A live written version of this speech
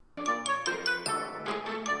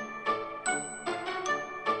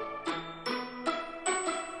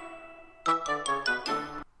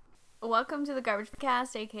Welcome to the Garbage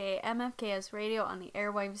Cast, aka MFKS Radio, on the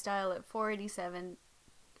airwaves dial at 487-52.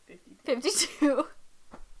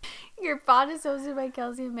 Your pod is hosted by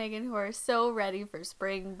Kelsey and Megan, who are so ready for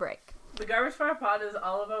spring break. The Garbage Fire Pod is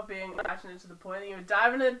all about being passionate to the point that you would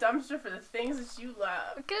dive into the dumpster for the things that you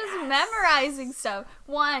love. Look at us memorizing stuff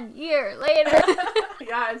 1 year later.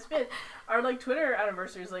 Yeah, it's been... Our, Twitter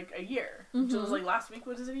anniversary is, a year. Mm-hmm. So it was, last week,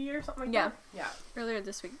 was it a year or something like that? Yeah. Earlier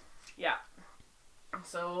this week. Yeah.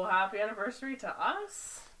 So, happy anniversary to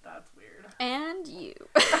us. That's weird. And you.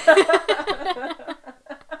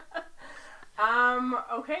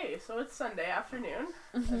 Okay, so it's Sunday afternoon.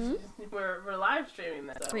 Mm-hmm. We're live streaming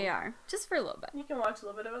this. So we are. Just for a little bit. You can watch a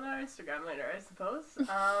little bit of it on our Instagram later, I suppose.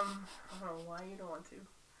 I don't know why you don't want to.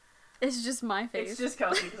 It's just my face. It's just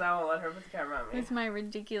Kelsey, because I won't let her put the camera on me. It's my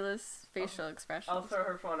ridiculous facial expression. I'll throw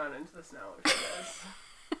her phone out into the snow if she does.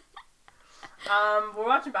 We're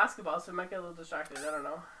watching basketball, so we might get a little distracted. I don't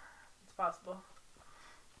know. It's possible.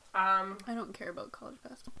 I don't care about college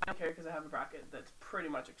basketball. I don't care because I have a bracket that's pretty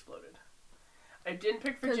much exploded. I didn't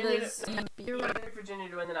pick Virginia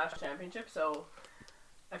to win the national championship, so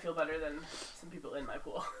I feel better than some people in my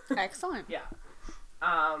pool. Excellent. Yeah.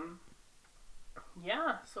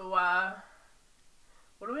 Yeah, so,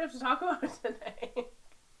 what do we have to talk about today?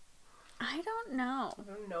 I don't know. I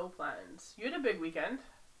have no plans. You had a big weekend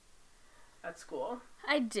at school.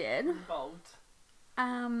 I did. Involved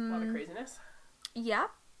a lot of craziness. Yeah.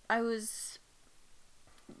 I was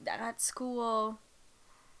at school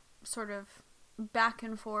sort of back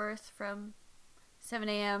and forth from 7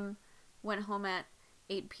 a.m., went home at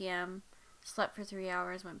 8 p.m., slept for 3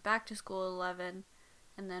 hours, went back to school at 11,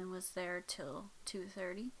 and then was there till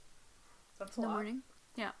 2:30 That's in a the lot. morning.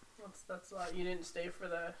 Yeah. That's a lot. You didn't stay for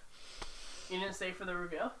the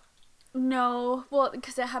reveal? No, well,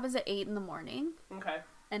 because it happens at 8 in the morning. Okay.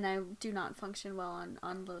 And I do not function well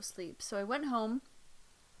on low sleep. So I went home,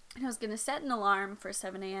 and I was going to set an alarm for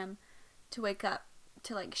 7 a.m. to wake up,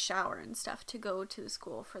 to, shower and stuff, to go to the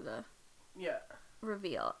school for the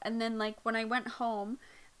reveal. And then, when I went home,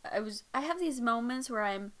 I have these moments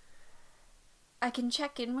where I can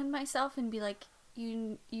check in with myself and be like,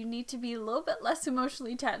 you need to be a little bit less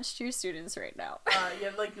emotionally attached to your students right now.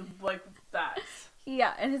 Yeah, like that.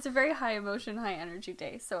 Yeah, and it's a very high emotion, high energy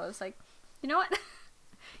day. So I was like, you know what?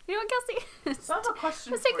 You know what, Kelsey? So I have a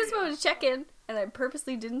question. Let's take this moment to check in. And I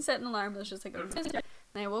purposely didn't set an alarm. I was just like, and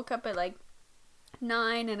I woke up at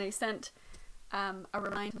 9, and I sent a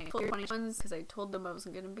reminder to my 21s because I told them I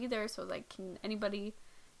wasn't going to be there. So I was like, can anybody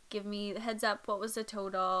give me the heads up? What was the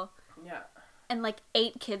total? Yeah. And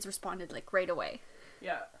 8 kids responded right away.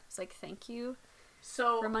 Yeah. It's like, thank you.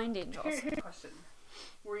 So Remind angels. Here's a question: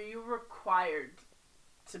 were you required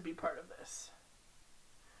to be part of this?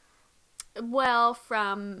 Well,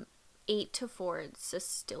 from 8 to 4, it's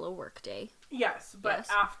still a work day. Yes, but Yes.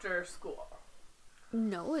 after school.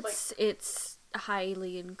 No, it's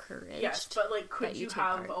highly encouraged. Yes, but could you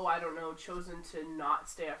have part. chosen to not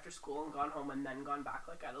stay after school and gone home and then gone back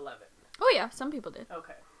at 11? Oh yeah, some people did.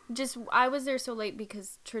 Okay. Just I was there so late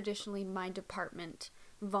because traditionally my department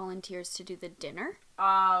volunteers to do the dinner.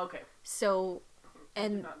 Okay. So, I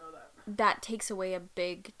and did not know that. that takes away a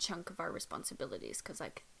big chunk of our responsibilities because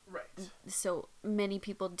Right. so many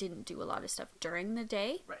people didn't do a lot of stuff during the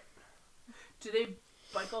day. Right. Do they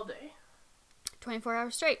bike all day? 24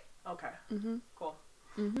 hours straight. Okay. Mm-hmm. Cool.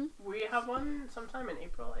 Mm-hmm. We have one sometime in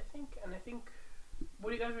April, I think. And I think, what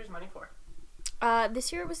do you guys raise money for?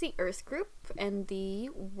 This year it was the Earth Group and the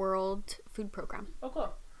World Food Program. Oh,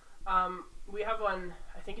 cool. We have one,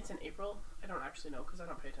 I think it's in April. I don't actually know because I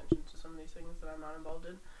don't pay attention to some of these things that I'm not involved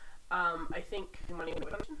in. I think money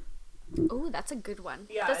foundation. Oh, that's a good one.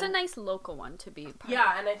 Yeah, That's a nice local one to be part of.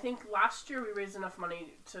 Yeah, and I think last year we raised enough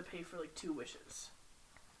money to pay for 2 wishes.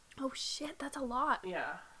 Oh shit, that's a lot.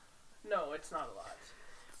 Yeah. No, it's not a lot.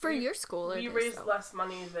 For your school, we raised less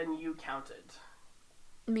money than you counted.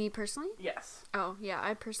 Me personally? Yes. Oh, yeah,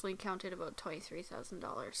 I personally counted about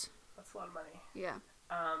 $23,000. That's a lot of money. Yeah.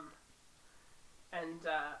 And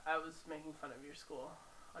I was making fun of your school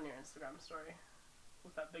on your Instagram story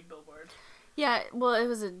with that big billboard. Yeah, well, it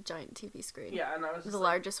was a giant TV screen. Yeah, and I was just the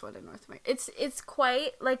largest one in North America. It's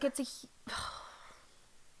quite, it's a...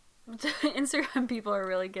 Instagram people are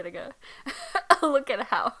really getting a look at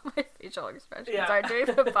how my facial expressions are during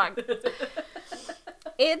the podcast.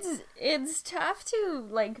 It's tough to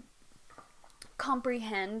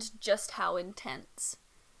comprehend just how intense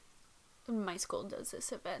my school does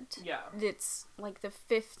this event. Yeah. It's the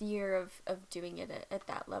 5th year of doing it at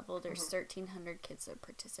that level. There's 1,300 kids that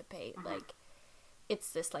participate. Mm-hmm.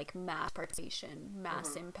 It's this mass participation,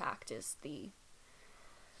 mass impact is the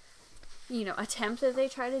attempt that they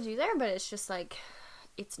try to do there, but it's just like,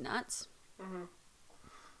 it's nuts. Mm-hmm.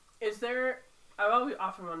 Is there, I've always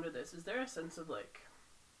often wondered this, is there a sense of like,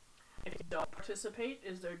 if you don't participate,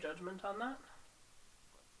 is there judgment on that?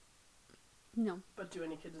 No. But do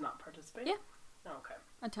any kids not participate? Yeah. Oh, okay.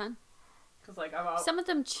 A ton. Because like, some of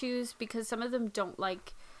them choose because some of them don't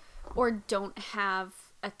like, or don't have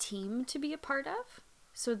a team to be a part of,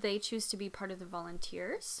 so they choose to be part of the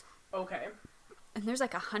volunteers. Okay. And there's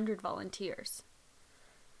like 100 volunteers.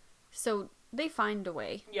 So they find a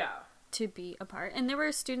way. Yeah. To be a part. And there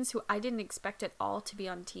were students who I didn't expect at all to be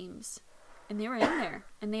on teams. And they were in there.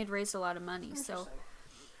 And they had raised a lot of money. So,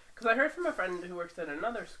 because I heard from a friend who works at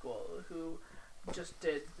another school who just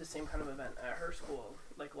did the same kind of event at her school,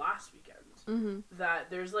 like last weekend, that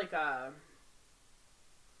there's like a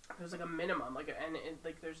minimum,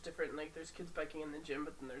 like there's different, like there's kids biking in the gym,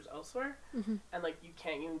 but then there's elsewhere, and like you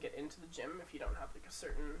can't even get into the gym if you don't have like a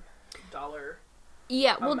certain dollar.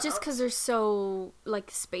 Yeah, well, just because they're so, like,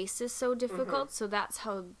 space is so difficult, so that's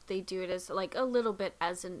how they do it, as like a little bit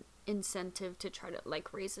as an incentive to try to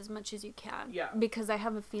like raise as much as you can. Yeah. Because I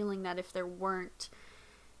have a feeling that if there weren't,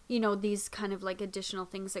 these kind of like additional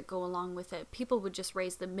things that go along with it, people would just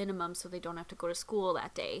raise the minimum so they don't have to go to school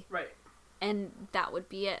that day. Right. And that would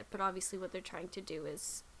be it. But obviously what they're trying to do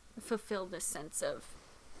is fulfill this sense of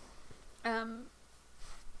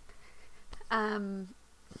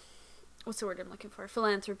what's the word I'm looking for?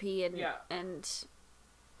 Philanthropy and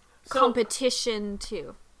competition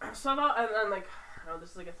too. So and like, I know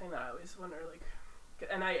this is like a thing that I always wonder, like,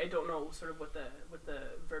 and I don't know sort of what the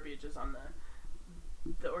verbiage is on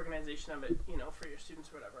the organization of it, for your students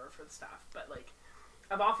or whatever, or for the staff, but like,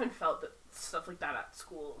 I've often felt that stuff like that at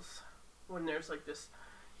schools, when there's like this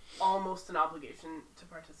almost an obligation to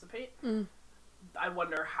participate, I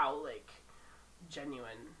wonder how like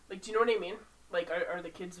genuine, like, do you know what I mean? Like, are the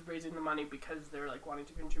kids raising the money because they're like wanting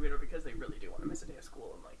to contribute, or because they really do want to miss a day of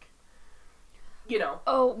school and like,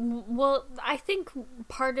 Oh, well, I think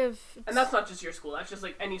part of... And that's not just your school. That's just,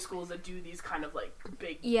 like, any schools that do these kind of, like,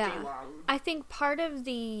 big, day-long... I think part of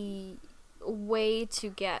the way to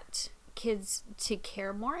get kids to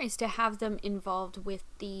care more is to have them involved with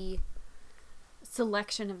the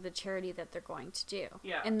selection of the charity that they're going to do.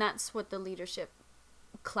 Yeah. And that's what the leadership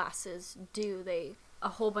classes do. A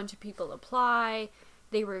whole bunch of people apply...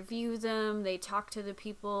 They review them, they talk to the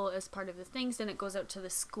people as part of the things, and it goes out to the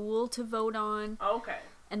school to vote on. Oh, okay.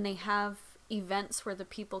 And they have events where the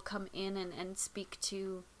people come in and speak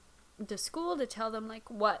to the school to tell them,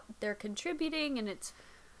 like, what they're contributing, and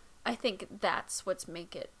I think that's what's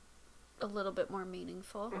make it a little bit more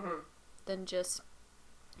meaningful than just,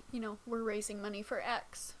 we're raising money for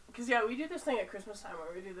X. Because, we do this thing at Christmas time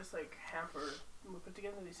where we do this, like, hamper. We put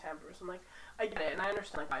together these hampers, and, like, I get it, and I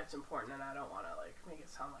understand, like, why it's important, and I don't want to, like, make it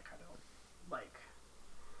sound like I don't like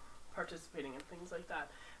participating in things like that.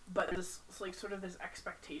 But there's, like, sort of this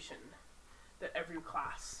expectation that every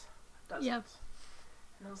class does it. And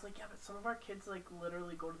I was like, but some of our kids, like,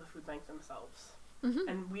 literally go to the food bank themselves.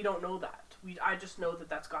 And we don't know that. I just know that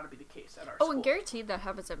that's got to be the case at our school. Oh, and guaranteed that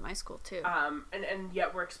happens at my school, too. And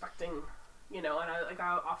yet we're expecting, and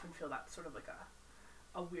I often feel that's sort of, like,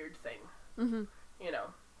 a weird thing.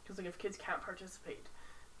 Because, like, if kids can't participate,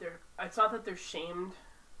 it's not that they're shamed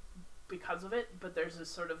because of it, but there's this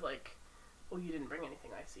sort of, like, oh, you didn't bring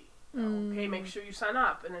anything, I see. Okay, make sure you sign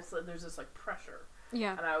up. And it's like, there's this, like, pressure.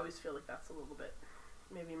 Yeah. And I always feel like that's a little bit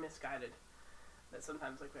maybe misguided, that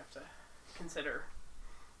sometimes, like, we have to consider,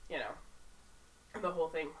 the whole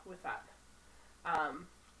thing with that.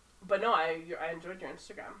 But no, I enjoyed your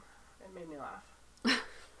Instagram. It made me laugh.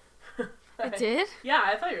 It did? Yeah,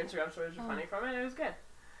 I thought your Instagram stories were funny from it. It was good.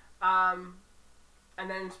 And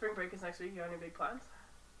then spring break is next week. You have any big plans?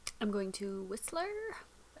 I'm going to Whistler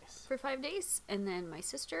Nice. for 5 days, and then my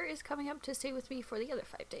sister is coming up to stay with me for the other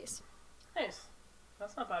 5 days. Nice.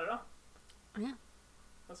 That's not bad at all. Yeah.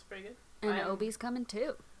 That's pretty good. And Obi's coming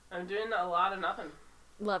too. I'm doing a lot of nothing.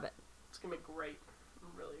 Love it. It's gonna be great.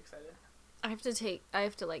 I'm really excited. I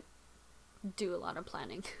have to like do a lot of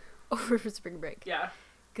planning over spring break. Yeah.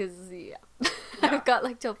 Cause I've got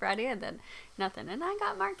like till Friday and then nothing, and I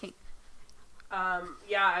got marking. I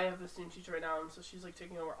have a student teacher right now, and so she's like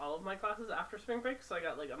taking over all of my classes after spring break. So I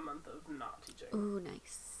got like a month of not teaching. Ooh,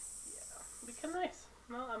 nice. Yeah, it'll be kind of nice.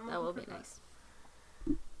 No, that will be nice.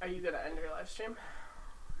 Are you gonna end your live stream?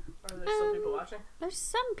 Or are there still people watching? There's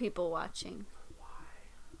some people watching. Why?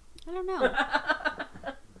 I don't know.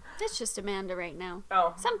 It's just Amanda right now.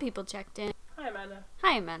 Oh. Some people checked in. Hi, Amanda.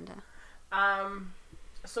 Hi, Amanda.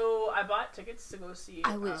 So I bought tickets to go see...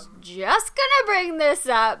 I was just gonna bring this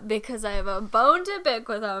up because I have a bone to pick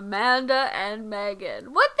with Amanda and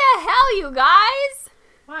Megan. What the hell, you guys?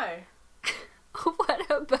 Why? What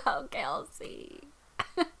about Kelsey?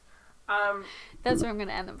 That's where I'm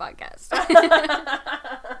gonna end the podcast.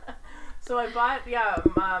 So I bought,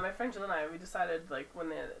 my friend Jill and I, we decided, like, when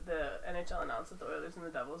the NHL announced that the Oilers and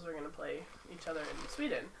the Devils were going to play each other in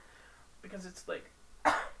Sweden, because it's, like,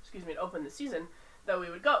 it opened the season, that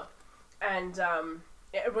we would go. And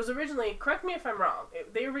it was originally, correct me if I'm wrong,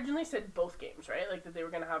 they originally said both games, right? Like, that they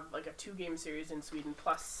were going to have, like, a 2-game series in Sweden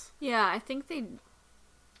plus... Yeah, I think they...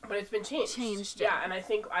 But it's been changed. Changed, yeah. And I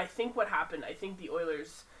think what happened, I think the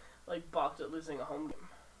Oilers, like, balked at losing a home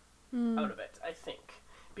game out of it, I think.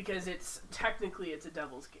 Because it's a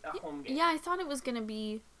Devils home game. Yeah, I thought it was going to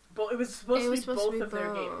be... But it was supposed to be both of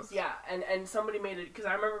their games. Yeah, and somebody made it... Because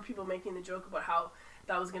I remember people making the joke about how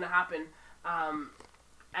that was going to happen.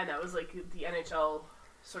 And that was, like, the NHL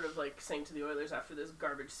sort of, like, saying to the Oilers after this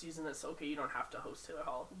garbage season that's, okay, you don't have to host Taylor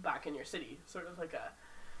Hall back in your city. Sort of like a...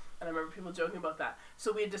 And I remember people joking about that.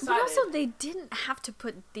 So we had decided... But also, they didn't have to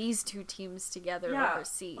put these two teams together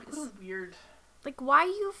overseas. Like, what a weird... Like, why are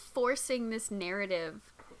you forcing this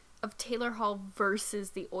narrative of Taylor Hall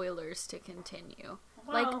versus the Oilers to continue?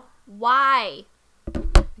 Well, like, why?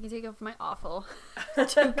 I can take off my awful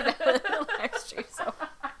joke extra. So.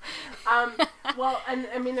 Well, and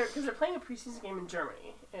I mean, because they're playing a preseason game in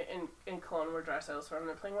Germany, in Cologne, where Draisaitl's from, and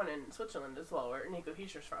they're playing one in Switzerland as well, where Nico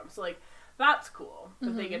Hischier's from. So, like, that's cool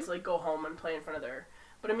that they get to, like, go home and play in front of their...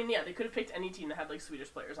 But, I mean, yeah, they could have picked any team that had, like,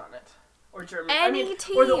 Swedish players on it. Or German.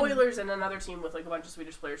 Team. Or the Oilers and another team with, like, a bunch of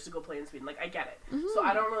Swedish players to go play in Sweden. Like, I get it. So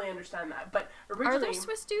I don't really understand that. But originally... Are there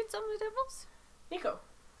Swiss dudes on the Devils? Nico.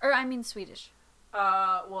 Or, I mean, Swedish.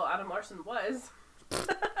 Well, Adam Larsson was.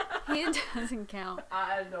 He doesn't count.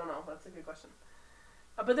 I don't know. That's a good question.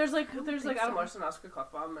 But there's Adam Larsson, Oscar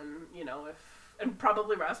Klockbaum, and, you know, and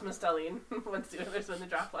probably Rasmus Dahlin once the Oilers win the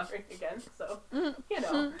draft lottery again. So, you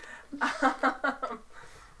know.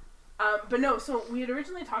 But no, so we had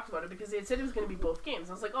originally talked about it because they had said it was going to be both games.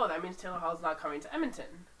 I was like, oh, that means Taylor Hall's not coming to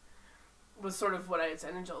Edmonton. Was sort of what I had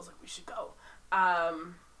said, and Jill was like, we should go.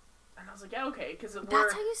 And I was like, yeah, okay, because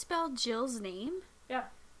That's how you spell Jill's name? Yeah.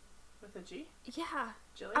 With a G? Yeah.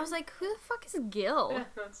 Jillian? I was like, who the fuck is Gil? Yeah,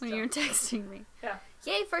 when you were texting me. Yeah.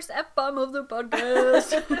 Yay, first F-bomb of the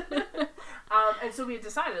podcast. And so we had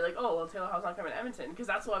decided, like, oh, well, Taylor Hall's not coming to Edmonton, because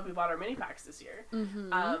that's why we bought our mini packs this year.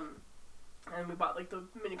 Mm-hmm. And we bought, like, the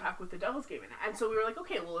mini pack with the Devils game in it. And so we were like,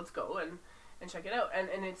 okay, well, let's go and check it out.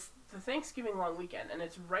 And it's the Thanksgiving long weekend, and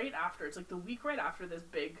it's like the week right after this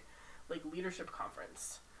big, like, leadership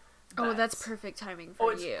conference. That's perfect timing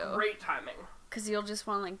for you. Oh, it's great timing. Because you'll just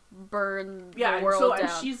want to, like, burn the world down. And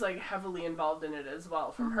she's, like, heavily involved in it as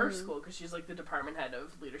well from her school, because she's, like, the department head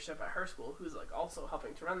of leadership at her school, who's, like, also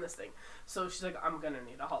helping to run this thing. So she's like, I'm gonna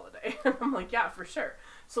need a holiday. I'm like, yeah, for sure.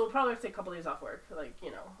 So we'll probably have to take a couple days off work, like,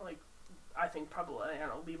 you know, like, I think probably, I don't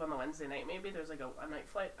know, leave on the Wednesday night maybe. There's, like, a night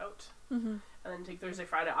flight out. And then take Thursday,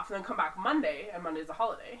 Friday off, and then come back Monday, and Monday's a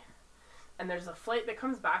holiday. And there's a flight that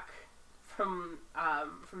comes back from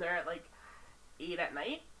there at, like, 8 at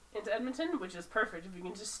night into Edmonton, which is perfect if you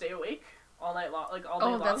can just stay awake all night long, like all day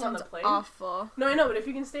long on the plane. Awful. No, I know, but if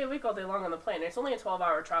you can stay awake all day long on the plane, it's only a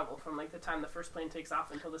 12-hour travel from, like, the time the first plane takes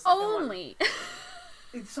off until the second one. Only.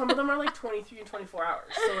 Some of them are like 23 and 24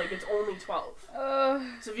 hours, so like it's only 12.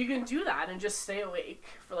 So if you can do that and just stay awake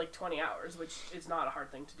for like 20 hours, which is not a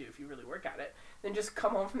hard thing to do if you really work at it, then just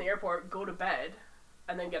come home from the airport, go to bed,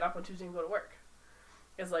 and then get up on Tuesday and go to work.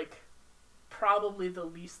 Is like probably the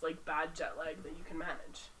least like bad jet lag that you can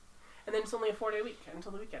manage. And then it's only a 4-day week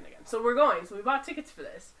until the weekend again. So we're going. So we bought tickets for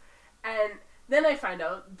this, and then I find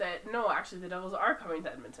out that, no, actually the Devils are coming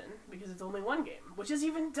to Edmonton because it's only one game, which is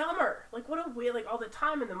even dumber. Like, what a way, like, all the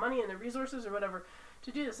time and the money and the resources or whatever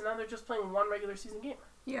to do this, and now they're just playing one regular season game.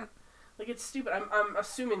 Yeah. Like, it's stupid. I'm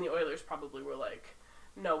assuming the Oilers probably were like,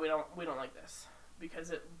 no, we don't like this,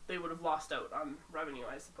 because they would have lost out on revenue,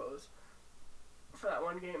 I suppose, for that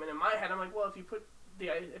one game. And in my head, I'm like, well, if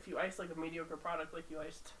you ice, like, a mediocre product like you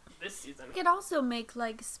iced this season. You could also make,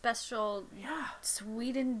 like, special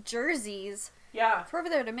Sweden jerseys. Yeah. For over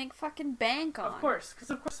there to make fucking bank on. Of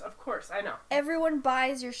course, I know. Everyone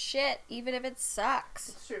buys your shit, even if it sucks.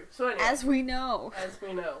 It's true. So anyway. As we know.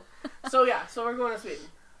 So yeah, so we're going to Sweden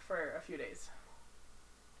for a few days.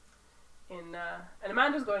 And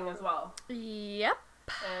Amanda's going as well. Yep.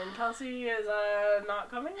 And Kelsey is not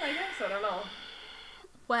coming, I guess. I don't know.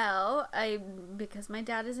 Well, because my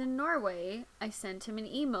dad is in Norway, I sent him an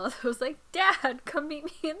email that was like, Dad, come meet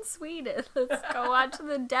me in Sweden. Let's go watch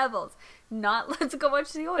the Devils. Not let's go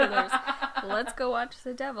watch the Oilers. Let's go watch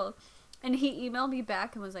the Devils. And he emailed me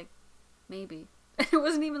back and was like, maybe. It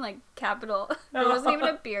wasn't even like capital. It wasn't even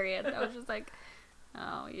a period. I was just like,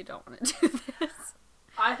 Oh, you don't want to do this.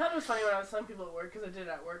 I thought it was funny when I was telling people at work, because I did it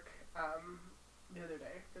at work the other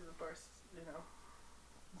day, because of course,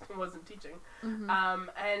 I wasn't teaching. Mm-hmm.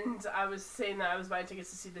 And I was saying that I was buying tickets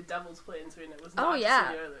to see the Devils play in Sweden. It was not Oh, to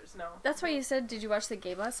yeah. see the Oilers. No. That's why you said, did you watch the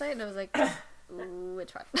game last night? And I was like,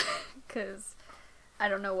 which one? Because I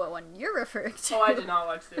don't know what one you're referring to. Oh, I did not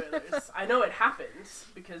watch the Oilers. I know it happened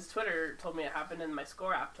because Twitter told me it happened and my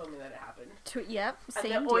score app told me that it happened. Yep,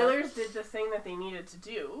 same And the Oilers did the thing that they needed to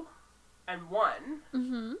do and won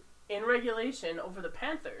in regulation over the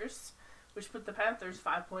Panthers, which put the Panthers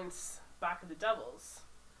 5 points back of the Devils.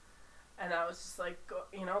 And I was just like, go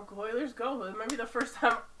Oilers, go. It might be the first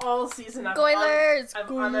time all season I've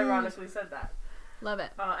unironically said that. Love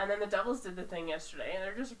it. And then the Devils did the thing yesterday, and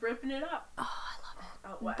they're just ripping it up. Oh, I love it.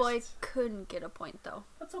 Out west. Boy couldn't get a point, though.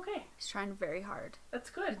 That's okay. He's trying very hard.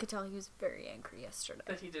 That's You good. could tell he was very angry yesterday.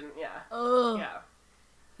 That he didn't, yeah. Oh. Yeah.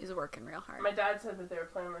 He's working real hard. My dad said that they were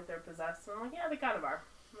playing like they're possessed, and I'm like, yeah, they kind of are.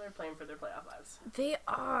 They're playing for their playoff lives. They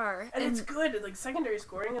are. And it's good. Like, secondary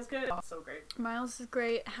scoring is good. It's so great. Miles is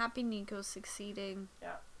great. Happy Nico's succeeding.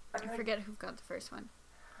 Yeah. I forget who got the first one.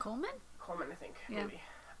 Coleman? Coleman, I think. Yeah. Maybe.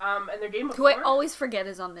 And their game Who before... I always forget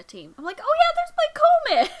is on the team. I'm like, oh yeah, there's Mike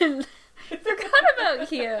Coleman. Forgot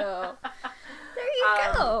about you. There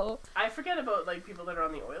you go. I forget about, like, people that are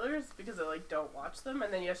on the Oilers because I, like, don't watch them.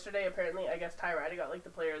 And then yesterday, apparently, I guess Ty Ratty got, like, the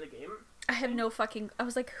player of the game. I have no fucking... I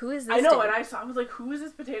was like, who is this I know, dude? and I was like, who is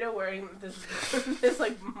this potato wearing this, this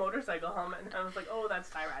like, motorcycle helmet? And I was like, oh, that's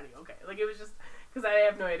Ty Ratty. Okay. Like, it was just... Because I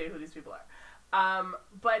have no idea who these people are.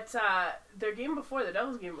 But their game before, the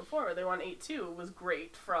Devils game before, where they won 8-2, was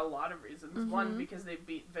great for a lot of reasons. Mm-hmm. One, because they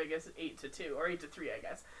beat Vegas 8-2, or 8-3, I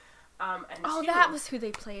guess. And Oh, two, that was who they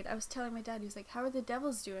played. I was telling my dad, he was like, how are the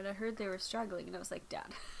Devils doing? I heard they were struggling. And I was like, Dad,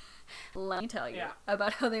 let me tell you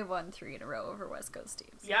about how they won 3 in a row over West Coast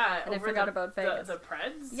teams. Yeah, and I forgot about Vegas. The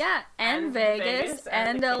Preds. Yeah, and Vegas,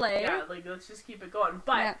 and LA. Yeah, like, let's just keep it going.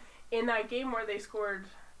 But in that game where they scored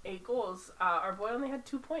 8 goals, our boy only had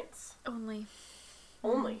 2 points. Only.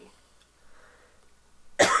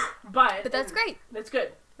 But that's great. That's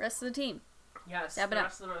good. Rest of the team. Yes, Step the it up.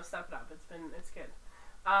 rest of them have stepped up. It's good.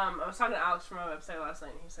 I was talking to Alex from my website last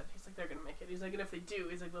night, and he's like, they're gonna make it. He's like, and if they do,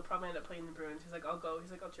 he's like, they'll probably end up playing the Bruins. He's like, I'll go.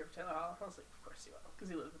 He's like, I'll cheer for Taylor Hall. I was like, of course you will, because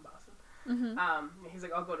he lives in Boston. Mm-hmm. He's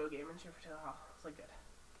like, I'll go to a game and cheer for Taylor Hall. I was like, good.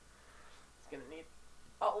 He's gonna need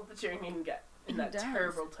all of the cheering he can get in that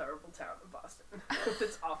terrible, terrible town of Boston with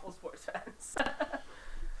its awful sports fans.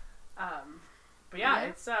 But yeah,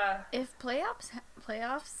 it's if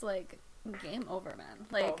playoffs like game over, man.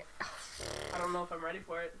 Like I don't know if I'm ready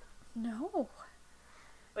for it. No.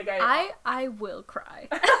 Like I will cry.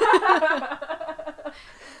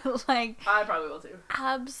 Like I probably will too.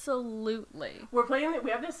 Absolutely. We're playing.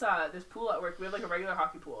 We have this pool at work. We have like a regular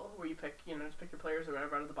hockey pool where you pick just pick your players or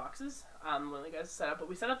whatever out of the boxes. One of the guys set up, but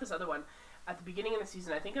we set up this other one at the beginning of the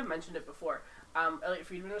season. I think I've mentioned it before. Elliot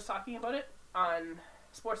Friedman was talking about it on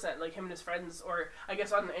Sportsnet, like him and his friends, or I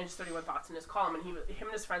guess on the Inch 31 Thoughts in his column, and him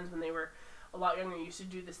and his friends when they were a lot younger used to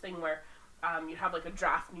do this thing where you'd have like a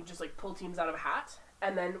draft and you just like pull teams out of a hat,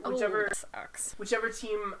 and then whichever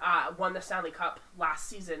team won the Stanley Cup last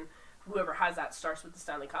season, whoever has that starts with the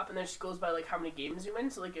Stanley Cup, and then it just goes by like how many games you win.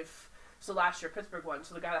 So like so last year Pittsburgh won,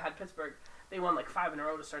 so the guy that had Pittsburgh, they won like 5 in a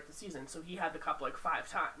row to start the season, so he had the cup like 5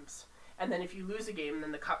 times, and then if you lose a game,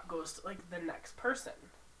 then the cup goes to like the next person,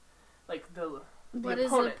 like the what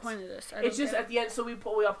opponent. Is the point of this? It's just at the end. So we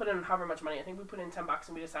all put in however much money. I think we put in $10,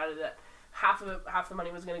 and we decided that half the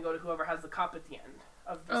money was going to go to whoever has the cup at the end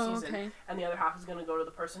of the season, okay. And the other half is going to go to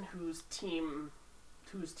the person whose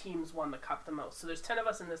teams won the cup the most. So there's 10 of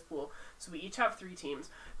us in this pool. So we each have 3 teams.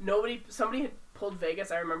 Somebody had pulled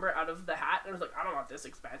Vegas, I remember, out of the hat, and was like, I don't want this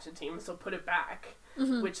expansion team, so put it back.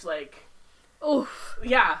 Mm-hmm. Which like, oof.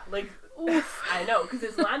 Yeah, like, oof. I know, because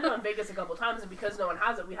it's landed on Vegas a couple times, and because no one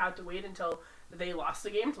has it, we had to wait until they lost the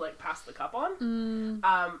game to like pass the cup on.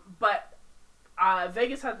 But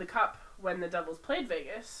Vegas had the cup when the Devils played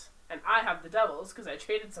Vegas, and I have the Devils because I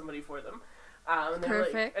traded somebody for them. And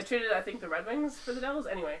Perfect. I traded, I think, the Red Wings for the Devils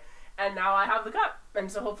anyway, and now I have the cup, and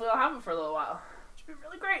so hopefully I'll have it for a little while, which would be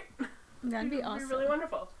really great. That'd be awesome. It'd be really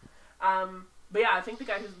wonderful. But yeah, I think the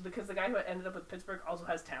guy who ended up with Pittsburgh also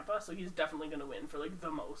has Tampa, so he's definitely going to win for like the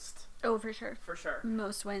most. Oh, for sure. For sure.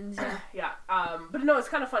 Most wins, yeah. Yeah. But no, it's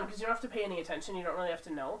kind of fun because you don't have to pay any attention. You don't really have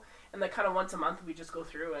to know. And like kind of once a month we just go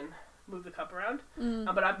through and move the cup around.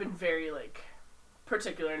 But I've been very like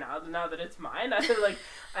particular now that it's mine. I like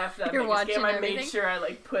after that Vegas game, I made sure I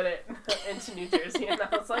like put it into New Jersey, and I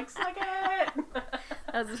was like, suck it.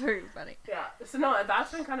 That's very funny. Yeah. So no,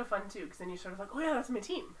 that's been kind of fun too, because then you're sort of like, oh yeah, that's my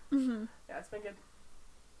team. Mm-hmm. Yeah, it's been good.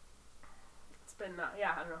 been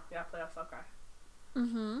I don't know. Yeah, playoff Hawkeye.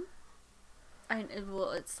 Mm-hmm.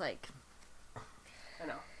 Well, it's like... I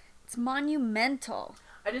know. It's monumental.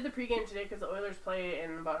 I did the pregame today because the Oilers play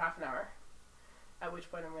in about half an hour. At which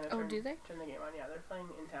point I'm going to turn the game on. Yeah, they're playing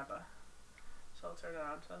in Tampa. So I'll turn it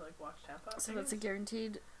on to like watch Tampa. So that's a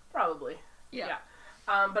guaranteed... Probably. Yeah.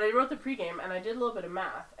 But I wrote the pregame and I did a little bit of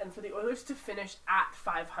math. And for the Oilers to finish at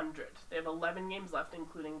 500, they have 11 games left,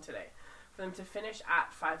 including today. For them to finish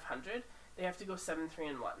at 500, they have to go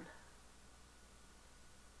 7-3-1.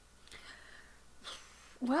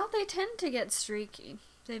 Well, they tend to get streaky.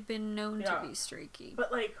 They've been known to be streaky.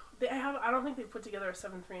 But like I don't think they've put together a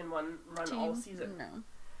 7-3-1 run all season. No.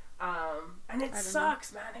 And it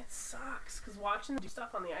sucks, man. It sucks because watching them do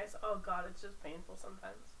stuff on the ice, oh god, it's just painful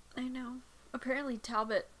sometimes. I know. Apparently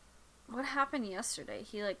Talbot, what happened yesterday?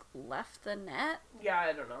 He like left the net. Yeah,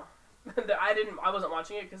 I don't know. I wasn't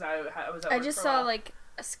watching it because I was at work. I just saw like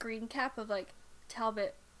a screen cap of like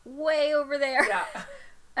Talbot way over there. Yeah.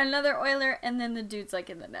 Another Oiler, and then the dude's like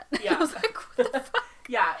in the net. Yeah. I was like, what the fuck?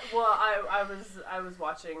 Yeah, well, I was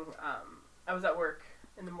watching, I was at work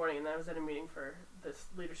in the morning, and then I was at a meeting for this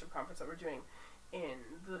leadership conference that we're doing in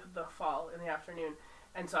the fall, in the afternoon,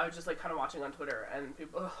 and so I was just, like, kind of watching on Twitter, and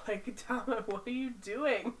people were like, Talbot, what are you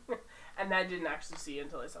doing? And I didn't actually see it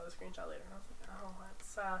until I saw the screenshot later, and I was like, oh,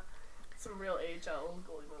 that's, some real AHL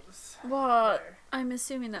goalie moves. Well, there. I'm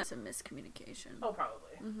assuming that's a miscommunication. Oh,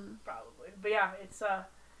 probably. Mm-hmm. Probably. But yeah, it's,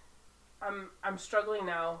 I'm struggling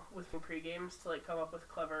now with pre-games to, like, come up with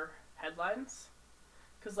clever headlines.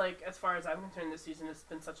 Because, like, as far as I'm concerned, this season has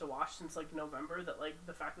been such a wash since, like, November that, like,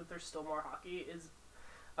 the fact that there's still more hockey is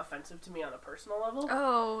offensive to me on a personal level.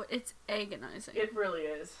 Oh, it's agonizing. It really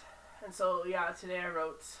is. And so, yeah, today I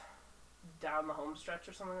wrote down the home stretch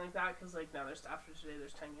or something like that. Because, like, now after today,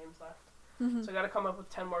 there's 10 games left. Mm-hmm. So I got to come up with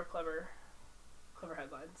 10 more clever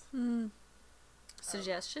headlines. Mm.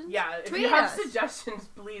 Suggestions? Yeah, if you have suggestions,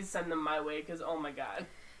 please send them my way, because, oh my god.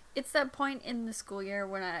 It's that point in the school year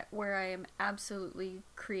where I am absolutely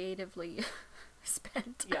creatively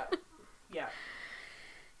spent. Yeah. Yeah.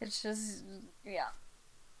 It's just, yeah.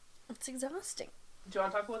 It's exhausting. Do you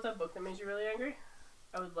want to talk about that book that made you really angry?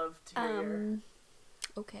 I would love to hear your...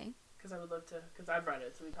 Okay. Because I would love to... Because I've read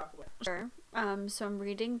it, so we talk about it. Sure. So I'm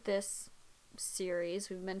reading this series.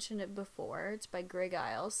 We've mentioned it before. It's by Greg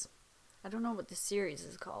Iles. I don't know what the series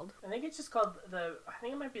is called. I think it's just called I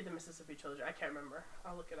think it might be the Mississippi Trilogy. I can't remember.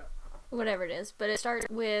 I'll look it up. Whatever it is. But it starts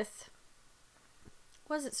with...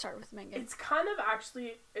 What does it start with, Megan? It's kind of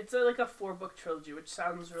actually... It's like a 4-book trilogy, which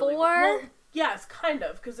sounds really... 4? Well, yes, kind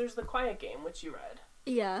of. Because there's The Quiet Game, which you read.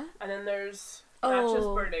 Yeah. And then there's Matches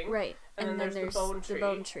Burning. Right. And then there's the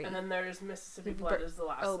Bone Tree. And then there's Mississippi Blood is the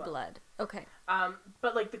last one. Oh, Blood. Okay.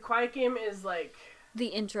 But, like, The Quiet Game is, like... The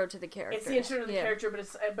intro to the character. It's the intro to the character, but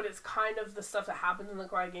it's kind of the stuff that happens in The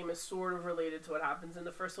Quiet Game is sort of related to what happens in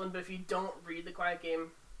the first one. But if you don't read The Quiet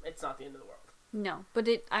Game, it's not the end of the world. No, but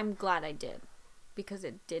I'm glad I did, because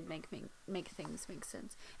it did make things make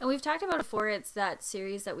sense. And we've talked about it before. It's that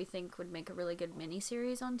series that we think would make a really good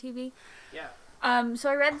mini-series on TV. Yeah. So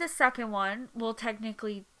I read the second one. Well,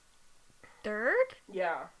 technically, third.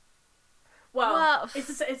 Yeah. Well,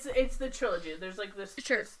 it's the trilogy. There's like this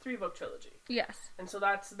 3-book trilogy. Yes. And so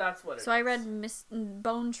that's what it is. So I read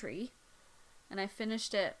Bone Tree, and I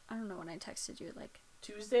finished it. I don't know when I texted you, like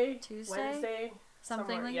Tuesday, Wednesday,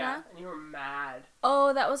 something like that. And you were mad.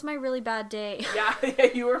 Oh, that was my really bad day. Yeah,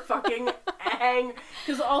 you were fucking angry.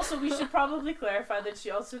 Because also we should probably clarify that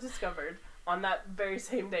she also discovered on that very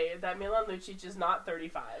same day that Milan Lucic is not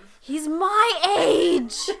 35. He's my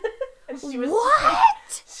age. And she was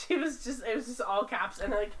what? It was just all caps,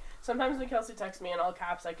 and like sometimes when Kelsey texts me in all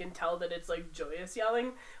caps, I can tell that it's like joyous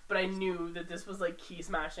yelling, but I knew that this was like key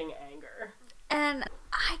smashing anger. And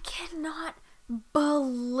I cannot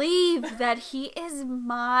believe that he is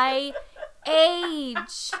my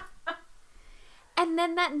age. And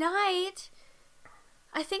then that night,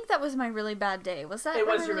 I think that was my really bad day. Was that? It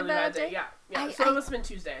was your really bad day. Yeah. So it must have been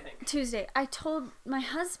Tuesday, I think. Tuesday. I told my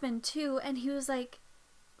husband too, and he was like,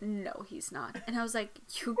 no, he's not. And I was like,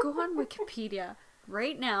 you go on Wikipedia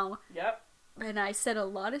right now. Yep. And I said a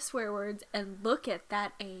lot of swear words and look at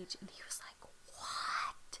that age. And he was like,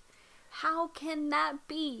 what? How can that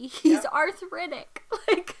be? He's arthritic.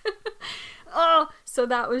 Like, oh. So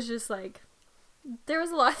that was just like, there was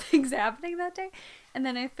a lot of things happening that day. And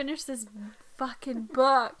then I finished this fucking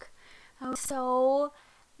book. I was so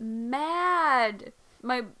mad.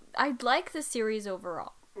 I like the series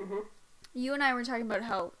overall. Mm-hmm. You and I were talking about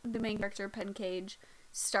how the main character, Penn Cage,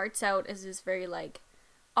 starts out as this very, like,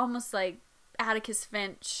 almost like Atticus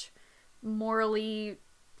Finch, morally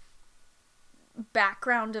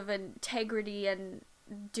background of integrity and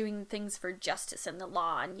doing things for justice and the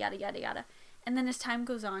law and yada yada yada. And then as time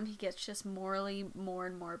goes on, he gets just morally more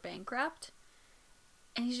and more bankrupt.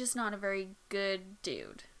 And he's just not a very good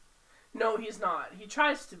dude. No, he's not. He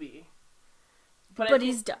tries to be. But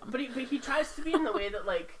he's dumb. But he tries to be in the way that,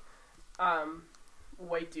 like,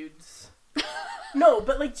 white dudes... No,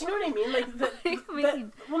 but, like, do you know what I mean? Like,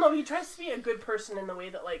 well, no, he tries to be a good person in the way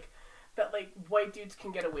that, like, white dudes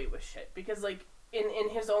can get away with shit. Because, like, in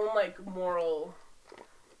his own, like, moral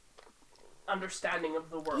understanding of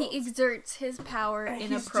the world... He exerts his power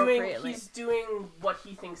inappropriately. He's doing what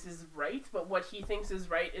he thinks is right, but what he thinks is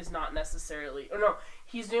right is not necessarily... Or no,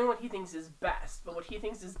 he's doing what he thinks is best, but what he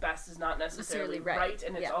thinks is best is not necessarily right,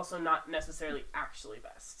 and it's also not necessarily actually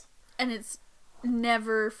best. And it's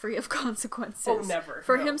never free of consequences. Oh, never.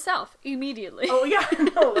 For himself, immediately. Oh, yeah,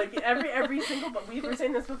 no, like, every single... But we were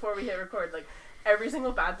saying this before we hit record, like, every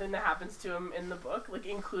single bad thing that happens to him in the book, like,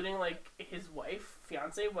 including, like, his wife,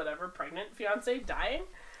 fiance, whatever, pregnant fiance, dying...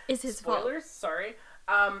 Is his fault. Spoilers, sorry.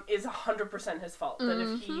 Is 100% his fault. That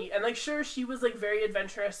if he... And, like, sure, she was, like, very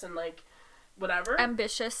adventurous and, like, whatever.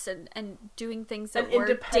 Ambitious and doing things that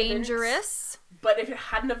were dangerous. But if it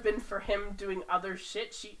hadn't have been for him doing other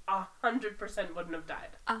shit, she 100% wouldn't have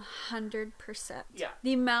died. 100%. Yeah.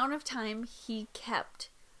 The amount of time he kept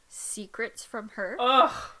secrets from her...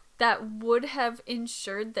 Ugh. That would have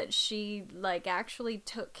ensured that she, like, actually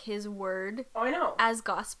took his word I know. as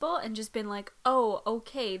gospel and just been like, oh,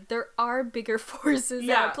 okay, there are bigger forces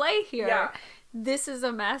at play here. Yeah. This is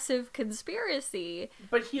a massive conspiracy.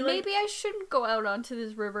 But he, like... Maybe I shouldn't go out onto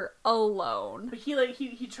this river alone. But he, like,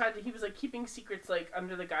 he tried to... He was, like, keeping secrets, like,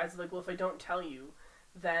 under the guise of, like, well, if I don't tell you,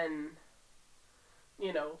 then,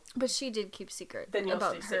 you know... But she did keep secret then you'll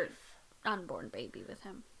about stay her safe. unborn baby with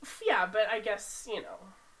him. Yeah, but I guess, you know...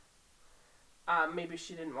 maybe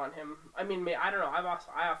she didn't want him. I mean, I don't know.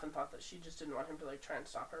 I often thought that she just didn't want him to, like, try and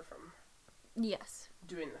stop her from... Yes.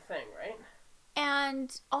 Doing the thing, right?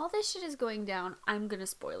 And all this shit is going down. I'm gonna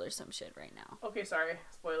spoiler some shit right now. Okay, sorry.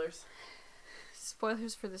 Spoilers.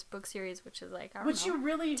 Spoilers for this book series, which is like, I don't Which know, you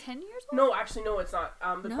really... 10 years old? No, actually, no, it's not.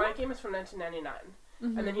 The No? Quiet Game is from 1999.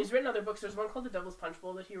 Mm-hmm. And then he's written other books. There's one called The Devil's Punch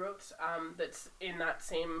Bowl that he wrote that's in that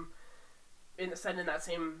same... set in that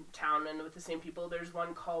same town and with the same people. There's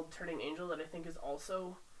one called Turning Angel that I think is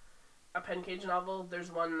also a pen cage novel.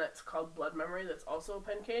 There's one that's called Blood Memory that's also a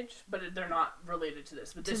pen cage, but they're not related to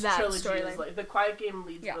this. But this trilogy is like... The Quiet Game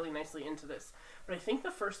leads really nicely into this. But I think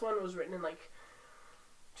the first one was written in, like,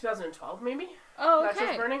 2012, maybe? Oh, okay.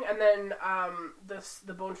 Nature's Burning. And then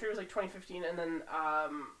the Bone Tree was, like, 2015, and then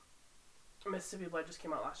Mississippi Blood just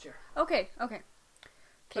came out last year. Okay,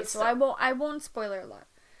 so I won't spoiler a lot.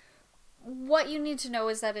 What you need to know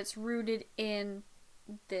is that it's rooted in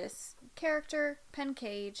this character, Pen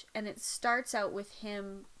Cage, and it starts out with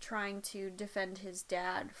him trying to defend his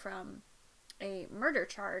dad from a murder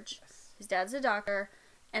charge. Yes. His dad's a doctor,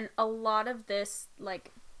 and a lot of this,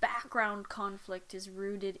 like, background conflict is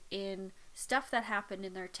rooted in stuff that happened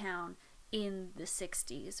in their town in the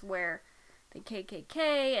 60s, where the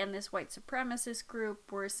KKK and this white supremacist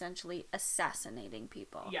group were essentially assassinating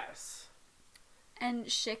people. Yes.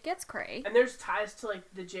 And shit gets cray. And there's ties to,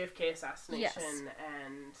 like, the JFK assassination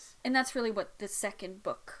and that's really what the second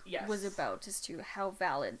book was about, as to how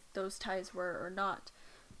valid those ties were or not.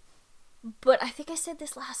 But I think I said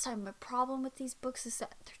this last time, my problem with these books is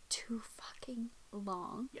that they're too fucking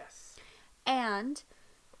long. Yes. And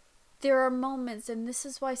there are moments, and this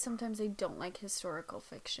is why sometimes I don't like historical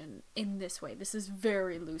fiction in this way. This is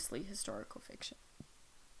very loosely historical fiction.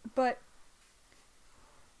 But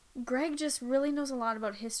Greg just really knows a lot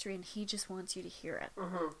about history, and he just wants you to hear it.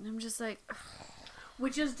 Mm-hmm. And I'm just like... Ugh.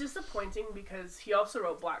 Which is disappointing, because he also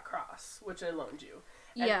wrote Black Cross, which I loaned you.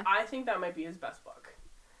 And yeah. I think that might be his best book.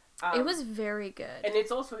 It was very good. And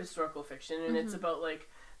it's also historical fiction, and it's about, like,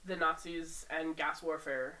 the Nazis and gas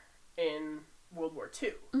warfare in World War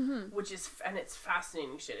II. Mm-hmm. Which is... And it's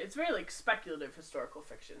fascinating shit. It's very, like, speculative historical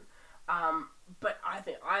fiction. But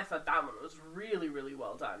I thought that one was really, really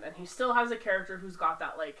well done. And he still has a character who's got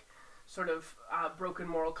that, like, sort of broken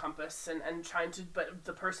moral compass and trying to... But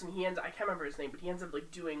the person he ends... I can't remember his name, but he ends up,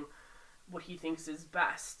 like, doing what he thinks is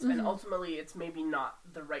best. Mm-hmm. And ultimately, it's maybe not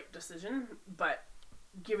the right decision, but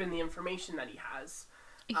given the information that he has...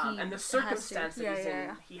 and the circumstance that he's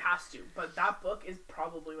in, he has to. But that book is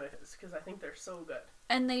probably what it is, because I think they're so good.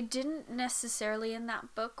 And they didn't necessarily in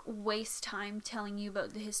that book waste time telling you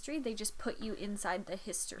about the history. They just put you inside the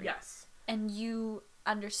history. Yes. And you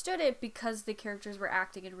understood it because the characters were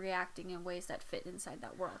acting and reacting in ways that fit inside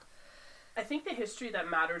that world. I think the history that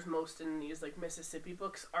matters most in these, like, Mississippi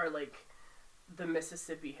books are, like, the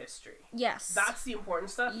Mississippi history. Yes. That's the important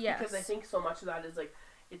stuff. Yes. Because I think so much of that is, like,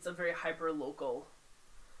 it's a very hyper-local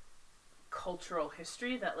cultural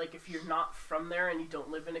history that, like, if you're not from there and you don't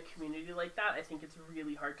live in a community like that, I think it's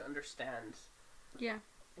really hard to understand Yeah.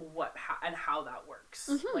 and how that works.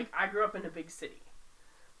 Mhm. Like, I grew up in a big city,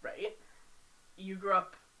 right? You grew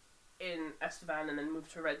up in Estevan and then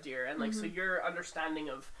moved to Red Deer, and, like, so your understanding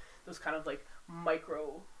of those kind of, like,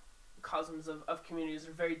 microcosms of communities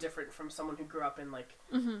are very different from someone who grew up in, like,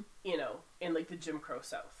 you know, in, like, the Jim Crow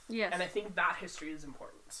South. Yes. And I think that history is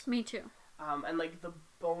important. Me too. And, like, the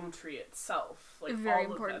bone tree itself, like, Very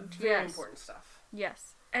all important. of that, very Yes. important stuff.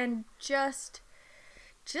 Yes. And just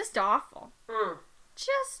awful.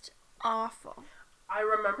 Just awful. I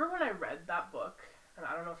remember when I read that book, and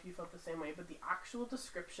I don't know if you felt the same way, but the actual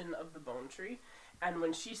description of the bone tree, and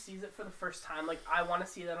when she sees it for the first time, like, I want to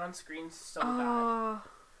see that on screen so bad. Oh.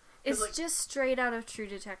 It's like- just straight out of True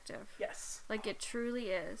Detective. Yes. Like, it truly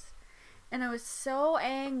is. And I was so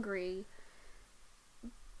angry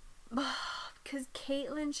because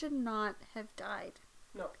Caitlin should not have died.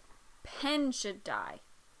 No. Penn should die.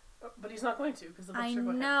 But he's not going to, because the books I are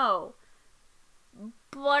about him. know.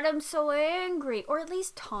 But I'm so angry. Or at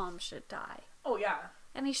least Tom should die. Oh, yeah.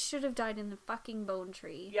 And he should have died in the fucking bone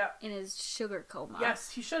tree. Yeah. In his sugar coma.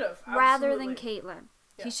 Yes, he should have. Rather than Absolutely. Caitlin.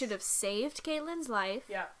 He Yes. should have saved Caitlin's life.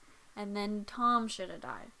 Yeah. And then Tom should have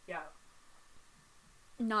died. Yeah.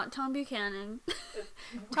 Not Tom Buchanan.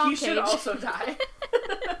 Tom He should Cage. also die.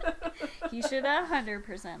 He should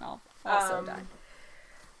 100% also die.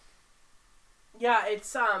 Yeah,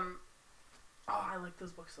 it's, oh, I like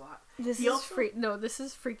those books a lot. This He is also- this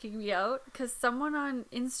is freaking me out because someone on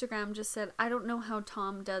Instagram just said, "I don't know how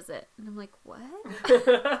Tom does it," and I'm like, "What?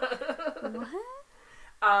 What?"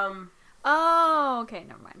 Oh, okay,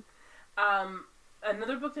 never mind.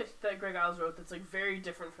 Another book that Greg Isles wrote that's, like, very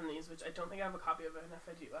different from these, which I don't think I have a copy of it, and if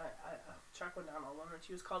I do, I'll track one down. I'll loan it to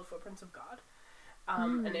you. It's called Footprints of God.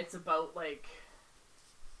 And it's about, like,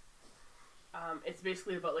 it's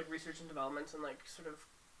basically about, like, research and development and, like, sort of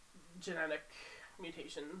genetic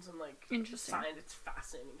mutations and, like, Interesting. science. It's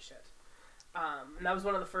fascinating shit. And that was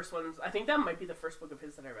one of the first ones. I think that might be the first book of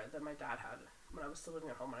his that I read that my dad had when I was still living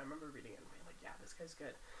at home, and I remember reading it and being like, yeah, this guy's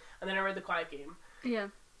good. And then I read The Quiet Game. Yeah,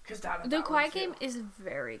 Because Dad had The that Quiet one, too. Game is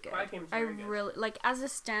very good. Quiet Game's I very good. really like as a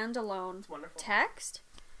standalone It's wonderful. text.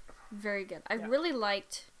 Very good. I Yeah. really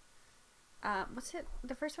liked. What's it?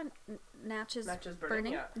 The first one, Natchez Natchez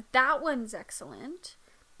Burning. Yeah. That one's excellent.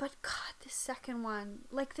 But God, the second one,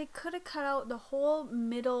 like they could have cut out the whole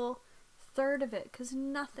middle third of it because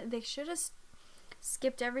nothing. They should have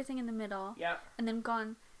skipped everything in the middle Yeah. and then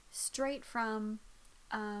gone straight from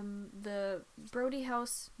the Brody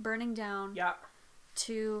house burning down Yeah.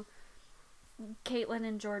 to Caitlin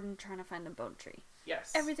and Jordan trying to find the bone tree.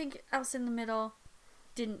 Yes. Everything else in the middle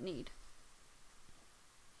didn't need.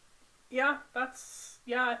 Yeah,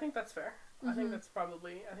 I think that's fair. I think Mhm. that's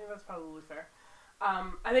probably fair.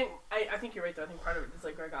 I think you're right though. I think part of it is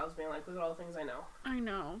like Greg Isles being like, look at all the things I know. I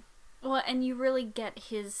know. Well, and you really get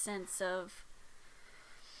his sense of,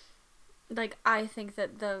 like, I think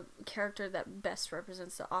that the character that best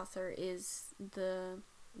represents the author is the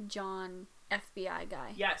John FBI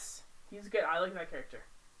guy. Yes. He's good. I like that character.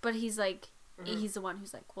 But he's like, Mhm. he's the one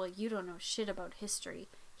who's like, well, you don't know shit about history.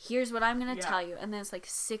 Here's what I'm going to Yeah. tell you. And then it's like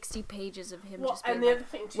 60 pages of him Well, just being and the like, other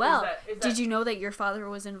thing too well, is that did you know that your father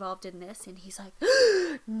was involved in this? And he's like,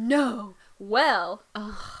 no. Well,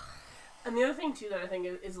 ugh. And the other thing too that I think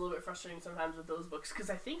is a little bit frustrating sometimes with those books, because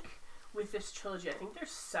I think with this trilogy, I think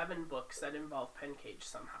there's 7 books that involve Penn Cage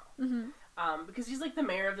somehow. Mm-hmm. Because he's like the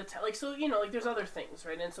mayor of the town, like, so, you know, like there's other things,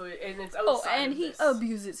 right? And so it's outside. Oh, and of he this.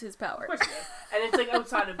 abuses his power. Of course he does. And it's like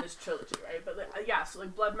outside of this trilogy, right? But like, yeah, so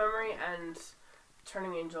like Blood Memory and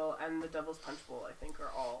Turning Angel and The Devil's Punch Bowl, I think,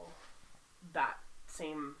 are all that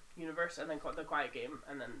same universe, and then The Quiet Game,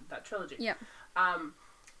 and then that trilogy. Yeah.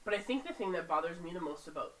 But I think the thing that bothers me the most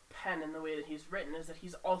about Penn and the way that he's written is that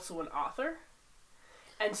he's also an author.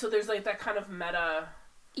 And so there's like that kind of meta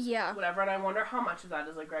Yeah. whatever, and I wonder how much of that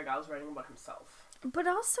is like Greg Isles writing about himself. But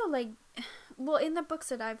also, like, well, in the books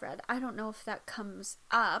that I've read, I don't know if that comes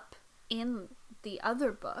up in the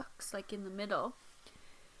other books, like in the middle.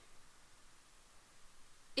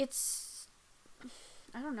 It's,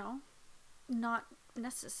 I don't know, not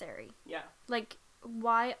necessary. Yeah. Like,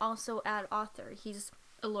 why also add author? He's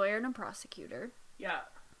a lawyer and a prosecutor. Yeah.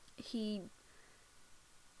 He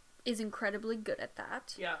is incredibly good at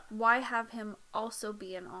that. Yeah. Why have him also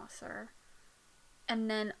be an author? And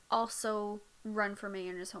then also run for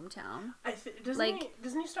mayor in his hometown.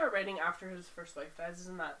 Doesn't he start writing after his first wife dies?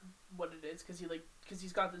 Isn't that what it is? Because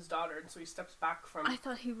he's got this daughter, and so he steps back from. I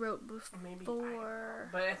thought he wrote before. Maybe,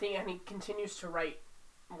 but I think, and he continues to write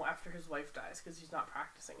after his wife dies because he's not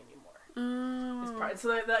practicing anymore.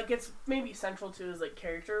 So that gets maybe central to his like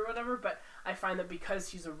character or whatever. But I find that because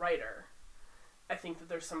he's a writer, I think that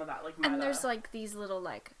there's some of that like meta. And there's like these little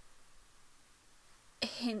like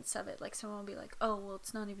hints of it, like someone will be like, oh well,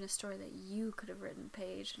 it's not even a story that you could have written,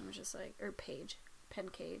 Paige, and I'm just like, or Paige, Pen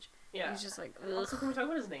Cage. Yeah. And he's just like, ugh. Also, can we talk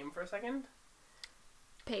about his name for a second?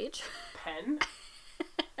 Paige. Pen.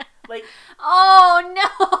 Like. Oh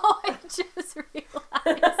no! I just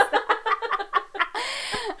realized that.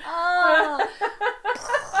 Oh.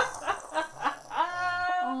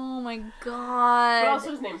 Oh my god. But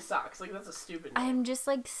also his name sucks. Like that's a stupid name. I'm just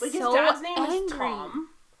like so his dad's name angry. is Tom.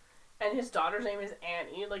 And his daughter's name is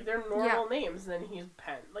Annie. Like, they're normal names, and then he's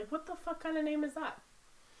Penn. Like, what the fuck kind of name is that?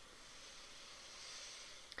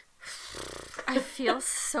 I feel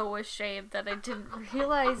so ashamed that I didn't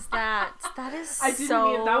realize that. That is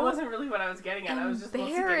that wasn't really what I was getting at. I was just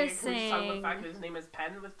mostly getting it talking about the fact that his name is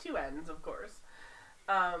Penn with 2 N's, of course.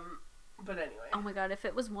 But anyway. Oh my god, if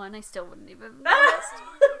it was one, I still wouldn't even noticed.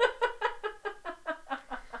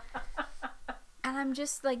 And I'm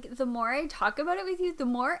just like, the more I talk about it with you, the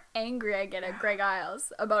more angry I get at Greg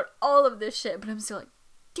Iles about all of this shit. But I'm still like,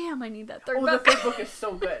 damn, I need that third book. The third book is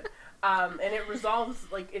so good. And it resolves,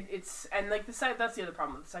 like, it's, and like, that's the other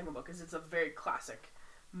problem with the second book, is it's a very classic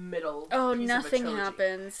middle piece nothing of a trilogy.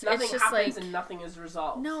 happens. Nothing it's just happens like, and nothing is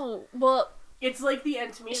resolved. No, well... It's like the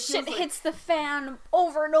end to me. Shit hits the fan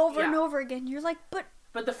over and over and over again. You're like, but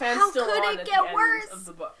the fan's how still could on it at get the worse? end of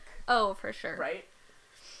the book. Oh, for sure. Right?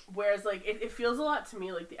 Whereas, like, it feels a lot to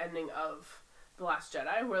me like the ending of The Last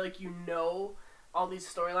Jedi, where, like, you know all these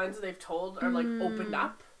storylines that they've told are, like, opened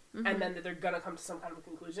up, and then that they're gonna come to some kind of a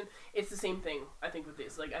conclusion. It's the same thing, I think, with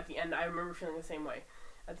this. Like, at the end, I remember feeling the same way.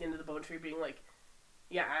 At the end of the Bone Tree being like,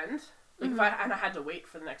 yeah, and? Like, I had to wait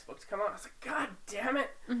for the next book to come out, I was like, God damn it!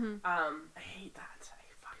 I hate that. I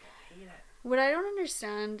fucking hate it. What I don't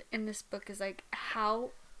understand in this book is, like,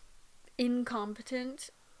 how incompetent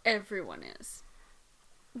everyone is.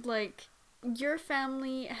 Like, your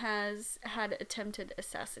family has had attempted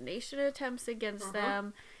assassination attempts against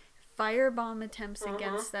them, firebomb attempts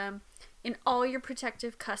against them. In all your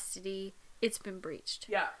protective custody, it's been breached.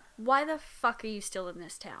 Yeah. Why the fuck are you still in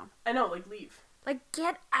this town? I know, like, leave. Like,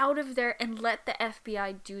 get out of there and let the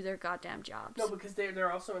FBI do their goddamn jobs. No, because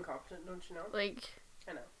they're also incompetent, don't you know? Like...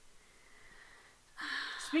 I know.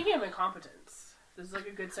 Speaking of incompetence, this is, like,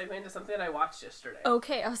 a good segue into something that I watched yesterday.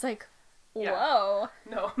 Okay, I was like... Whoa. Yeah.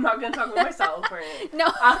 No, I'm not going to talk about myself or anything. No.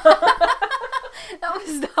 That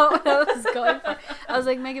was not what I was going for. I was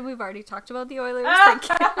like, Megan, we've already talked about the Oilers. Thank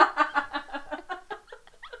you.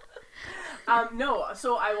 No,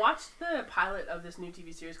 so I watched the pilot of this new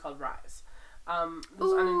TV series called Rise. It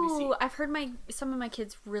was on NBC. Ooh, I've heard some of my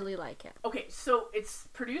kids really like it. Okay, so it's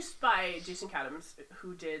produced by Jason Katims,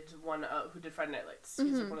 who did Friday Night Lights.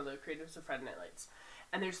 He's like one of the creators of Friday Night Lights.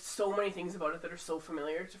 And there's so many things about it that are so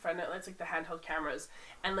familiar to Friday Night Lights, like the handheld cameras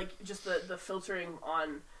and like just the filtering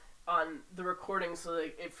on the recording, so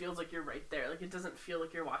like it feels like you're right there. Like it doesn't feel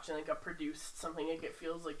like you're watching like a produced something. Like it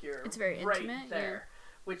feels like you're very right intimate, there,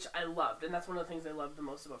 which I loved, and that's one of the things I loved the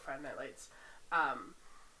most about Friday Night Lights.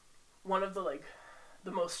 One of the like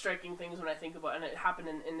the most striking things when I think about, and it happened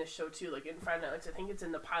in this show too, like in Friday Night Lights, I think it's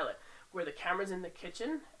in the pilot where the camera's in the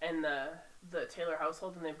kitchen and the Taylor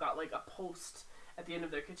household, and they've got like a post at the end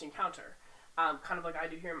of their kitchen counter, kind of like I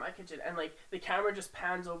do here in my kitchen, and like the camera just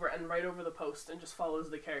pans over and right over the post and just follows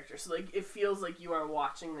the character, so like it feels like you are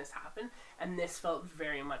watching this happen, and this felt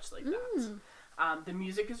very much like that. The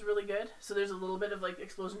music is really good, so there's a little bit of like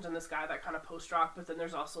explosions in the sky, that kind of post rock, but then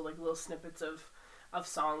there's also like little snippets of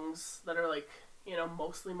songs that are like, you know,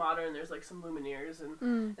 mostly modern. There's like some Lumineers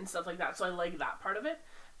and stuff like that, so I like that part of it.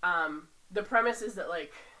 The premise is that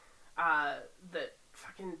like that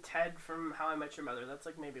fucking Ted from How I Met Your Mother, that's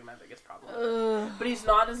like maybe my biggest problem. But he's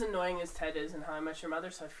not as annoying as Ted is in How I Met Your Mother,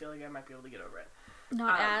 so I feel like I might be able to get over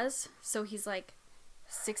it. So he's like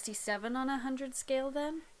 67 on 100 scale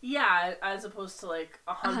then? Yeah, as opposed to like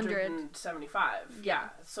 175. Yeah,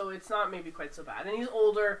 so it's not maybe quite so bad. And he's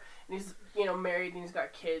older, and he's, you know, married, and he's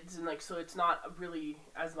got kids, and like, so it's not really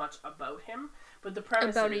as much about him. But the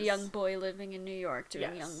premise about is... a young boy living in New York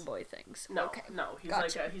doing young boy things. No, okay. No, he's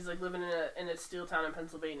he's like living in a steel town in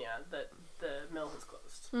Pennsylvania that the mill has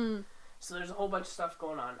closed. So there's a whole bunch of stuff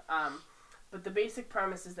going on. But the basic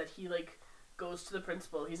premise is that he like goes to the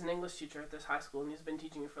principal. He's an English teacher at this high school, and he's been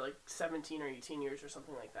teaching it for like 17 or 18 years or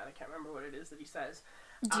something like that. I can't remember what it is that he says.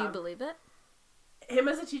 Do you believe it? him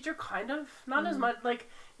as a teacher, kind of. Not as much. Like,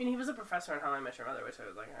 I mean, he was a professor in How I Met Your Mother, which I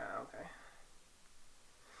was like, okay.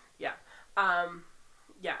 Yeah.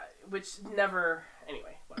 Yeah, which never...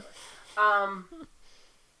 Anyway, whatever.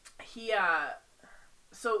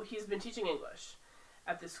 So he's been teaching English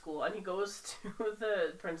at this school, and he goes to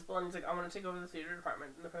the principal, and he's like, I want to take over the theater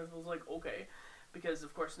department. And the principal's like, okay, because,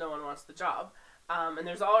 of course, no one wants the job. And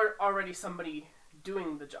there's already somebody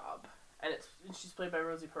doing the job, and she's played by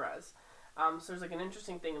Rosie Perez. So there's, like, an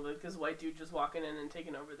interesting thing of, like, this white dude just walking in and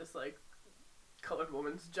taking over this, like, colored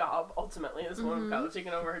woman's job, ultimately. This woman of color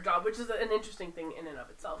taking over her job, which is an interesting thing in and of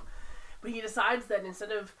itself. But he decides that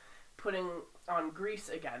instead of putting on Grease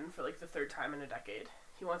again for, like, the third time in a decade,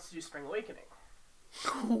 he wants to do Spring Awakening.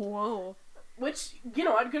 Whoa. Which, you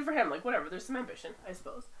know, good for him. Like, whatever. There's some ambition, I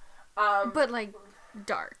suppose. But, like,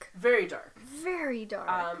 dark. Very dark. Very dark.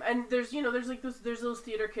 And there's those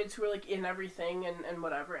theater kids who are, like, in everything and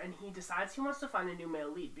whatever, and he decides he wants to find a new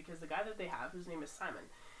male lead, because the guy that they have, whose name is Simon,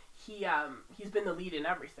 he's been the lead in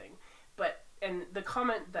everything. And the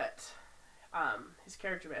comment that, his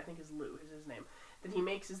character, I think is Lou, is his name, that he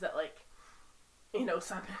makes is that, like, you know,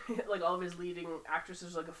 Simon, like, all of his leading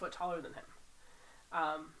actresses are, like, a foot taller than him.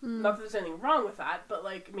 Not that there's anything wrong with that, but,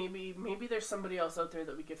 like, maybe there's somebody else out there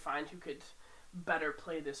that we could find who could better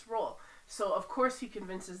play this role. So, of course, he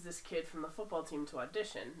convinces this kid from the football team to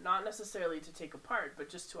audition, not necessarily to take a part, but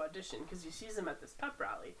just to audition, because he sees him at this pep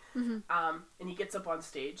rally. And he gets up on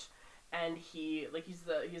stage, and he's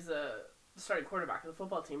the starting quarterback of the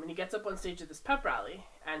football team, and he gets up on stage at this pep rally,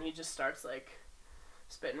 and he just starts, like,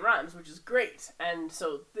 spitting rhymes, which is great. And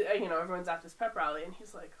so, you know, everyone's at this pep rally, and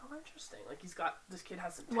he's like, oh, interesting. Like, this kid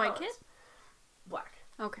has some talent. White kid? Black.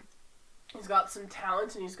 Okay. He's got some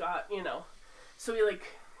talent, and he's got, you know... So he, like,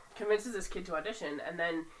 convinces this kid to audition, and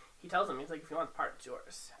then he tells him, he's like, if you want the part, it's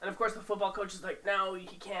yours. And, of course, the football coach is like, no, he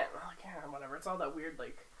can't. I'm like, yeah, whatever. It's all that weird,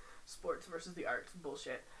 like, sports versus the arts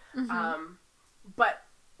bullshit. But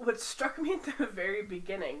what struck me at the very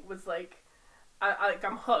beginning was, like,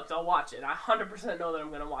 I'm hooked. I'll watch it. I 100% know that I'm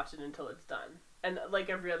going to watch it until it's done. And, like,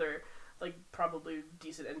 every other, like, probably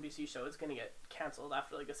decent NBC show, it's going to get canceled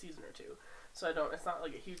after, like, a season or two. So it's not,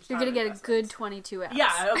 like, a huge You're going to get a good 22 eps. Yeah,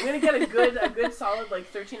 I'm going to get a good solid, like,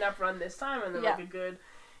 13 ep run this time, and then, like, a good,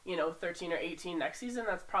 you know, 13 or 18 next season.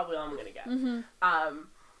 That's probably all I'm going to get.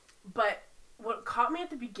 But what caught me at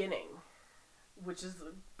the beginning, which is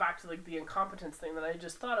back to, like, the incompetence thing that I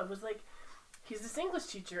just thought of, was, like, he's this English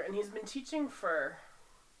teacher, and he's been teaching for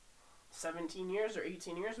 17 years or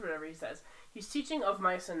 18 years, whatever he says. He's teaching Of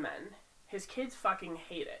Mice and Men. His kids fucking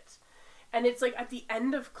hate it. And it's, like, at the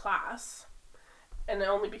end of class, and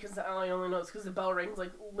only because I only know it's because the bell rings,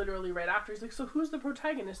 like, literally right after. He's like, so who's the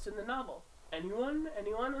protagonist in the novel? Anyone?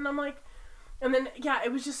 And I'm like... And then, yeah,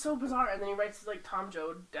 it was just so bizarre. And then he writes, like, Tom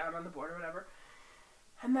Joad down on the board or whatever.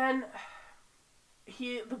 And then...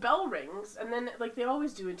 the bell rings, and then, like, they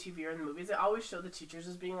always do in TV or in the movies, they always show the teachers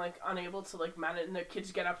as being, like, unable to, like, manage, and their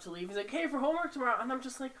kids get up to leave. He's like, hey, for homework tomorrow. And I'm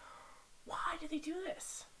just like, why do they do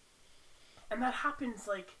this? And that happens,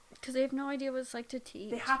 like... Because they have no idea what it's like to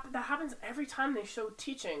teach. That happens every time they show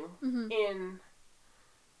teaching in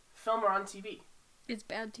film or on TV. It's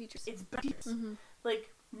bad teachers. It's bad teachers. Like,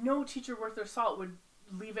 no teacher worth their salt would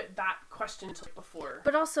leave it that question until before.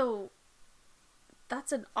 But also,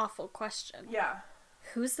 that's an awful question. Yeah.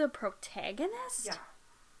 Who's the protagonist? Yeah.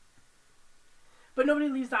 But nobody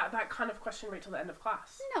leaves that kind of question right till the end of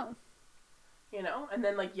class. No. You know? And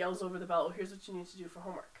then, like, yells over the bell, oh, here's what you need to do for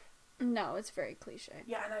homework. No, it's very cliche.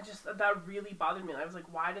 Yeah, and that really bothered me. I was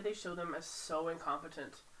like, why do they show them as so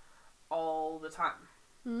incompetent all the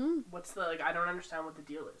time? What's the, like, I don't understand what the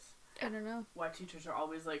deal is. I don't know. Why teachers are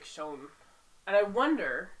always, like, shown. And I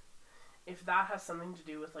wonder if that has something to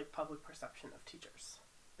do with, like, public perception of teachers.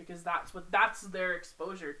 Because that's their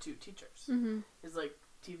exposure to teachers. Is, like,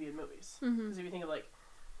 TV and movies. Because if you think of, like,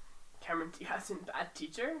 Cameron Diaz in Bad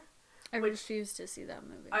Teacher... I refuse to see that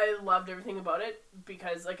movie. I loved everything about it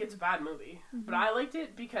because, like, it's a bad movie. But I liked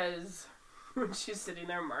it because when she's sitting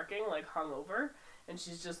there marking, like, hungover, and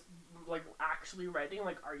she's just, like, actually writing,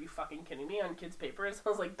 like, are you fucking kidding me, on kids' papers? I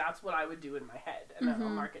was like, that's what I would do in my head, and I'll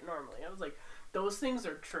mark it normally. I was like, those things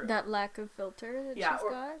are true. That lack of filter that she's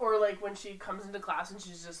got? Or, like, when she comes into class and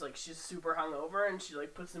she's just, like, she's super hungover, and she,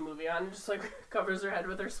 like, puts the movie on and just, like, covers her head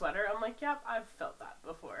with her sweater. I'm like, yep, I've felt that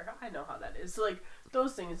before. I know how that is. So, like,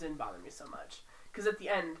 those things didn't bother me so much. Because at the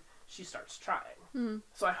end, she starts trying.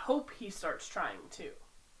 So I hope he starts trying, too.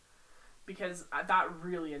 Because that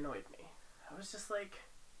really annoyed me. I was just like,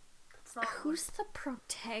 that's not... Who's the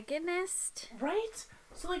protagonist? Right?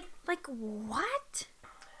 So, like... Like, what?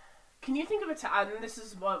 Can you think of a text, and this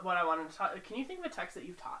is what I wanted to talk, can you think of a text that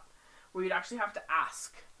you've taught where you'd actually have to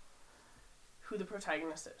ask who the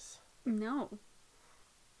protagonist is? No.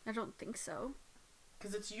 I don't think so.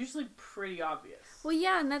 Because it's usually pretty obvious. Well,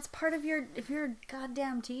 yeah, and that's part of if you're a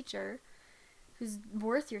goddamn teacher who's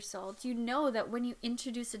worth your salt, you know that when you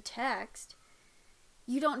introduce a text,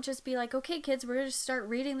 you don't just be like, okay, kids, we're going to start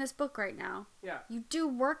reading this book right now. Yeah. You do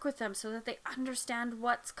work with them so that they understand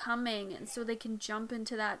what's coming and so they can jump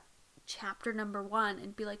into that chapter number 1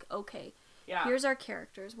 and be like, okay, here's our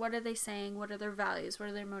characters. What are they saying? What are their values? What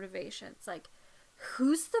are their motivations? Like,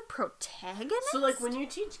 who's the protagonist? So, like, when you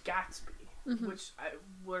teach Gatsby, which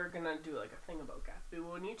we're going to do, like, a thing about Gatsby.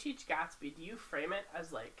 When you teach Gatsby, do you frame it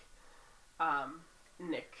as, like,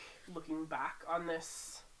 Nick looking back on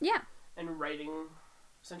this? Yeah. And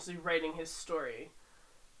essentially writing his story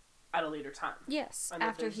at a later time? Yes,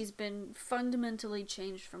 after he's been fundamentally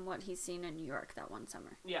changed from what he's seen in New York that one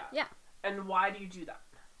summer. Yeah. Yeah. And why do you do that?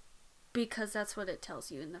 Because that's what it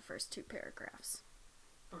tells you in the first 2 paragraphs.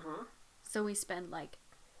 Mm-hmm. So we spend, like,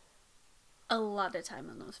 a lot of time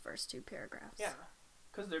on those first 2 paragraphs. Yeah.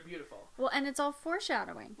 Because they're beautiful. Well, and it's all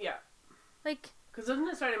foreshadowing. Yeah. Like... Because isn't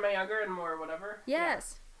it starting my younger and more whatever?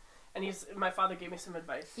 Yes. Yeah. And my father gave me some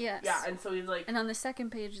advice. Yes. Yeah, and so he's like... And on the second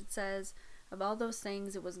page it says, of all those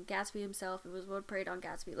things, it wasn't Gatsby himself, it was what preyed on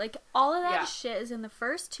Gatsby. Like, all of that shit is in the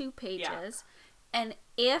first 2 pages. Yeah. And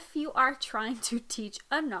if you are trying to teach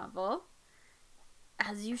a novel,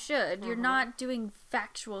 as you should, you're not doing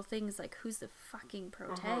factual things like who's the fucking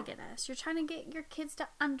protagonist. You're trying to get your kids to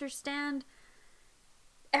understand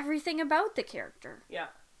everything about the character. Yeah.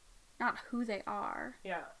 Not who they are.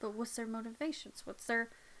 Yeah. But what's their motivations? What's their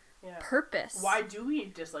purpose? Why do we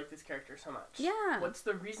dislike this character so much? Yeah. What's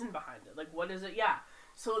the reason behind it? Like, what is it? Yeah.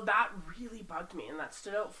 So that really bugged me, and that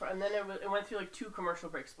stood out and then it went through, like, 2 commercial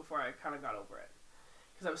breaks before I kind of got over it.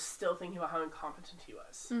 Because I was still thinking about how incompetent he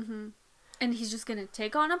was. Mm-hmm. And he's just gonna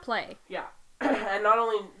take on a play. Yeah. And not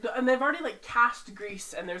only... And they've already, like, cast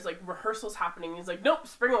Grease, and there's, like, rehearsals happening. He's like, nope,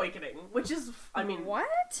 Spring Awakening. Which is, I mean...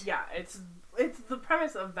 What? Yeah, it's the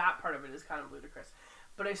premise of that part of it is kind of ludicrous.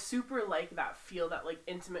 But I super like that feel, that, like,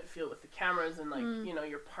 intimate feel with the cameras and, like, you know,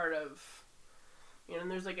 you're part of... You know,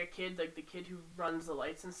 and there's, like, a kid, like, the kid who runs the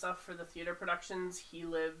lights and stuff for the theater productions, he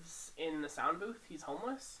lives in the sound booth. He's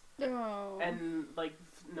homeless. Oh. And, like,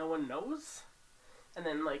 no one knows. And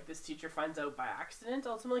then, like, this teacher finds out by accident,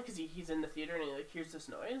 ultimately, because he's in the theater and he, like, hears this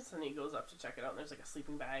noise, and he goes up to check it out, and there's, like, a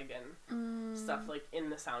sleeping bag and stuff, like, in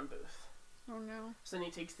the sound booth. Oh, no. So then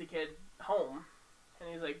he takes the kid home, and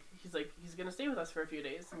he's gonna stay with us for a few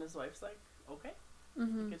days, and his wife's like, okay.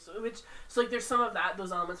 Mm-hmm. So, like, there's some of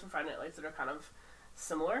those elements from Friday Night Lights that are kind of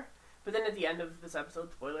similar, but then at the end of this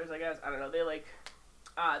episode, spoilers, I guess, I don't know, they, like...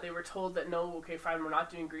 they were told that, no, okay, fine, we're not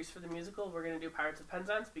doing Grease for the musical, we're going to do Pirates of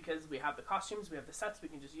Penzance because we have the costumes, we have the sets, we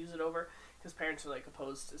can just use it over, because parents are, like,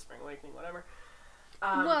 opposed to Spring Awakening, whatever.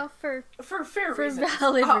 Well, for fair for reasons.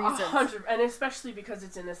 valid reasons. And especially because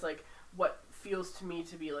it's in this, like, what feels to me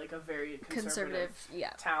to be, like, a very conservative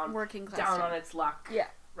town. Working class down town. on its luck. Yeah.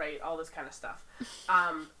 Right, all this kind of stuff.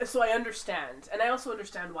 So I understand. And I also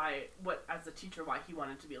understand as a teacher, why he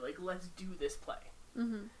wanted to be like, let's do this play.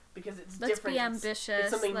 Mm-hmm. Because it's let's different. Be ambitious. It's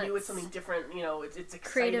something new. It's something different. You know, it's exciting.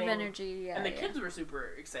 Creative energy. Yeah. And the kids were super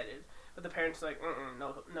excited, but the parents were like,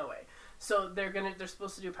 no way. So they're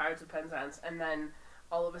supposed to do Pirates of Penzance, and then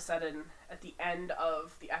all of a sudden, at the end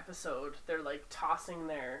of the episode, they're like tossing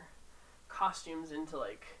their costumes into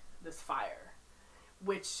like this fire,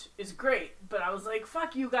 which is great. But I was like,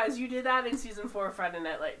 fuck you guys, you did that in season 4 of Friday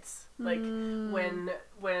Night Lights. Like when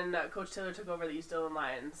Coach Taylor took over the East Dillon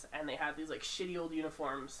Lions, and they had these like shitty old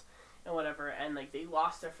uniforms and whatever, and like they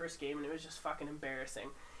lost their first game, and it was just fucking embarrassing.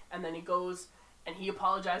 And then he goes and he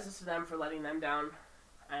apologizes to them for letting them down,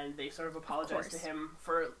 and they sort of apologize to him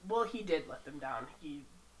for, well, he did let them down.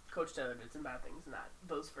 Coach Taylor did some bad things in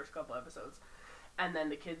those first couple episodes, and then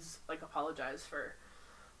the kids like apologize for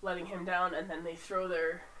letting him down, and then they throw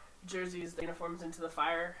their jerseys, their uniforms into the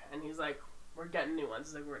fire, and he's like, we're getting new ones.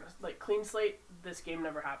 He's like, we're gonna, like, clean slate, this game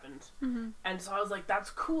never happened. Mm-hmm. And so I was like, that's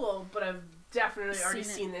cool, but I've definitely already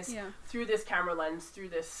seen this through this camera lens, through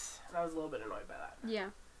this, and I was a little bit annoyed by that. Yeah.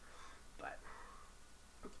 But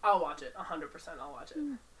I'll watch it, 100% I'll watch it.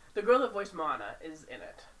 The girl that voiced Moana is in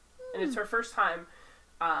it, and it's her first time.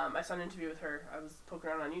 I saw an interview with her, I was poking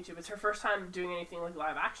around on YouTube, it's her first time doing anything like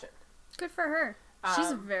live action. Good for her.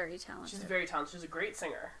 She's very talented. She's very talented. She's a great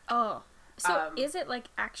singer. Oh, So is it like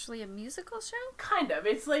actually a musical show? Kind of.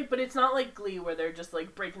 It's like, but it's not like Glee where they're just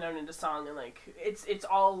like breaking out into song and like it's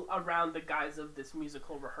all around the guise of this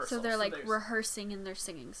musical rehearsal. So they're like rehearsing and they're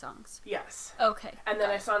singing songs. Yes. Okay. And then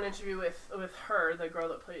I saw an interview with her, the girl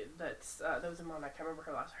that played that was in Mon. I can't remember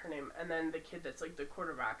her name. And then the kid that's like the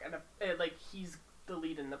quarterback, and like he's the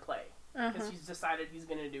lead in the play because he's decided he's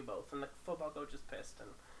gonna do both. And the football coach is pissed and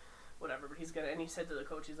whatever, but he's gonna. And he said to the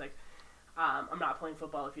coach, he's like, I'm not playing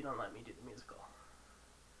football if you don't let me do the musical.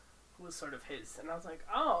 Was sort of his, and I was like,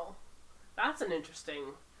 oh, that's an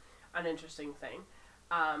interesting thing,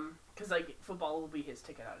 because like football will be his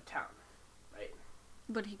ticket out of town, right?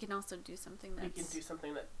 But he can also do something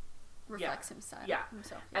that reflects himself. Yeah.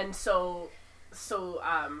 And so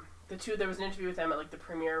the two, there was an interview with them at like the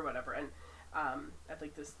premiere or whatever, and at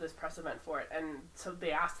like this press event for it, and so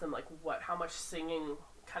they asked them like how much singing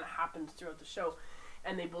kind of happens throughout the show.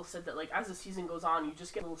 And they both said that, like, as the season goes on, you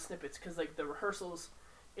just get little snippets, because, like, the rehearsals,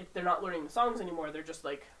 they're not learning the songs anymore, they're just,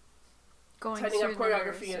 like, setting up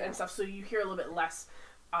choreography and stuff, so you hear a little bit less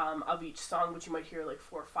of each song, which you might hear, like,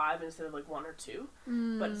 4 or 5 instead of, like, 1 or 2.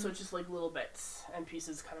 But, so it's just, like, little bits and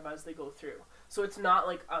pieces kind of as they go through. So it's not,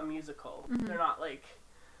 like, a musical. They're not, like,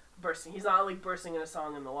 bursting. He's not, like, bursting in a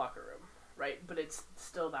song in the locker room, right? But it's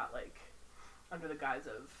still that, like, under the guise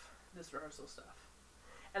of this rehearsal stuff.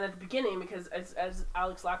 And at the beginning, because as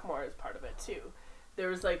Alex Lacamoire is part of it too, there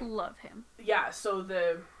was like... Love him. Yeah, so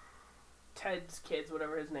the Ted's kids,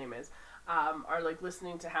 whatever his name is, are like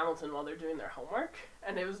listening to Hamilton while they're doing their homework,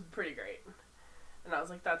 and it was pretty great. And I was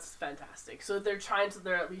like, that's fantastic. So they're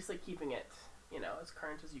at least like keeping it, you know, as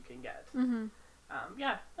current as you can get.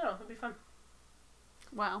 Yeah, no, it'll be fun.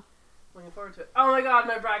 Wow. Looking forward to it. Oh my god,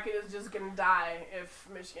 my bracket is just gonna die if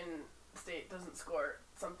Michigan State doesn't score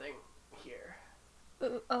something here.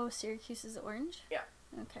 Oh, Syracuse is orange? Yeah.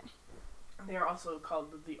 Okay. They are also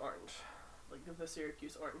called the Orange. Like the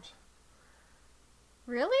Syracuse Orange.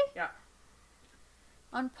 Really? Yeah.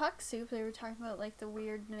 On Puck Soup, they were talking about, like, the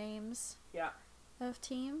weird names of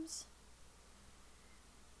teams.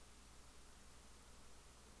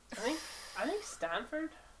 I think Stanford.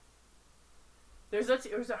 Or is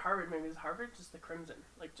it Harvard? Maybe it's Harvard, just the Crimson.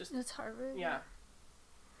 Like, just... It's Harvard? Yeah.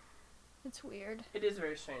 It's weird. It is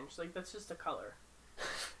very strange. Like, that's just a color.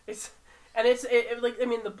 It's like, I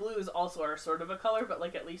mean, the blues also are sort of a color, but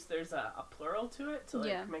like at least there's a plural to it to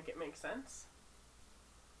like make it make sense.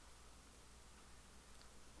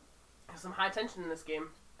 There's some high tension in this game.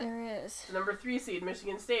 There is. The number 3 seed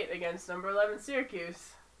Michigan State against number 11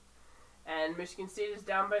 Syracuse, and Michigan State is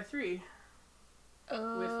down by 3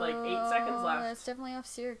 with like 8 seconds left. That's definitely off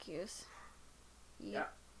Syracuse.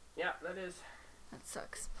 Yep. Yeah, that is. That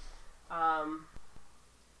sucks.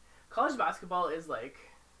 College basketball is like,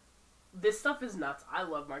 this stuff is nuts. I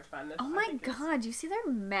love March Madness. Oh my god, you see their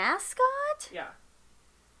mascot? Yeah.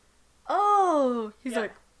 Oh, he's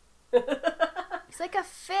like he's like a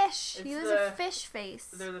fish. He has a fish face.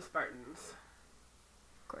 They're the Spartans.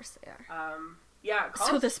 Of course they are. Yeah.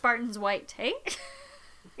 So the Spartans white, hey?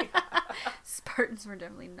 Spartans were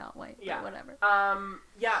definitely not white, but whatever.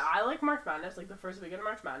 Yeah, I like March Madness. Like, the first weekend of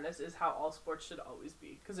March Madness is how all sports should always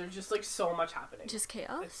be, because there's just, like, so much happening. Just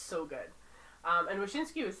chaos? It's so good. And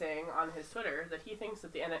Wyshynski was saying on his Twitter that he thinks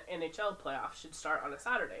that the NHL playoffs should start on a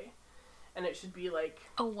Saturday, and it should be, like,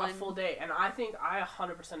 a full day. And I think I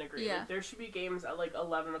 100% agree. Yeah. Like, there should be games at, like,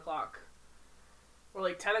 11 o'clock. Or,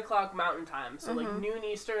 like, 10 o'clock Mountain Time. So, like, noon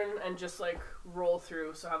Eastern, and just, like, roll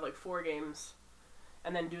through. So, have, like, 4 games.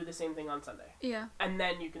 And then do the same thing on Sunday. Yeah. And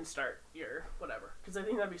then you can start your whatever. Because I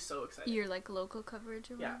think that'd be so exciting. Your, like, local coverage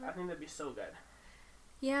or whatever? Yeah, I think that'd be so good.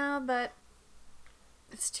 Yeah, but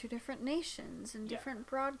it's 2 different nations and different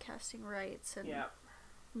broadcasting rights and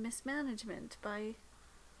mismanagement by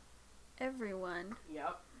everyone.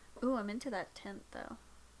 Yep. Ooh, I'm into that tent, though.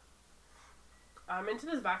 I'm into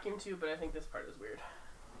this vacuum, too, but I think this part is weird.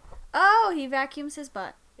 Oh, he vacuums his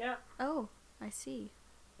butt. Yeah. Oh, I see.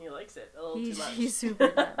 He likes it a little too much. He's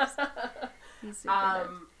super nice. He's super nice.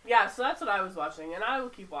 Yeah, so that's what I was watching, and I will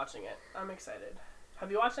keep watching it. I'm excited. Have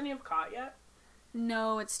you watched any of Caught yet?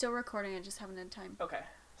 No, it's still recording. I just haven't had time. Okay,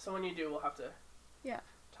 so when you do, we'll have to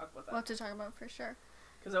talk about that. We'll have to talk about it for sure.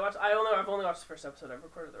 Because I've only watched the first episode. I've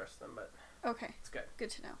recorded the rest of them, but okay, it's good. Good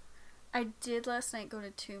to know. I did last night go to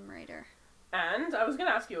Tomb Raider. And I was gonna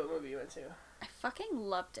ask you what movie you went to. I fucking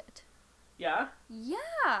loved it. Yeah?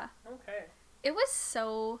 Yeah. Okay. It was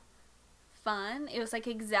so fun. It was like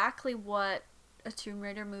exactly what a Tomb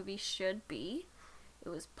Raider movie should be. It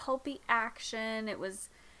was pulpy action. It was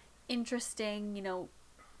interesting, you know,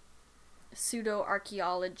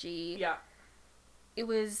 pseudo-archaeology. Yeah. It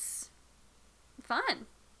was fun.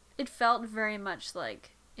 It felt very much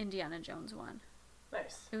like Indiana Jones one.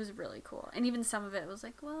 Nice. It was really cool. And even some of it was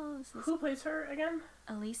like, well, this is Who plays her again?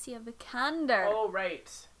 Alicia Vikander. Oh, right.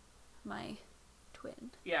 My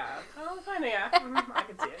twin. Yeah. Oh, kind of, yeah. I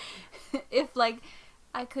can see it. If, like,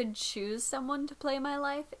 I could choose someone to play my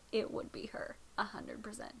life, it would be her. 100%.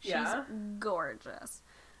 She's gorgeous.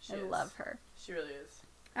 I love her. She really is.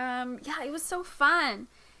 Yeah, it was so fun.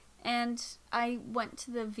 And I went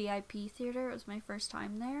to the VIP theater. It was my first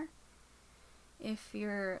time there. If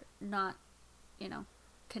you're not,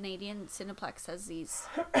 Canadian, Cineplex has these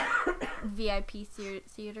VIP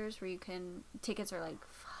theaters where tickets are like,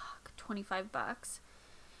 $25.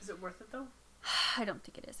 Is it worth it though? I don't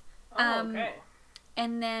think it is. Oh, okay.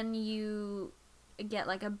 And then you get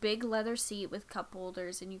like a big leather seat with cup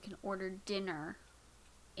holders, and you can order dinner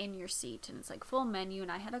in your seat, and it's like full menu,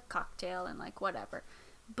 and I had a cocktail and like whatever.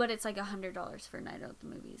 But it's like $100 for a night out at the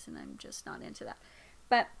movies, and I'm just not into that.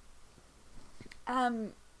 But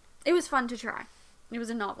it was fun to try. It was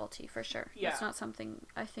a novelty for sure. Yeah. It's not something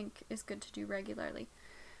I think is good to do regularly.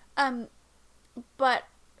 But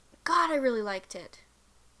God, I really liked it.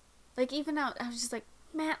 Like, even out, I was just like,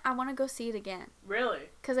 man, I want to go see it again. Really?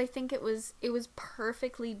 Because I think it was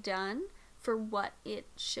perfectly done for what it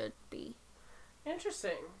should be.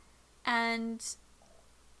 Interesting. And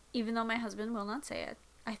even though my husband will not say it,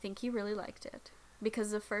 I think he really liked it.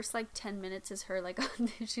 Because the first, 10 minutes is her,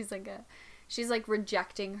 she's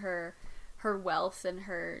rejecting her wealth and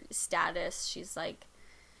her status. She's,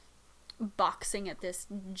 boxing at this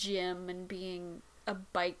gym and being a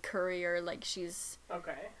bike courier. She's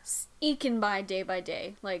eking by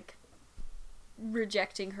day,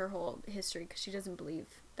 rejecting her whole history because she doesn't believe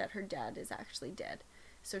that her dad is actually dead.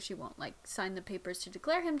 So she won't, sign the papers to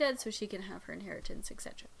declare him dead so she can have her inheritance,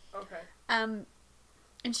 etc. Okay.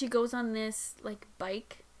 And she goes on this,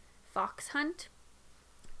 bike fox hunt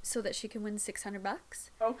so that she can win $600.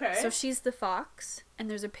 Okay. So she's the fox, and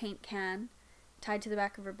there's a paint can tied to the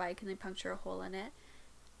back of her bike, and they puncture a hole in it.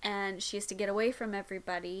 And she has to get away from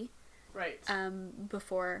everybody. Right.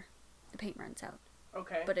 Before the paint runs out.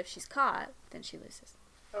 Okay. But if she's caught, then she loses.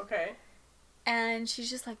 Okay. And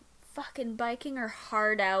she's just, fucking biking her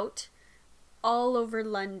heart out all over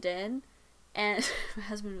London. And my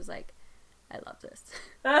husband was like, I love this.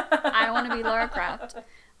 I want to be Lara Croft.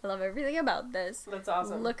 I love everything about this. That's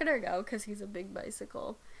awesome. Look at her go, because he's a big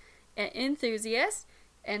bicycle enthusiast,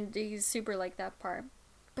 and he's super like that part.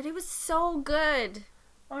 But it was so good.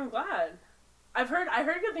 Oh, I'm glad. I heard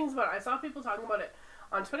good things about it. I saw people talking about it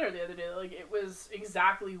on Twitter the other day. It was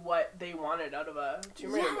exactly what they wanted out of a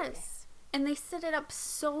Tomb Raider movie. Yes. And they set it up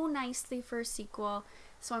so nicely for a sequel,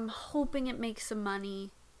 so I'm hoping it makes some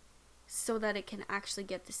money so that it can actually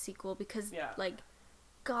get the sequel, because,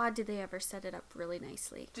 God, did they ever set it up really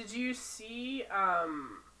nicely. Did you see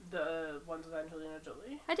the ones with Angelina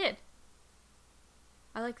Jolie? I did.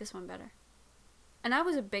 I like this one better. And I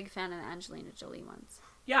was a big fan of the Angelina Jolie ones.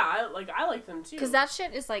 Yeah, I like them too. Because that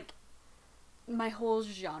shit is, my whole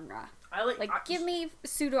genre. Give me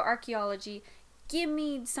pseudo-archaeology. Give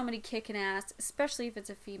me somebody kicking ass, especially if it's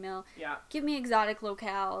a female. Yeah. Give me exotic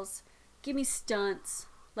locales. Give me stunts.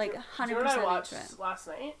 100% Do you know what I watched into it. last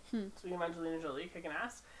night? Speaking of Angelina Jolie kicking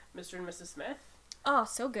ass, Mr. and Mrs. Smith. Oh,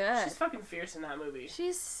 so good. She's fucking fierce in that movie.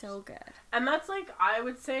 She's so good. And that's I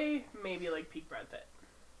would say maybe peak Brad Pitt.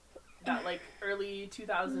 That early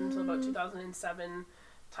 2000 till about 2007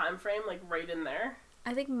 time frame, right in there.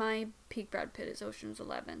 I think my peak Brad Pitt is Ocean's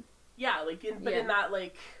 11. Yeah, in that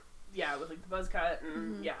with the buzz cut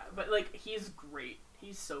and but he's great.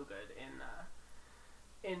 He's so good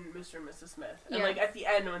in Mr. and Mrs. Smith. And at the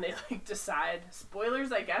end when they decide,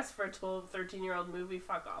 spoilers I guess for a 13-year-old movie,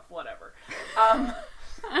 fuck off, whatever.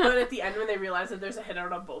 But at the end when they realize that there's a hit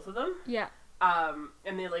out on both of them. Yeah.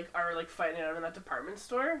 And they are fighting it out in that department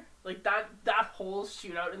store. That whole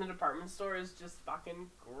shootout in the department store is just fucking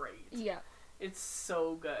great. Yeah. It's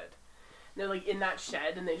so good. And they're in that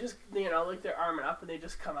shed and they just they're arming up and they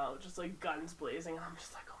just come out just guns blazing, and I'm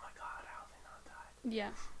just oh my god, how have they not died?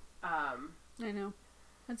 Yeah. I know.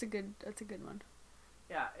 That's a good one.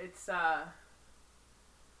 Yeah, it's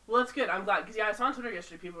well, that's good. I'm glad, because I saw on Twitter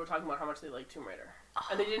yesterday people were talking about how much they like Tomb Raider.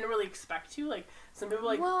 And they didn't really expect to. Some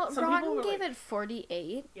people some Rotten people were gave it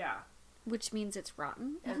 48. Yeah. Which means it's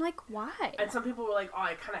rotten. And I'm why? And some people were oh,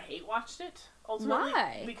 I kind of hate watched it. Ultimately.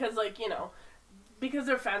 Why? Because because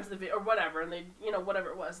they're fans of the video or whatever, and they whatever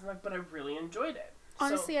it was, and but I really enjoyed it.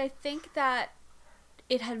 Honestly, I think that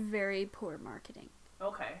it had very poor marketing.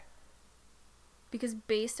 Okay. Because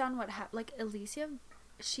based on what happened, Alicia,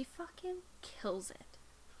 she fucking kills it.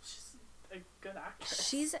 She's a good actress.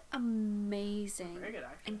 She's amazing. Very good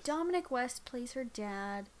actress. And Dominic West plays her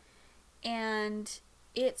dad, and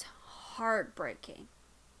it's heartbreaking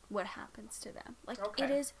what happens to them. Like, Okay.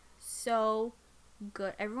 it is so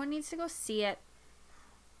good. Everyone needs to go see it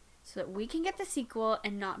so that we can get the sequel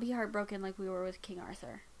and not be heartbroken like we were with King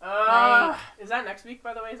Arthur. Is that next week,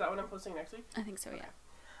 by the way? Is that what I'm posting next week? I think so, yeah.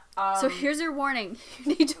 Okay. So here's your warning.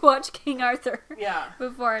 You need to watch King Arthur Yeah.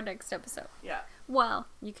 before our next episode. Yeah. Well,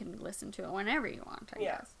 you can listen to it whenever you want, I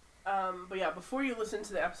Yeah. guess. But yeah, before you listen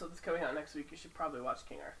to the episode that's coming out next week, you should probably watch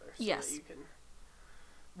King Arthur. So Yes. that you can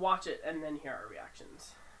watch it and then hear our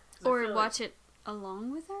reactions. 'Cause I Or feel watch it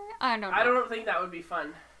along with her? I don't know. I don't think that would be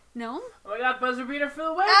fun. No? Oh my god, buzzer beater for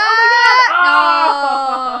the win! Ah!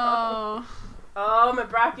 Oh my god! Oh, my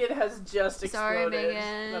bracket has just exploded. Sorry,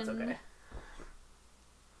 Megan. That's okay.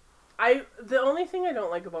 The only thing I don't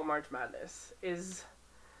like about March Madness is,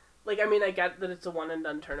 like, I mean, I get that it's a one and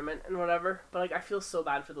done tournament and whatever, but like, I feel so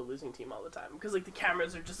bad for the losing team all the time because like the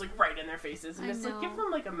cameras are just like right in their faces, and I it's like give know.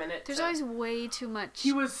 them like a minute. There's always way too much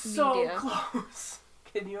He was so media. close.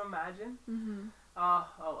 Can you imagine? Mm-hmm. Oh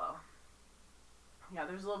well. Yeah,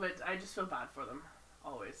 there's a little bit. I just feel bad for them,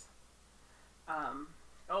 always.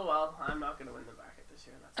 Oh well, I'm not gonna win the bracket this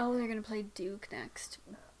year. That's Oh, they're gonna play Duke next.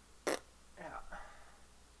 yeah.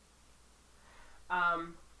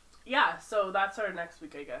 Yeah. So that's our next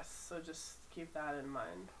week, I guess. So just keep that in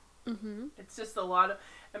mind. Mm-hmm. It's just a lot of,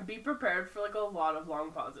 and be prepared for like a lot of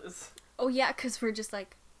long pauses. Oh yeah, because we're just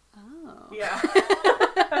like, oh. Yeah.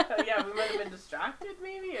 Yeah, we might have been distracted.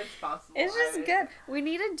 Maybe it's possible. It's just I- good. We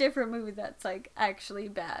need a different movie that's like actually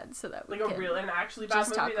bad, so that we Like can. a real and actually bad just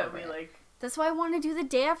movie talk that over we it. like. That's why I want to do The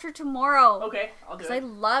Day After Tomorrow. Okay, I'll do Because I it.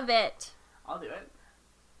 love it. I'll do it.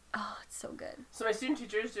 Oh, it's so good. So my student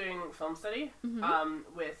teacher is doing film study Mhm.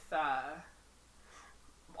 with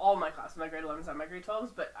all my classes, my grade 11s and my grade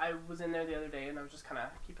 12s, but I was in there the other day and I was just kind of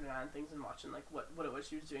keeping an eye on things and watching like what it was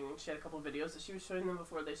she was doing, and she had a couple of videos that she was showing them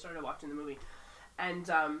before they started watching the movie. And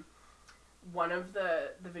one of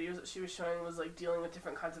the videos that she was showing was like dealing with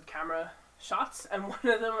different kinds of camera shots, and one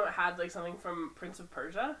of them had like something from Prince of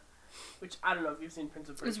Persia, which I don't know if you've seen Prince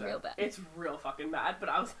of Persia. It's real bad. It's real fucking bad, but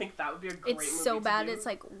I was like, that would be a great movie It's so to bad, do. it's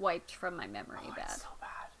like wiped from my memory Oh, bad. it's so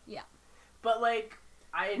bad. Yeah. But like,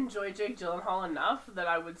 I enjoy Jake Gyllenhaal enough that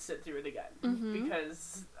I would sit through it again. Mhm.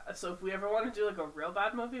 Because, so if we ever want to do like a real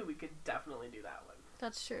bad movie, we could definitely do that one.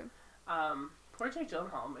 That's true. Poor Jake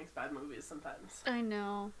Gyllenhaal makes bad movies sometimes. I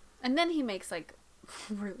know. And then he makes like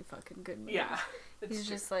really fucking good movies. Yeah. It's He's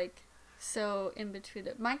true. just like so in between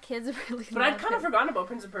it. My kids really But I'd love kind of him. forgotten about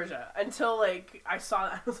Prince of Persia until like I saw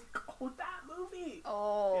that. I was like, oh, that movie.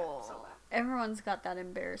 Oh. Yeah, so bad. Everyone's got that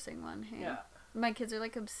embarrassing one, hey? Yeah. My kids are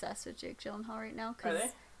like obsessed with Jake Gyllenhaal right now Are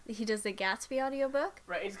because he does the Gatsby audiobook.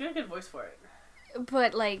 Right. He's got a good voice for it.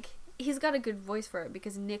 But like he's got a good voice for it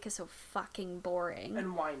because Nick is so fucking boring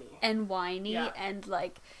And whiny. and whiny Yeah. and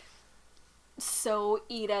like so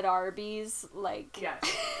eat at Arby's like Yes.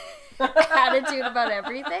 attitude about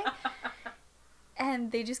everything.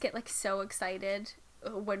 And they just get like so excited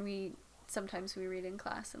when sometimes we read in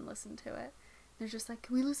class and listen to it. They're just like,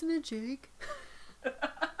 can we listen to Jake?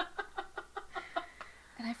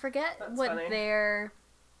 And I forget That's what funny. their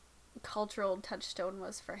cultural touchstone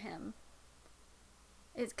was for him.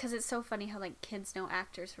 It's because it's so funny how like kids know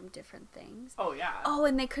actors from different things. Oh, yeah. Oh,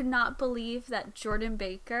 and they could not believe that Jordan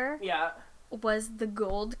Baker Yeah. was the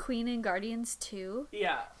Gold Queen in Guardians 2.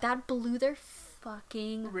 Yeah. That blew their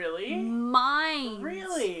fucking Really? minds.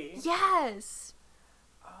 Really? Yes.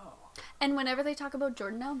 Oh. And whenever they talk about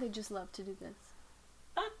Jordan now, they just love to do this.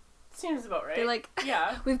 Seems about right. They're like,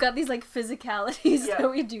 yeah. we've got these like physicalities Yeah. that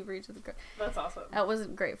we do for each of the girls. That's awesome. That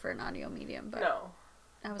wasn't great for an audio medium, but No.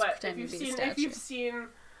 I was But if pretending you've to be a seen statue. if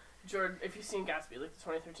you've seen Gatsby, like the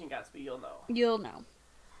 2013 Gatsby, you'll know. You'll know.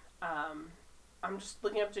 I'm just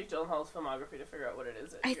looking up Jake Gyllenhaal's filmography to figure out what it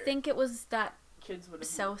is that I your think it was that kids would have.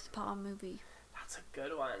 Southpaw movie. That's a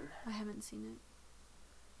good one. I haven't seen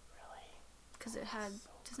it Really? because it had So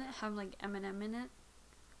doesn't it have like Eminem in it?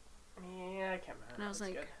 Yeah, I can't remember. And I was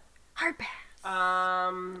That's like, good. hard pass.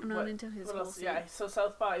 I'm not into his what whole else? Yeah, so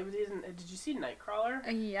Southpaw. Did you see Nightcrawler?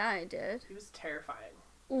 Yeah, I did. He was terrifying.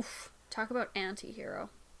 Oof. Talk about anti-hero.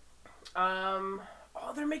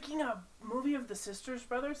 Oh, they're making a movie of the Sisters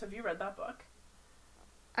Brothers. Have you read that book?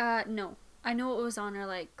 No. I know it was on our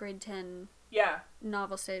like grade 10 Yeah.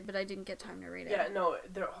 novel stage, but I didn't get time to read it. Yeah, no,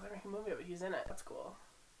 they're making a movie of it. He's in it. That's cool.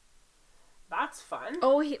 That's fun.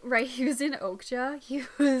 Oh, he was in Okja.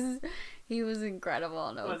 He was incredible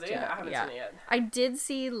in Okja. Was he? I haven't yeah. seen it yet. I did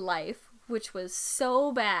see Life, which was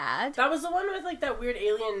so bad. That was the one with like that weird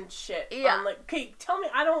alien shit. Yeah. On, like, okay, tell me.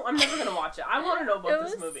 I'm never gonna watch it. I want to know It about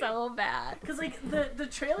was this movie. so bad. Because like the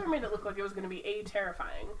trailer made it look like it was gonna be A,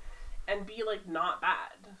 terrifying, and B, like not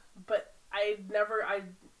bad. But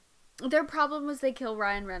Their problem was they kill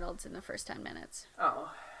Ryan Reynolds in the first 10 minutes.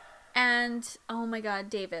 Oh. And, oh my god,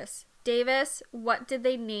 Davis. Davis, what did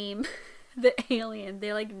they name the alien?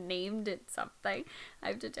 They, like, named it something. I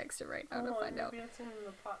have to text it right now to find out. Maybe it's in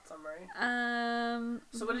the plot summary.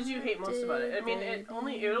 So what did you hate most about it? I mean, it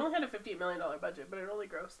only had a $58 million budget, but it only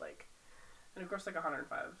grossed, like,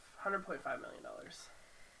 $100.5 million.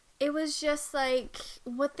 It was just, like,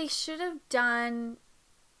 what they should have done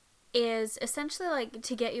is essentially, like,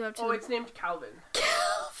 to get you up to... Oh, it's named Calvin.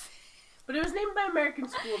 But it was named by American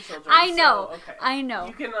school children. I know. So, okay. I know.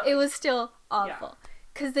 You can, it was still awful.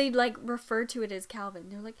 Because they, like, refer to it as Calvin.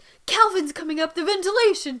 They're like, Calvin's coming up the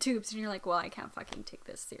ventilation tubes. And you're like, well, I can't fucking take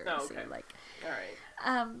this seriously. Oh, okay. Like, all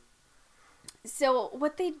right. So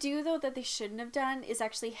what they do, though, that they shouldn't have done is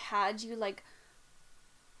actually had you, like,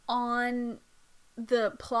 on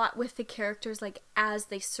the plot with the characters, like, as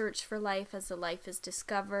they search for life, as the life is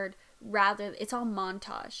discovered. Rather, it's all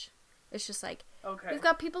montage. It's just like, okay, we've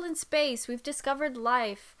got people in space. We've discovered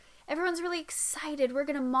life. Everyone's really excited. We're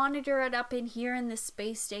going to monitor it up in here in this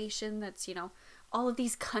space station that's, you know, all of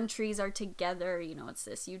these countries are together. You know, it's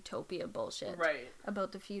this utopia bullshit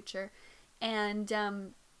about the future. And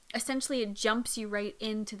essentially it jumps you right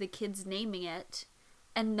into the kids naming it.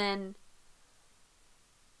 And then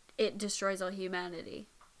it destroys all humanity.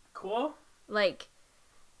 Cool. Like.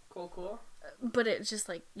 Cool. But it's just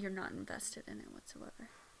like, you're not invested in it whatsoever.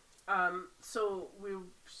 So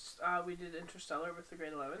we did Interstellar with the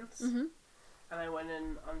grade 11s, mm-hmm. and I went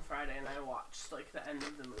in on Friday and I watched, like, the end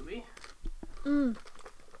of the movie.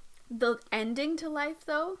 The ending to life,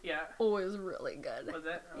 though? Yeah. Oh, it was really good. Was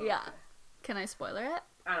it? Oh, yeah. Okay. Can I spoiler it?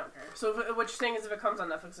 I don't care. So what you're saying is if it comes on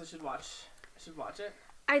Netflix, I should watch it?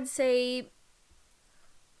 I'd say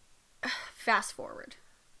fast forward.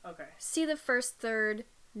 Okay. See the first third,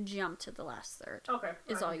 jump to the last third. Okay.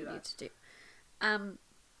 Is all you need to do.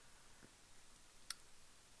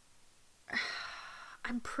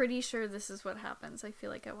 I'm pretty sure this is what happens. I feel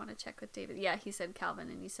like I want to check with David. Yeah, he said Calvin,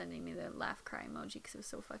 and he's sending me the laugh cry emoji because it was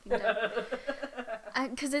so fucking dumb.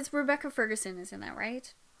 Because it's Rebecca Ferguson, isn't that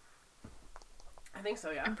right? I think so,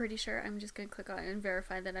 yeah. I'm pretty sure. I'm just going to click on it and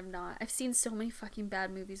verify that I'm not. I've seen so many fucking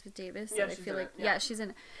bad movies with Davis that I feel like... Yeah, she's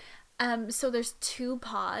in it. So there's 2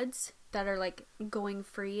 pods that are, like, going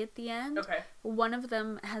free at the end. Okay. One of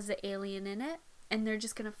them has the alien in it, and they're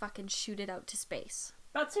just going to fucking shoot it out to space.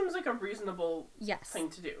 That seems like a reasonable thing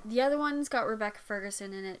to do. The other one's got Rebecca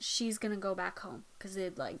Ferguson in it. She's gonna go back home because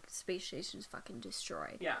the space station's fucking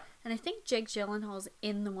destroyed. Yeah. And I think Jake Gyllenhaal's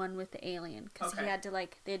in the one with the alien because they had to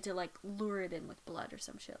lure it in with blood or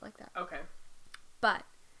some shit like that. Okay. But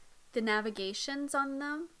the navigations on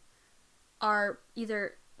them are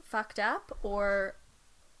either fucked up or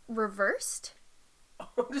reversed.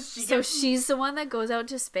 She's the one that goes out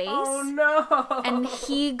to space. Oh no! And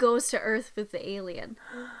he goes to Earth with the alien.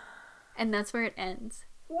 And that's where it ends.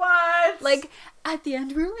 What? Like, at the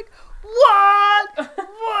end we were like, what?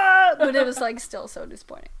 What? But it was, like, still so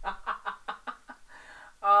disappointing.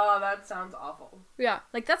 Oh, that sounds awful. Yeah.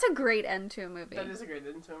 Like, that's a great end to a movie. That is a great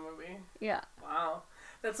end to a movie. Yeah. Wow.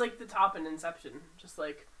 That's like the top in Inception. Just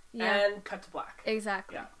like, and cut to black.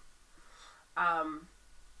 Exactly. Yeah.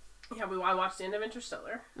 I watched the end of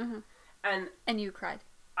Interstellar. Mm-hmm. And you cried.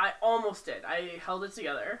 I almost did. I held it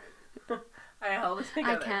together.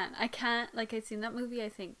 I can't. Like, I've seen that movie, I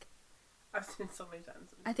think. I've seen it so many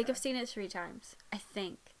times. I think I've seen it 3 times. I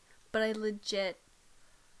think. But I legit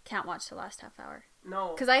can't watch the last half hour.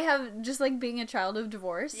 No. Because I have, just like being a child of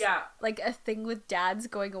divorce. Yeah. Like, a thing with dads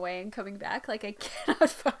going away and coming back. Like, I cannot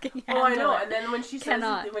fucking handle it. Oh, I know. And then when she says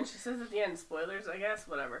at the end, spoilers, I guess,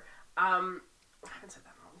 whatever. I haven't said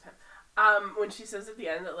that in a long time. When she says at the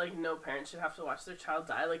end that, like, no parent should have to watch their child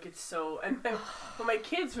die, like, it's so... And my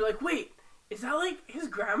kids were like, wait, is that, like, his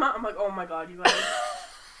grandma? I'm like, oh my god, you guys...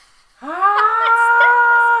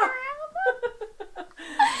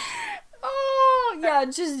 Oh, yeah,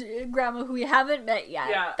 just grandma who we haven't met yet.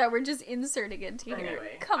 Yeah. That we're just inserting into here.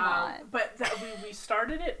 Anyway. Come on. But we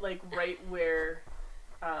started it, like, right where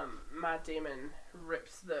Matt Damon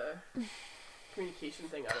rips the communication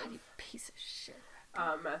thing out of... piece of shit.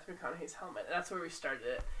 Matthew McConaughey's helmet. That's where we started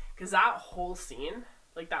it. Because that whole scene,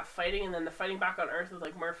 like that fighting and then the fighting back on Earth with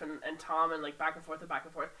like Murph and Tom and like back and forth.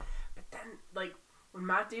 But then like when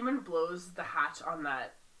Matt Damon blows the hatch on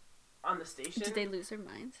the station. Did they lose their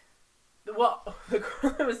minds? Well, the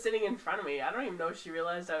girl that was sitting in front of me, I don't even know if she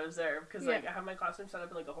realized I was there because like I have my classroom set up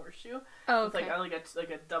in like a horseshoe. Oh, okay. With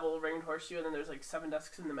like a double ringed horseshoe and then there's like 7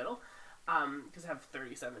 desks in the middle. Because I have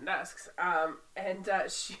 37 desks. And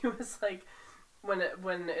she was like. When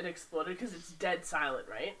it exploded, because it's dead silent,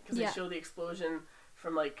 right? Because they show the explosion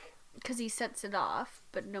from like because he sets it off,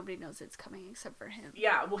 but nobody knows it's coming except for him.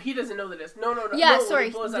 Yeah, well, he doesn't know that it's... No. Yeah, no, sorry.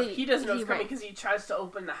 It blows up. He doesn't know it's coming right. because he tries to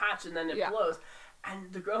open the hatch and then it blows.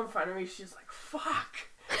 And the girl in front of me, she's like, fuck.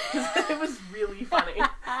 It was really funny.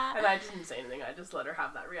 And I didn't say anything. I just let her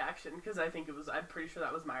have that reaction because I think it was... I'm pretty sure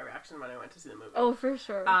that was my reaction when I went to see the movie. Oh, for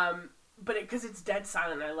sure. But because it's dead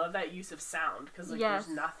silent, I love that use of sound because like there's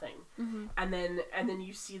nothing, and then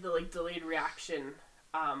you see the like delayed reaction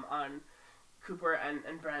on Cooper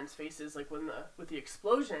and Brand's faces like with the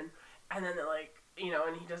explosion, and then like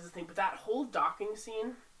and he does this thing. But that whole docking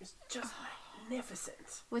scene is just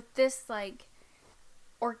magnificent. With this like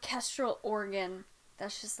orchestral organ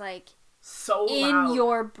that's just like so in loud.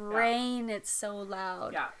 your brain, it's so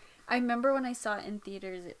loud. Yeah, I remember when I saw it in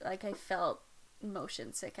theaters, I felt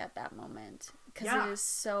motion sick at that moment because it is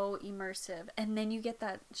so immersive. And then you get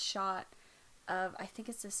that shot of, I think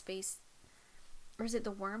it's a space, or is it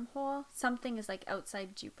the wormhole? Something is like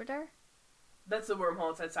outside Jupiter. That's the wormhole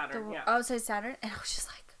outside Saturn. Outside Saturn, and I was just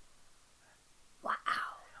like, wow.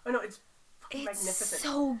 Oh no, it's magnificent.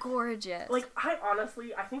 So gorgeous. Like I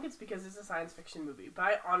think it's because it's a science fiction movie, but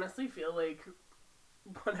I honestly feel like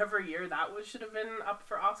whatever year that should have been up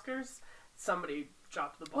for Oscars, somebody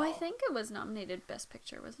dropped the ball. Well, I think it was nominated Best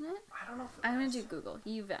Picture, wasn't it? I don't know if I'm gonna do Google.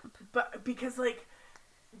 You vamp. But because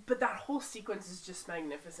but that whole sequence is just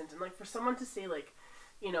magnificent, and like for someone to say like,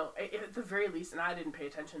 at the very least, and I didn't pay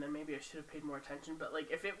attention, and maybe I should have paid more attention, but like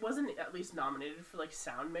if it wasn't at least nominated for like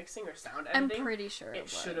sound mixing or sound editing, I'm pretty sure it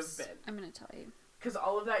should have been. I'm gonna tell you. Because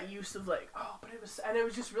all of that use of like, it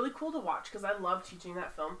was just really cool to watch because I love teaching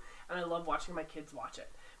that film and I love watching my kids watch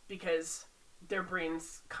it because their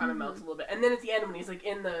brains kind of melt a little bit. And then at the end when he's like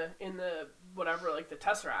in the whatever, like the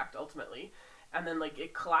Tesseract ultimately, and then like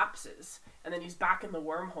it collapses and then he's back in the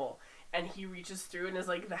wormhole and he reaches through and is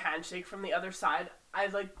like the handshake from the other side. I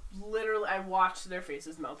watched their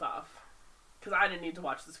faces melt off. Because I didn't need to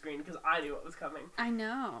watch the screen because I knew what was coming. I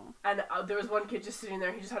know. And there was one kid just sitting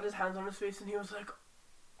there. He just had his hands on his face and he was like,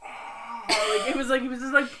 oh. Like, it was like he was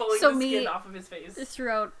just like pulling the skin off of his face.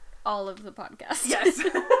 Throughout all of the podcast. Yes.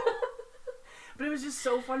 But it was just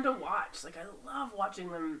so fun to watch. Like, I love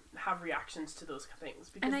watching them have reactions to those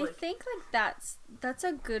things. Because, and I think like that's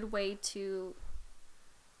a good way to,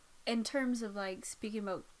 in terms of like speaking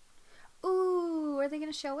about, ooh, are they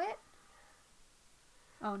going to show it?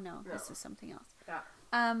 Oh no, this is something else. Yeah.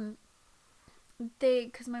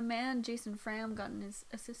 Because my man Jason Fram got an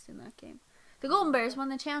assist in that game. The Golden Bears won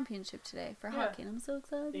the championship today for hockey, and I'm so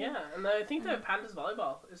excited. Yeah, and I think that Pandas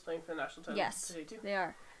volleyball is playing for the national title today too. They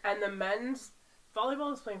are. And the men's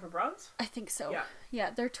volleyball is playing for bronze. I think so. Yeah.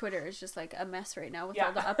 Yeah, their Twitter is just like a mess right now with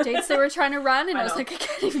all the updates they were trying to run, and I was like, I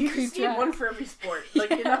can't even keep just need one for every sport.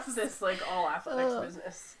 Like enough of this like all athletics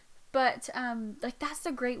business. But, like, that's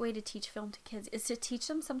a great way to teach film to kids, is to teach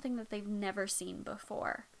them something that they've never seen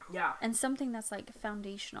before. Yeah. And something that's, like,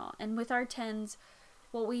 foundational. And with our 10s,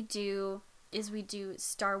 what we do is we do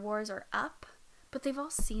Star Wars or Up, but they've all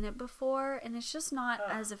seen it before, and it's just not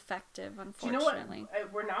as effective, unfortunately. Do you know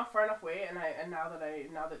what? We're now far enough away, and now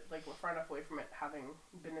that like we're far enough away from it having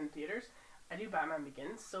been in theaters, I do Batman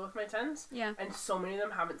Begins still with my 10s. Yeah. And so many of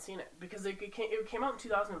them haven't seen it because it came out in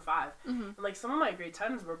 2005. Mm-hmm. And like some of my grade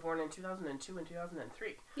 10s were born in 2002 and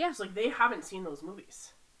 2003. Yeah. So like they haven't seen those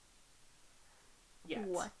movies yet.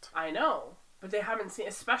 What? I know. But they haven't seen,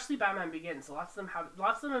 especially Batman Begins. Lots of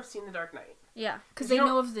them have seen The Dark Knight. Yeah, because they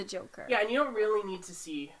know of the Joker. Yeah, and you don't really need to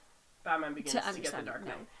see Batman Begins to get The Dark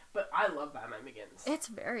Knight. No. But I love Batman Begins. It's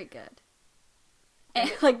very good.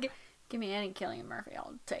 And, like, give me any Cillian Murphy,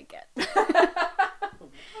 I'll take it.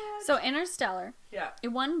 So Interstellar. Yeah. It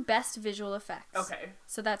won Best Visual Effects. Okay.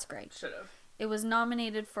 So that's great. Should have. It was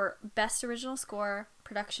nominated for Best Original Score,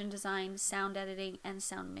 Production Design, Sound Editing, and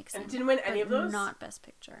Sound Mixing. And it didn't win any of those? Not Best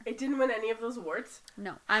Picture. It didn't win any of those awards?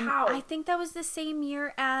 No. How? I think that was the same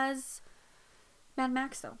year as Mad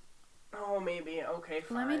Max, though. Oh, maybe. Okay,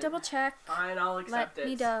 fine. Let me double check. Fine, I'll accept it. Let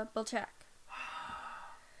me double check.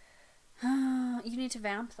 You need to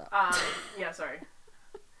vamp, though. Yeah, sorry.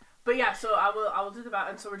 But yeah, so I will do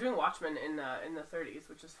and so we're doing Watchmen in the 30s,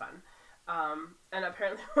 which is fun. And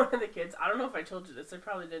apparently one of the kids, I don't know if I told you this, I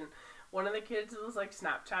probably didn't. One of the kids was like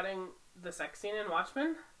Snapchatting the sex scene in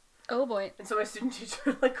Watchmen. Oh boy. And so my student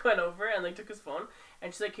teacher like went over and like took his phone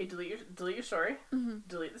and she's like, "Okay, delete your story,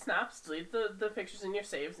 delete the snaps, delete the pictures in your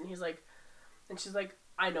saves." And he's like, and she's like,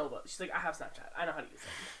 "I know, but she's like, I have Snapchat, I know how to use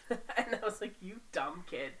it." And I was like, "You dumb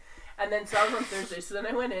kid." And then so I was on Thursday, so then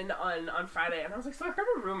I went in on Friday and I was like, so I heard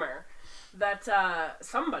a rumor that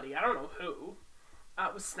somebody, I don't know who,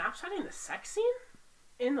 was Snapchatting the sex scene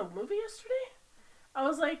in the movie yesterday. I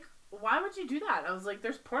was like, why would you do that? I was like,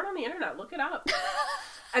 there's porn on the internet, look it up.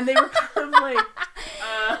 And they were kind of like,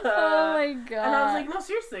 oh my god. And I was like, no,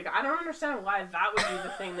 seriously, like, I don't understand why that would be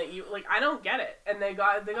the thing that you, like, I don't get it. And they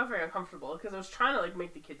got very uncomfortable because I was trying to, like,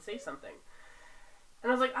 make the kid say something.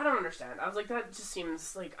 And I was like, I don't understand. I was like, that just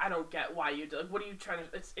seems like, I don't get why you do, like, what are you trying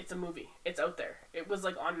to, it's a movie. It's out there. It was,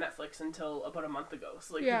 like, on Netflix until about a month ago.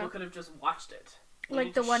 So, like, people could have just watched it.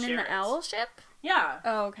 Like the one in the owl ship? Yeah.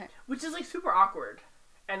 Oh, okay. Which is, like, super awkward.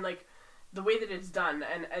 And, like, the way that it's done,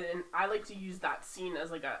 and I like to use that scene as,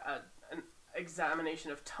 like, an examination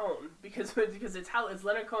of tone, because it's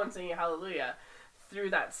Leonard Cohen singing Hallelujah through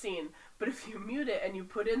that scene. But if you mute it and you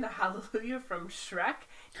put in the Hallelujah from Shrek,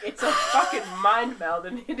 it's a fucking mind meld,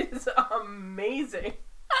 and it is amazing.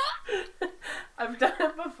 I've done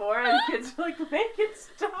it before, and kids are like, make it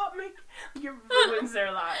stop, it ruins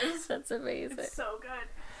their lives. That's amazing. It's so good.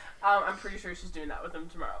 I'm pretty sure she's doing that with them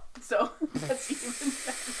tomorrow, so that's even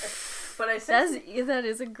better. But I said that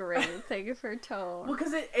is a great thing for tone. Well,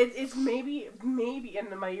 because it's maybe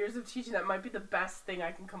in my years of teaching, that might be the best thing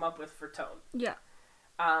I can come up with for tone. Yeah.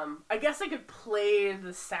 I guess I could play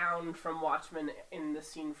the sound from Watchmen in the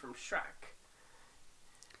scene from Shrek.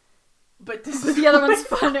 But the other one's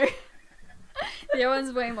funner. The other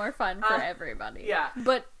one's way more fun for everybody. Yeah.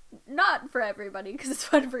 But not for everybody, because it's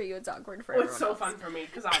fun for you, it's awkward for everyone it's so else. fun for me,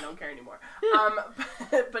 because I don't care anymore.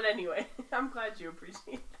 But anyway, I'm glad you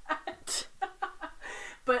appreciate that.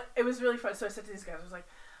 But it was really fun. So I said to these guys, I was like,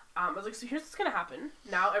 so here's what's going to happen.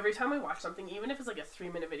 Now, every time we watch something, even if it's like a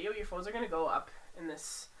 3-minute video, your phones are going to go up in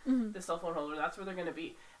this cell phone holder. That's where they're going to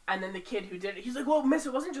be. And then the kid who did it, he's like, well, miss,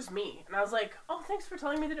 it wasn't just me. And I was like, oh, thanks for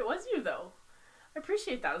telling me that it was you, though. I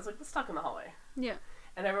appreciate that. I was like, let's talk in the hallway. Yeah.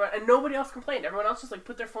 And nobody else complained. Everyone else just, like,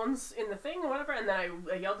 put their phones in the thing or whatever. And then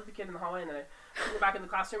I yelled at the kid in the hallway, and then I went back in the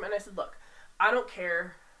classroom, and I said, look, I don't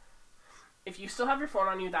care. If you still have your phone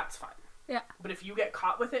on you, that's fine. Yeah. But if you get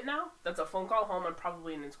caught with it now, that's a phone call home and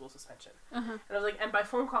probably an in-school suspension. Uh-huh. And I was like, and by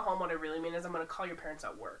phone call home, what I really mean is I'm going to call your parents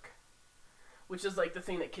at work. Which is, like, the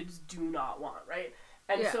thing that kids do not want, right?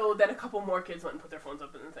 And so then a couple more kids went and put their phones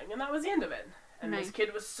up in the thing, and that was the end of it. And this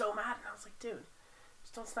kid was so mad, and I was like, dude,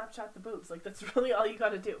 just don't Snapchat the boobs. Like, that's really all you got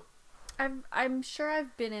to do. I'm sure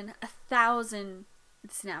I've been in 1,000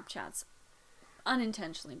 Snapchats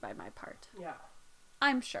unintentionally by my part. Yeah.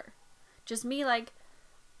 I'm sure. Just me, like,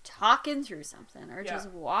 talking through something, or just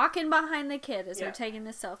walking behind the kid as they're taking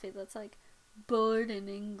this selfie that's, like, bored in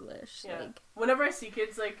English. Yeah. Like, whenever I see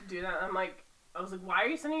kids, like, do that, I was like, why are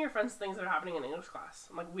you sending your friends things that are happening in English class?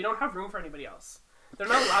 I'm like, we don't have room for anybody else. They're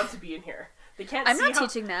not allowed to be in here. They can't I'm not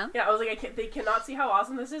teaching them. Yeah, I was like, they cannot see how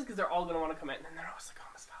awesome this is, because they're all going to want to come in. And they're always like, oh,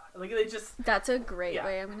 Miss Violet. Like, they just... That's a great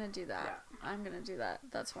way. I'm going to do that. Yeah. I'm going to do that.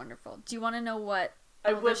 That's wonderful. Do you want to know what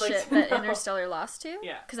shit that Interstellar lost to?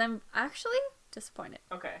 Yeah. Because I'm actually disappointed.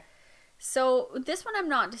 Okay. So, this one I'm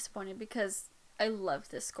not disappointed, because I love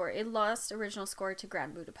this score. It lost original score to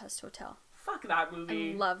Grand Budapest Hotel. Fuck that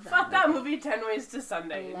movie. I love that Fuck that movie 10 Ways to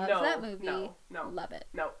Sunday. I love that movie. No. Love it.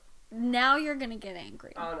 No. Now you're gonna get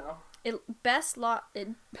angry. Oh, no. It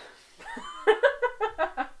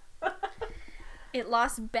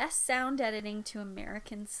lost Best Sound Editing to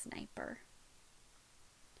American Sniper.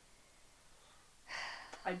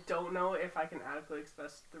 I don't know if I can adequately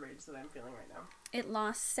express the rage that I'm feeling right now. It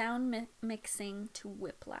lost Sound Mixing to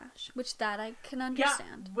Whiplash, which that I can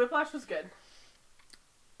understand. Yeah, Whiplash was good.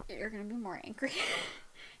 You're gonna be more angry.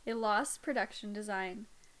 It lost Production Design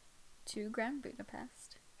to Grand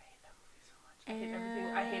Budapest. I hate that movie so much.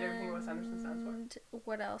 I hate everything Wes Anderson stands for.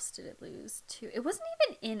 What else did it lose to? It wasn't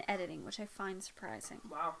even in editing, which I find surprising.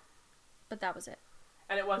 Wow. But that was it.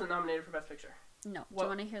 And it wasn't nominated for Best Picture. No. Do you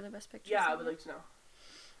want to hear the Best Picture? Yeah, I would like to know.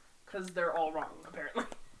 Because they're all wrong, apparently.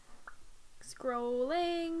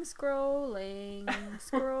 Scrolling.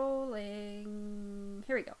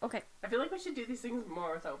 Here we go. Okay. I feel like we should do these things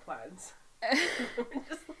more without plans.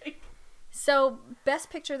 Just like... So, Best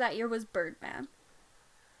Picture that year was Birdman.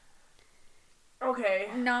 Okay.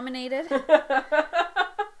 Nominated.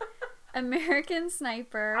 American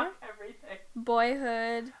Sniper. Everything.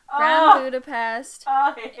 Boyhood. Grand Budapest.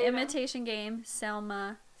 Imitation Game.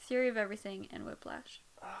 Selma. Theory of Everything. And Whiplash.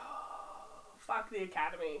 Oh, fuck the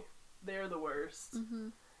Academy. They're the worst. Mm-hmm.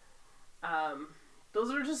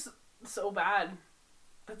 Those are just so bad.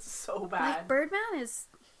 That's so bad. Like, Birdman is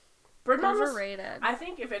overrated. I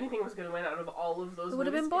think if anything was going to win out of all of those, it would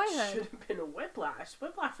have been Boyhood. It should have been Whiplash.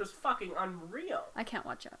 Whiplash was fucking unreal. I can't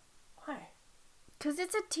watch it. Why? Because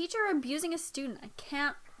it's a teacher abusing a student. I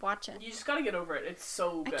can't watch it. You just gotta get over it. It's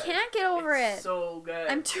so good. I can't get over it. It's so good.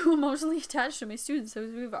 I'm too emotionally attached to my students,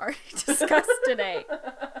 as we've already discussed today.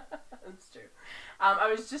 That's true.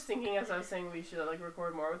 I was just thinking as I was saying we should like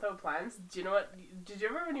record more without plans. Do you know what? Did you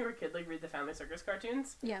ever when you were a kid like read the Family Circus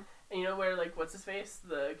cartoons? Yeah. And you know where like what's his face?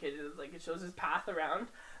 The kid is like it shows his path around.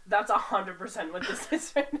 That's 100% what this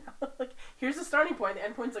is right now. Like here's the starting point. The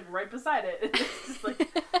end point's like right beside it. It's just like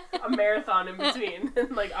a marathon in between,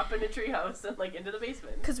 and like up in a treehouse and like into the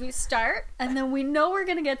basement. Because we start and then we know we're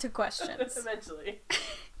gonna get to questions. Eventually.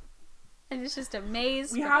 And it's just a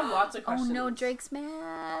maze. We have lots of questions. Oh no, Drake's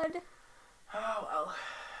mad. Oh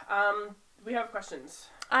well. We have questions.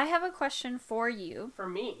 I have a question for you. For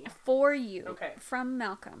me? For you. Okay. From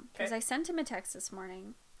Malcolm. Because Okay. I sent him a text this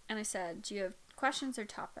morning and I said, do you have questions or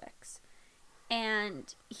topics?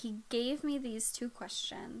 And he gave me these 2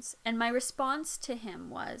 questions. And my response to him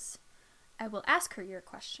was, I will ask her your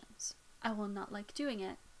questions. I will not like doing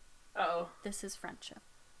it. Uh-oh. This is friendship.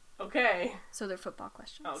 Okay. So they're football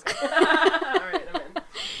questions. Oh, okay. Alright, I'm in.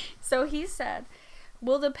 So he said,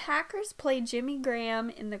 will the Packers play Jimmy Graham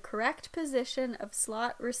in the correct position of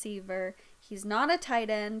slot receiver? He's not a tight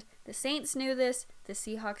end. The Saints knew this. The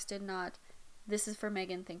Seahawks did not. This is for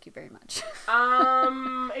Megan. Thank you very much.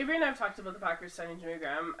 Avery and I have talked about the Packers signing Jimmy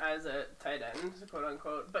Graham as a tight end, quote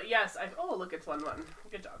unquote. But yes, oh look, it's 1-1.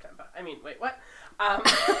 Good job, Tampa. I mean, wait, what?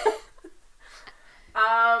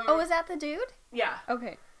 Oh, is that the dude? Yeah.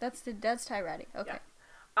 Okay, that's Tyrati. Okay.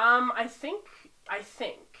 Yeah. I think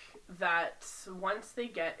that once they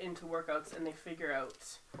get into workouts and they figure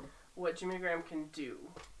out what Jimmy Graham can do,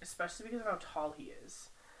 especially because of how tall he is,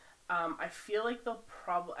 I feel like they'll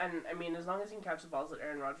probably, and I mean, as long as he can catch the balls that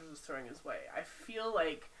Aaron Rodgers is throwing his way, I feel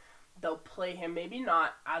like they'll play him, maybe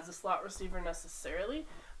not as a slot receiver necessarily,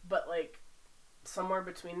 but like somewhere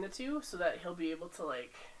between the two so that he'll be able to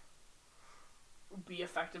like be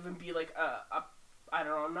effective and be like a I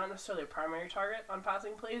don't know, not necessarily a primary target on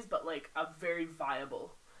passing plays, but like a very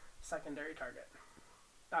viable secondary target.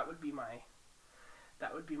 That would be my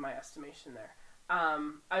estimation there.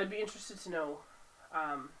 I would be interested to know,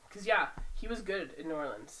 because yeah, he was good in New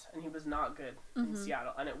Orleans and he was not good in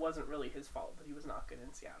Seattle, and it wasn't really his fault that he was not good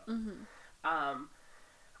in Seattle.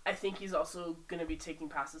 I think he's also going to be taking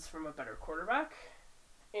passes from a better quarterback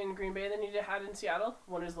in Green Bay than he had in Seattle.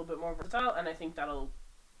 One is a little bit more versatile, and I think that'll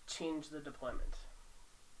change the deployment.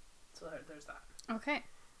 So there's that. Okay.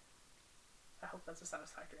 I hope that's a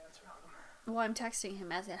satisfactory answer, Malcolm. Well, I'm texting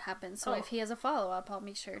him as it happens, so Oh. if he has a follow-up, I'll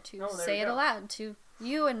make sure to Oh, there say we it go. aloud to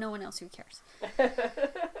you and no one else who cares.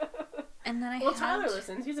 And then I Well, had... Tyler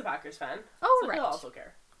listens. He's a Packers fan. Oh, so right. he'll also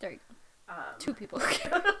care. There you go. Um, 2 people who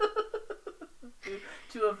care.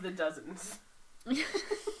 two of the dozens. The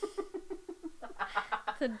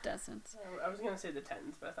dozens. I was going to say the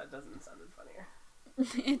tens, but I thought dozens sounded funnier.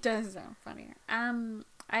 It does sound funnier.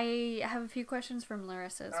 I have a few questions from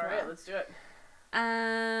Larissa as well. Alright, let's do it.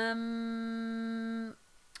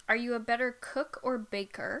 Are you a better cook or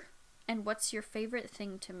baker? And what's your favorite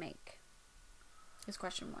thing to make? Is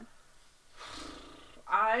question 1.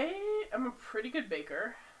 I am a pretty good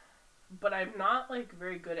baker, but I'm not like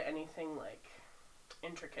very good at anything like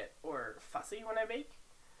intricate or fussy when I bake.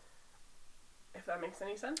 If that makes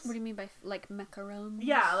any sense. What do you mean by like macarons?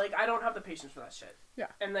 Yeah, like I don't have the patience for that shit. Yeah.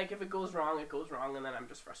 And like if it goes wrong, it goes wrong, and then I'm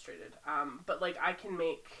just frustrated. But like I can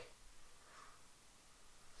bake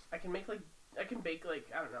like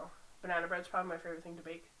I don't know. Banana bread's probably my favorite thing to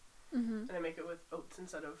bake, and I make it with oats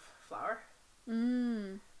instead of flour.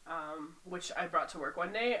 Which I brought to work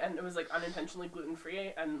one day, and it was like unintentionally gluten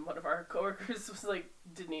free, and one of our coworkers was like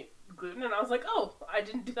didn't eat gluten, and I was like, oh, I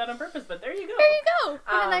didn't do that on purpose, but there you go. There you go.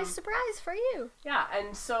 What a nice surprise for you. Yeah,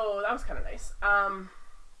 and so that was kind of nice.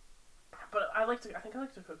 But I think I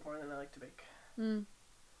like to cook more than I like to bake.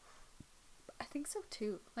 I think so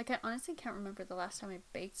too. Like I honestly can't remember the last time I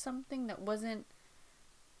baked something that wasn't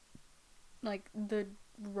like the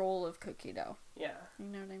roll of cookie dough. Yeah. You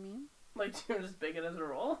know what I mean? Like, do you just bake it as a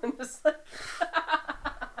roll and just like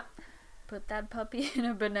Put that puppy in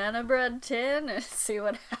a banana bread tin and see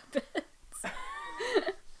what happens.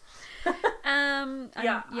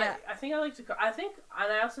 I think I like to cook. And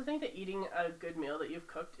I also think that eating a good meal that you've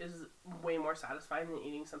cooked is way more satisfying than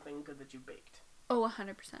eating something good that you baked. Oh,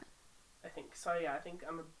 100%. I think so. Yeah, I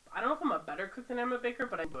don't know if I'm a better cook than I'm a baker,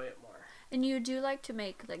 but I enjoy it more. And you do like to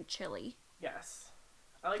make like chili. Yes,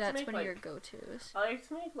 I like That's to make one like of your go-tos. I like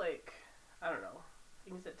to make like I don't know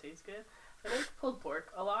things that taste good. I make pulled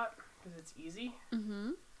pork a lot because it's easy.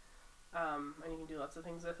 And you can do lots of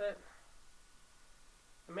things with it.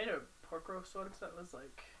 I made a pork roast once that was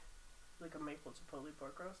like a maple chipotle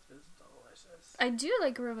pork roast. It was delicious. I do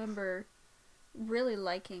remember really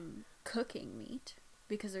liking cooking meat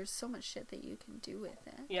because there's so much shit that you can do with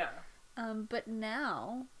it. Yeah. But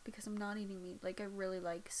now, because I'm not eating meat, I really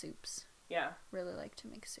like soups. Yeah. really like to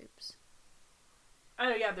make soups. I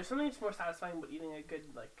know, yeah, there's something that's more satisfying about eating a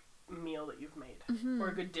good, like, meal that you've made. Mm-hmm. Or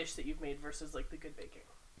a good dish that you've made versus, like, the good baking.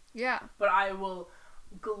 Yeah. But I will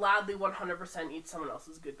gladly 100% eat someone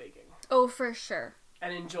else's good baking. Oh, for sure.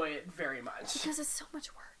 And enjoy it very much. Because it's so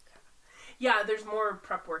much work. Yeah, there's more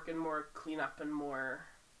prep work and more cleanup and more...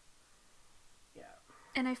 Yeah.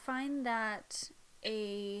 And I find that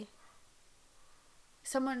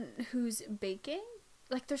someone who's baking,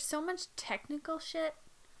 like, there's so much technical shit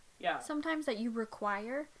Yeah. sometimes that you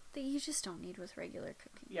require that you just don't need with regular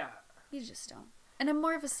cooking. Yeah. You just don't. And I'm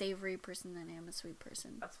more of a savory person than I am a sweet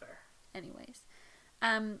person. That's fair. Anyways.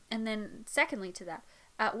 And then, secondly to that,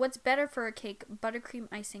 what's better for a cake, buttercream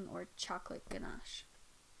icing or chocolate ganache?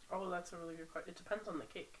 Oh, that's a really good question. It depends on the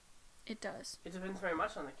cake. It does. It depends very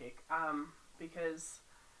much on the cake. Because...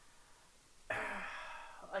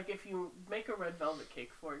 like, if you make a red velvet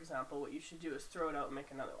cake, for example, what you should do is throw it out and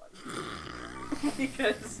make another one.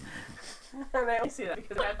 Because... and I only see that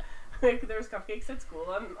because there was cupcakes at school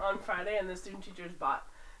on Friday, and the student teachers bought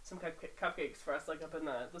some cupcakes for us, like, up in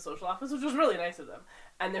the social office, which was really nice of them.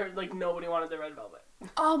 And they're like, nobody wanted the red velvet.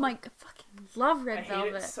 Oh my god, fucking love red velvet.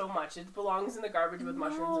 I hate it so much. It belongs in the garbage with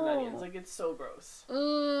mushrooms and onions. Like, it's so gross.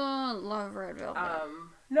 Love red velvet.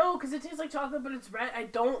 No, because it tastes like chocolate, but it's red. I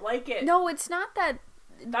don't like it. No, it's not that.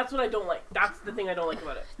 That's what I don't like. That's the thing I don't like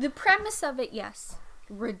about it. The premise of it, yes,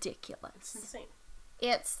 ridiculous. It's insane.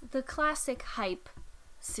 It's the classic hype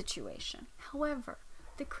situation. However,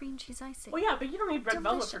 the cream cheese icing. Well, yeah, but you don't need red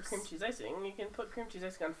velvet for Delicious. cream cheese icing. You can put cream cheese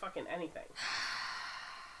icing on fucking anything.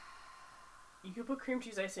 You could put cream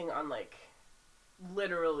cheese icing on, like,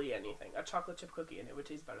 literally anything. A chocolate chip cookie, and it would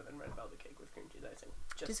taste better than red velvet cake with cream cheese icing.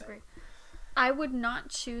 Just Disagree. saying. I would not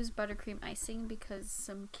choose buttercream icing because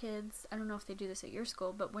some kids, I don't know if they do this at your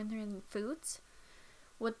school, but when they're in foods,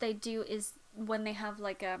 what they do is when they have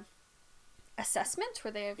like a assessment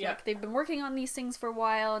where they have like they've been working on these things for a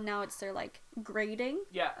while, and now it's their like grading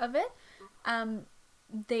of it.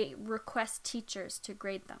 They request teachers to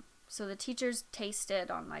grade them. So the teachers taste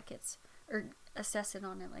it on like its or assess it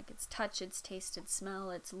on it like its touch, its taste, its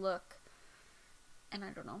smell, its look, and I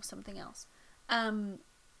don't know, something else.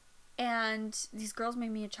 And these girls made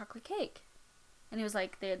me a chocolate cake. And it was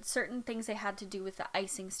like they had certain things they had to do with the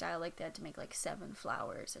icing style. Like they had to make like 7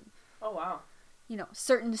 flowers and... Oh, wow. You know,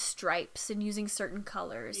 certain stripes and using certain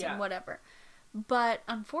colors and whatever. But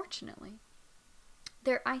unfortunately,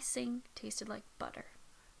 their icing tasted like butter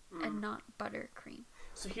and not buttercream.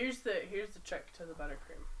 So here's the trick to the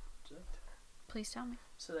buttercream. Would you like to... Please tell me.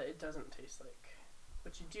 So that it doesn't taste like...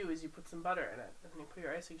 What you do is you put some butter in it, and you put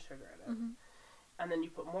your icing sugar in it. Mm-hmm. And then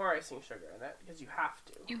you put more icing sugar in it, because you have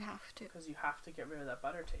to. You have to. Because you have to get rid of that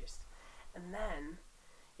butter taste. And then,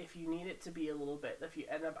 if you need it to be a little bit, if you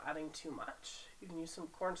end up adding too much, you can use some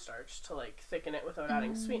cornstarch to, like, thicken it without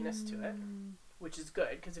adding sweetness to it. Which is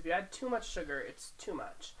good, because if you add too much sugar, it's too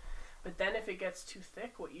much. But then if it gets too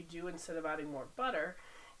thick, what you do instead of adding more butter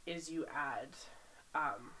is you add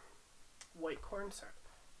white corn syrup.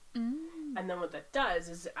 And then what that does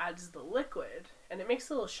is it adds the liquid, and it makes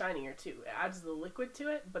it a little shinier too. It adds the liquid to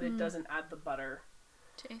it, but it doesn't add the butter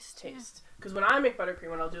taste. Because when I make buttercream,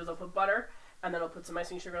 what I'll do is I'll put butter, and then I'll put some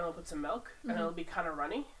icing sugar, and I'll put some milk, and it'll be kind of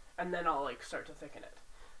runny, and then I'll like start to thicken it.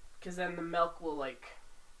 Because then the milk will like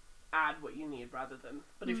add what you need rather than...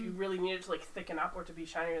 But if you really need it to like thicken up or to be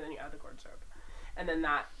shinier, then you add the corn syrup. And then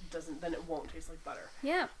then it won't taste like butter.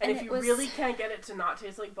 Yeah. And if you really can't get it to not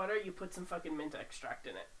taste like butter, you put some fucking mint extract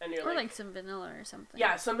in it. And you're or like some vanilla or something.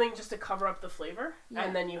 Yeah, something just to cover up the flavor. Yeah.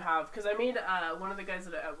 And then you have... Because I made one of the guys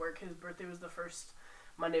at work, his birthday was the first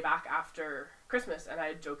Monday back after Christmas, and I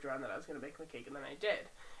had joked around that I was going to make him a cake, and then I did.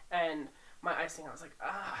 And my icing, I was like,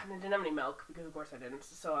 and I didn't have any milk, because of course I didn't.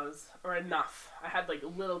 So I was... Or enough. I had like a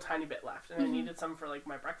little tiny bit left, and I needed some for like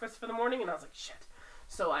my breakfast for the morning, and I was like, shit.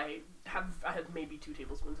 So I had maybe 2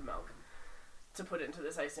 tablespoons of milk to put into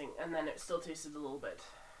this icing, and then it still tasted a little bit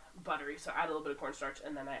buttery. So I added a little bit of cornstarch,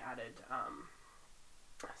 and then I added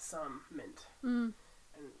some mint, and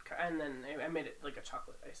then I made it like a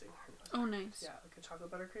chocolate icing. Oh, nice. Yeah, like a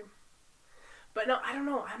chocolate buttercream. But no, I don't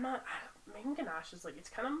know. Making ganache is like, it's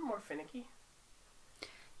kind of more finicky.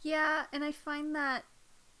 Yeah, and I find that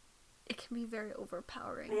it can be very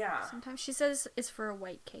overpowering. Yeah. Sometimes she says it's for a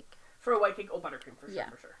white cake. For a white cake, buttercream for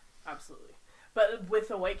sure, absolutely. But with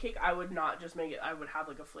a white cake, I would not just make it. I would have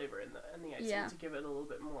like a flavor in the icing to give it a little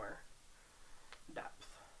bit more depth,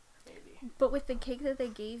 maybe. But with the cake that they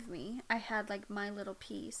gave me, I had like my little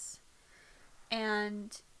piece,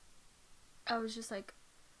 and I was just like,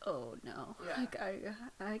 oh no, like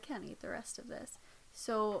I can't eat the rest of this.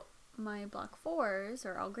 So my block 4s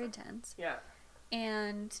or all grade 10s,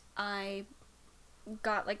 and I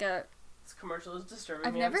got like a... This commercial is disturbing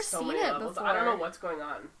I've me never on so seen many it levels. before. I don't know what's going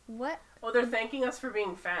on. What? Oh, they're thanking us for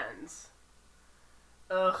being fans.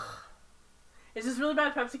 Ugh. It's this really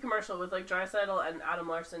bad Pepsi commercial with like Draisaitl and Adam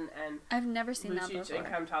Larson and I've never seen that Lucic before. and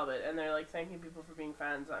Cam Talbot, and they're like thanking people for being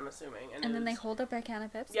fans, I'm assuming. And then they hold up a can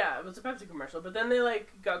of Pepsi? Yeah, it was a Pepsi commercial, but then they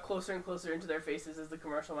like got closer and closer into their faces as the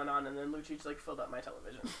commercial went on, and then Lucic like filled up my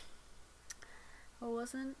television. I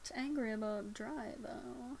wasn't angry about dry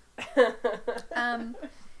though.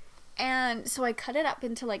 And so I cut it up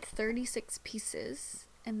into like 36 pieces,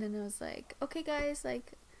 and then I was like, okay guys,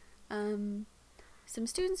 like, some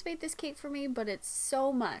students made this cake for me, but it's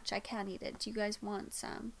so much, I can't eat it. Do you guys want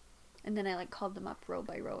some? And then I like called them up row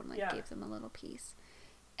by row and like gave them a little piece.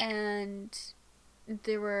 And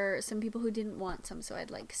there were some people who didn't want some, so I had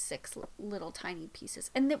like 6 little tiny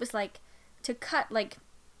pieces. And it was like, to cut like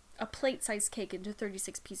a plate-sized cake into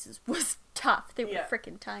 36 pieces was tough. They were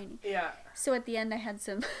freaking tiny. Yeah. So at the end I had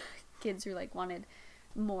some kids who like wanted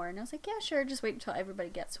more, and I was like, yeah, sure, just wait until everybody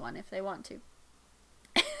gets one if they want to.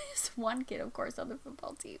 This one kid, of course, on the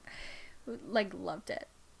football team, who like loved it.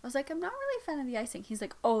 I was like, I'm not really a fan of the icing. He's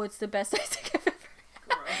like, oh, it's the best icing I've ever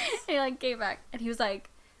had. And he like came back and he was like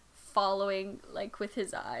following like with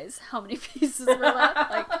his eyes how many pieces were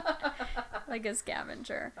left, like a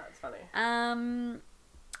scavenger. That's funny. And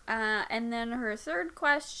then her third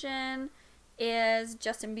question is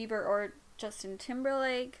Justin Bieber or Justin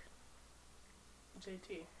Timberlake.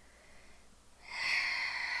 JT.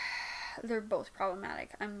 They're both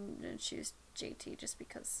problematic. I'm gonna choose JT just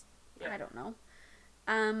because I don't know.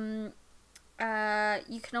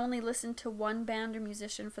 You can only listen to one band or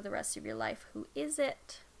musician for the rest of your life. Who is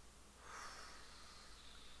it?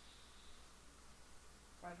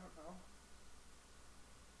 I don't know.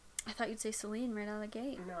 I thought you'd say Celine right out of the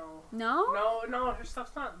gate. No. No? No, her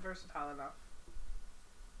stuff's not versatile enough.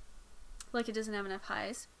 Like it doesn't have enough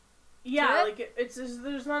highs? Yeah, like it's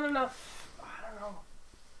there's not enough. I don't know.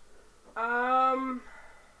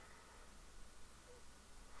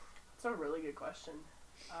 That's a really good question.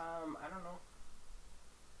 I don't know.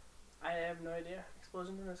 I have no idea.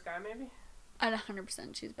 Explosions in the Sky, maybe? I'd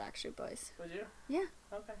 100% choose Backstreet Boys. Would you? Yeah.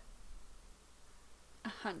 Okay.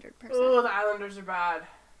 100%. Oh, the Islanders are bad.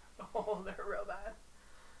 Oh, they're real bad.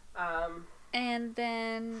 And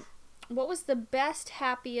then, what was the best,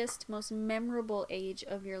 happiest, most memorable age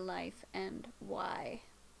of your life, and why?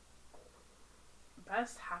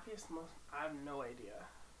 Best, happiest, most... I have no idea.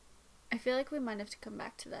 I feel like we might have to come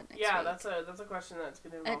back to that next week. Yeah, that's a question that's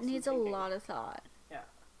going to involve It needs some a thinking. lot of thought. Yeah.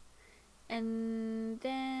 And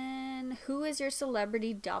then, who is your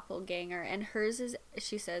celebrity doppelganger? And hers is,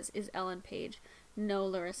 she says, is Ellen Page. No,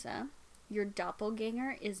 Larissa. Your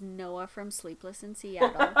doppelganger is Noah from Sleepless in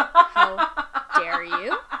Seattle. How dare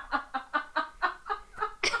you?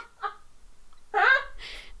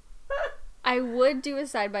 I would do a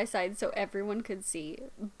side-by-side so everyone could see,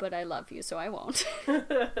 but I love you, so I won't.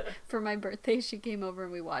 For my birthday, she came over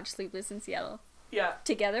and we watched Sleepless in Seattle. Yeah.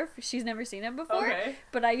 Together. She's never seen it before. Okay.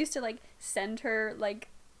 But I used to, like, send her, like,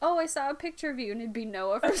 oh, I saw a picture of you, and it'd be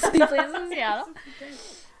Noah from Sleepless in Seattle.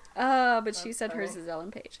 But That's she said funny. hers is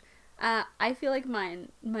Ellen Page. I feel like my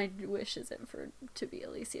wish isn't to be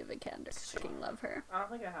Alicia Vikander. I fucking love her. I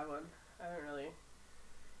don't think I have one. I haven't really...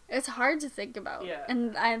 It's hard to think about. Yeah.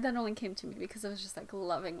 And that only came to me because I was just, like,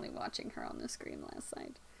 lovingly watching her on the screen last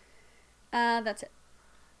night. That's it.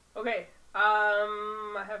 Okay.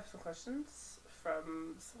 I have some questions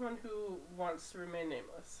from someone who wants to remain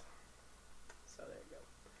nameless. So there you go.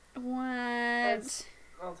 What?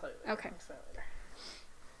 I'll tell you later. Okay. I'll explain later.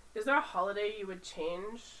 Is there a holiday you would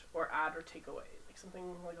change or add or take away? Like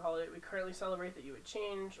something like a holiday we currently celebrate that you would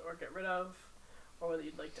change or get rid of? Or that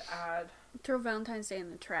you'd like to add? Throw Valentine's Day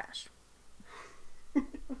in the trash.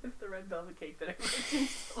 With the red velvet cake that everyone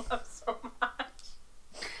seems to love so much.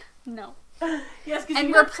 No. Yes, because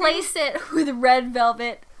And replace it with red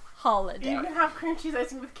velvet holiday. You can have cream cheese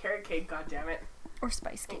icing with carrot cake, goddammit. Or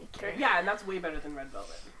spice cake. Yeah, and that's way better than red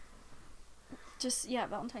velvet. Just, yeah,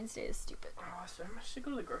 Valentine's Day is stupid. Oh, so I should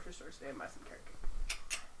go to the grocery store today and buy some carrot cake.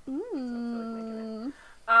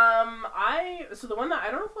 So the one that I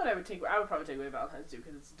don't know what I would take. I would probably take away Valentine's Day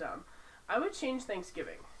because it's dumb. I would change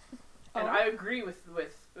Thanksgiving, and I agree with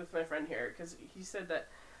my friend here because he said that,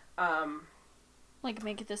 like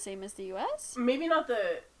make it the same as the U.S. Maybe not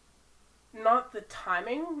the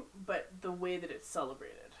timing, but the way that it's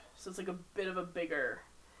celebrated. So it's like a bit of a bigger,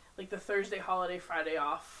 like the Thursday holiday, Friday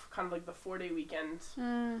off, kind of like the 4-day weekend.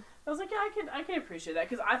 I was like, yeah, I can appreciate that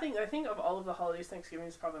because I think of all of the holidays, Thanksgiving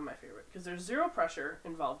is probably my favorite because there's zero pressure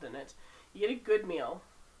involved in it. You get a good meal.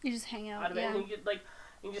 You just hang out. Out of it, and you get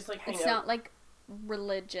you just like hang out. It's not like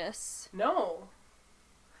religious. No.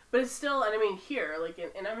 But it's still, and I mean here, like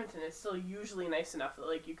in Edmonton, it's still usually nice enough that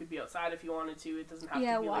like you could be outside if you wanted to. It doesn't have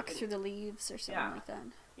to be walk like through the leaves or something like that.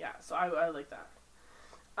 Yeah, so I like that.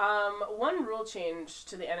 One rule change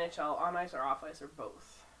to the NHL: on ice or off ice or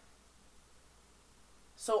both.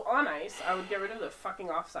 So on ice, I would get rid of the fucking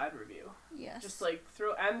offside review. Yes. Just like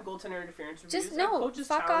and goaltender interference reviews. Just no.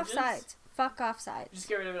 Fuck offsides. Fuck offsides. Just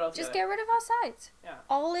get rid of it altogether. Just get rid of offsides. Yeah.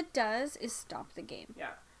 All it does is stop the game. Yeah.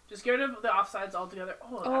 Just get rid of the offsides altogether.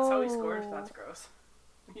 Oh, that's how he scored. That's gross.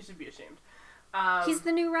 You should be ashamed. He's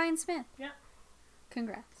the new Ryan Smith. Yeah.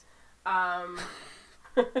 Congrats. I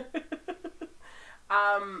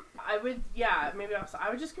would, maybe I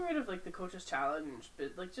would just get rid of like the coach's challenge,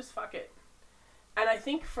 but like just fuck it. And I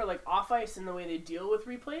think for like off ice and the way they deal with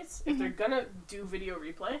replays, if they're gonna do video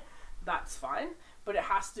replay, that's fine, but it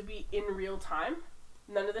has to be in real time.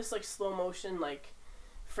 None of this like slow motion like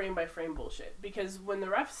frame by frame bullshit, because when the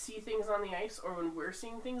refs see things on the ice or when we're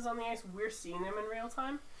seeing things on the ice, we're seeing them in real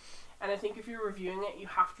time, and I think if you're reviewing it, you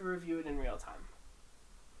have to review it in real time.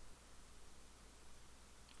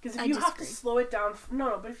 Because if you have to slow it down,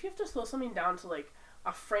 but if you have to slow something down to like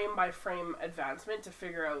a frame by frame advancement to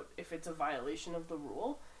figure out if it's a violation of the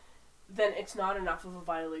rule, then it's not enough of a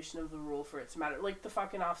violation of the rule for it to matter. Like the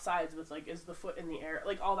fucking offsides with like, is the foot in the air,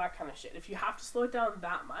 like all that kind of shit. If you have to slow it down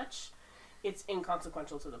that much, it's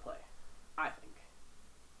inconsequential to the play, I think.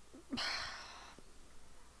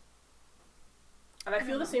 And I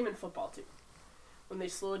feel the same in football too. When they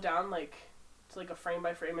slow it down, like it's like a frame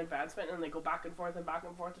by frame advancement, and they go back and forth to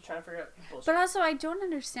try and figure out bullshit. But also, I don't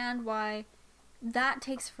understand why that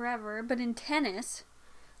takes forever. But in tennis,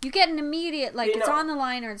 you get an immediate it's on the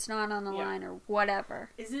line or it's not on the line or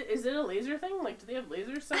whatever. Is it a laser thing? Like, do they have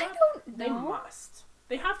lasers set up? I don't know. They must.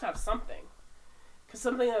 They have to have something. Because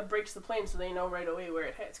something that breaks the plane so they know right away where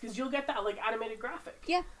it hits. Because you'll get that, like, animated graphic.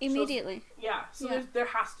 Yeah, immediately. So there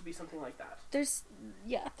has to be something like that. There's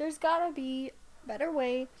gotta be a better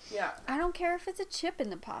way. Yeah. I don't care if it's a chip in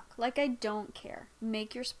the puck. Like, I don't care.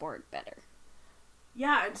 Make your sport better.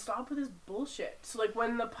 Yeah, and stop with this bullshit. So, like,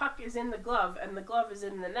 when the puck is in the glove and the glove is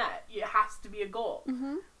in the net, it has to be a goal.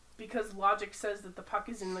 Mm-hmm. Because logic says that the puck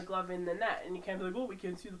is in the glove in the net. And you can't be like, we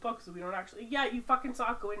can't see the puck, so we don't actually... Yeah, you fucking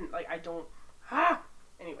saw it go in. Like, I don't...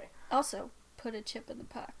 Anyway. Also, put a chip in the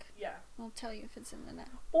puck. Yeah. I'll tell you if it's in the net.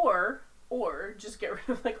 Or just get rid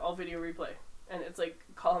of, like, all video replay. And it's, like,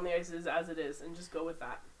 calling the ices as it is and just go with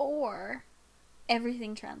that. Or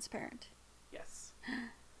everything transparent. Yes.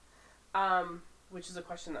 Which is a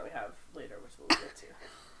question that we have later, which we'll get to.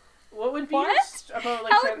 What would be about,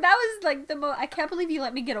 like... that was, like, the most... I can't believe you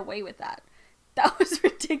let me get away with that. That was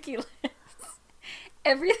ridiculous.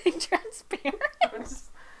 Everything transparent.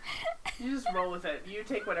 You just roll with it. You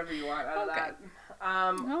take whatever you want out of that.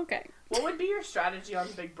 Okay. What would be your strategy on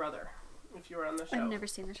Big Brother if you were on the show? I've never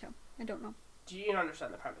seen the show. I don't know. Do you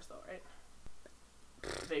understand the premise, though, right?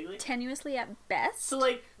 Vaguely? Tenuously at best. So,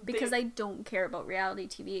 like... Because I don't care about reality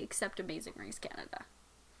TV except Amazing Race Canada.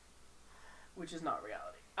 Which is not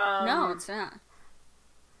reality. No, it's not.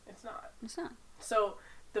 It's not. It's not. So,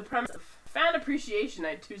 the premise of Fan Appreciation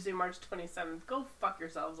Night, Tuesday, March 27th. Go fuck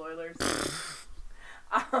yourselves, Oilers.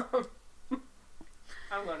 I'm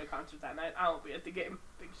going to concert that night. I won't be at the game.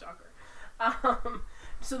 Big shocker.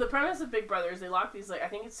 So the premise of Big Brother is they lock these, like, I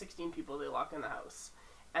think it's 16 people they lock in the house.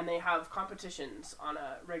 And they have competitions on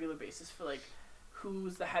a regular basis for, like,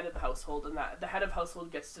 who's the head of the household. And that the head of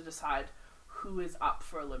household gets to decide who is up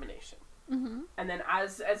for elimination. Mm-hmm. And then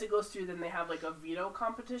as it goes through, then they have, like, a veto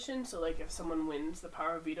competition. So, like, if someone wins the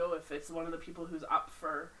power of veto, if it's one of the people who's up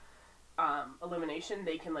for elimination,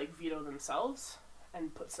 they can, like, veto themselves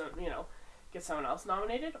and put some, get someone else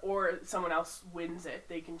nominated. Or someone else wins it,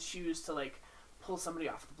 they can choose to, like, pull somebody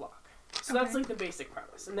off the block. So that's, like, the basic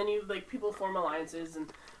premise. And then you, like, people form alliances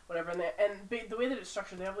and whatever. And the way that it's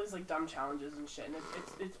structured, they have these, like, dumb challenges and shit. And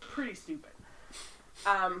it's pretty stupid.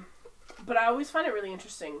 But I always find it really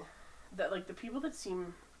interesting that, like, the people that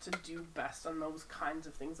seem to do best on those kinds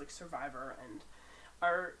of things, like Survivor, and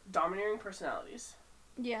are domineering personalities.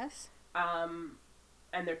 Yes. And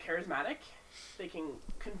they're charismatic. They can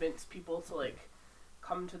convince people to, like,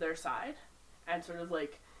 come to their side and sort of,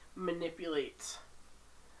 like, manipulate.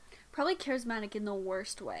 Probably charismatic in the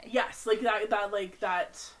worst way. Yes, like that, I don't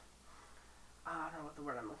know what the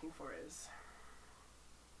word I'm looking for is.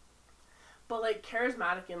 But, like,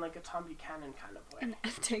 charismatic in, like, a Tom Buchanan kind of way. An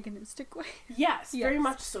antagonistic way. Yes, very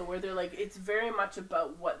much so, where they're, like, it's very much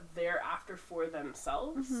about what they're after for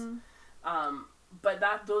themselves. Mm-hmm. But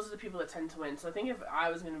those are the people that tend to win. So I think if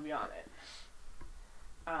I was going to be on it,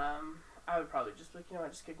 I would probably just be like, you know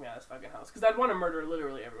what, just kick me out of this fucking house. Because I'd want to murder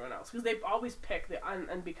literally everyone else. Because they always pick,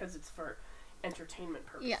 and because it's for entertainment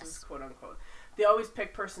purposes, Yes. quote unquote, they always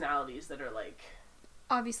pick personalities that are like...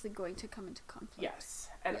 Obviously going to come into conflict. Yes.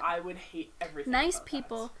 And Yeah. I would hate everything Nice about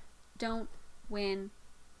people that. don't win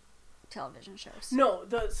television shows. No,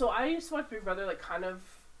 so I used to watch Big Brother, like, kind of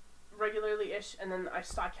regularly-ish, and then I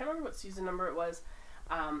can't remember what season number it was,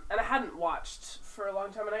 and I hadn't watched for a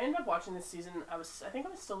long time, and I ended up watching this season. I think I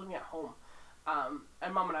was still living at home,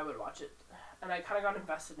 and Mom and I would watch it, and I kind of got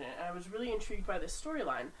invested in it, and I was really intrigued by this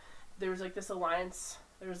storyline. There was, like, this alliance,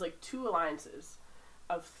 there was, like, 2 alliances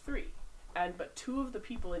of 3, but 2 of the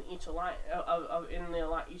people in each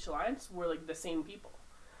each alliance were, like, the same people.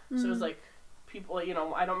 So it was, like, people, you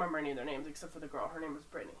know, I don't remember any of their names except for the girl. Her name was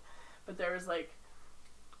Brittany. But there was, like,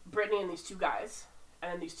 Brittany and these 2 guys,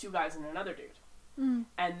 and then these 2 guys and another dude. Mm.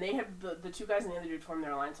 And they had, the 2 guys and the other dude formed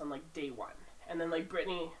their alliance on, like, day 1. And then, like,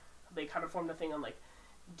 Brittany, they kind of formed a thing on, like,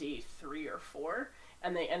 day 3 or 4.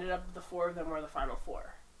 And they ended up, the 4 of them were the final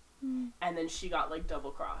 4. Mm. And then she got, like,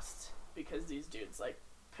 double-crossed because these dudes, like,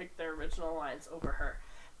 picked their original alliance over her.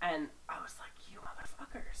 And I was like, you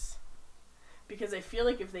motherfuckers. Because I feel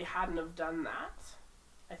like if they hadn't have done that,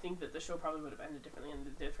 I think that the show probably would have ended differently, and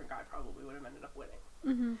the different guy probably would have ended up winning.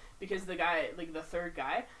 Mm-hmm. Because the guy, like, the 3rd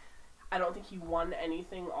guy, I don't think he won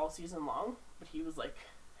anything all season long, but he was, like,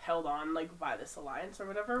 held on, like, by this alliance or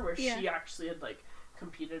whatever, where she actually had, like,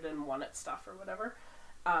 competed and won at stuff or whatever.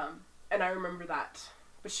 And I remember that.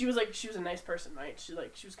 But she was a nice person, right? She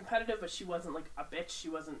was competitive, but she wasn't, like, a bitch. She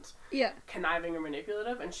wasn't conniving or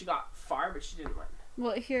manipulative, and she got far, but she didn't win.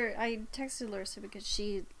 Well, here, I texted Larissa because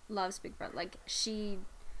she loves Big Brother. Like,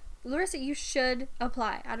 Larissa, you should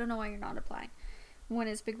apply. I don't know why you're not applying when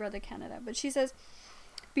it's Big Brother Canada. But she says,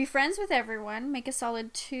 be friends with everyone, make a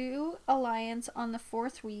solid 2 alliance on the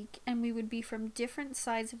 4th week, and we would be from different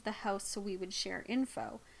sides of the house, so we would share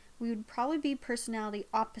info. We would probably be personality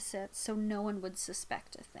opposites, so no one would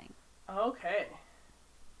suspect a thing. Okay.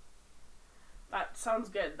 That sounds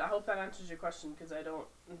good. I hope that answers your question, because I don't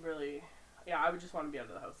really... Yeah, I would just want to be out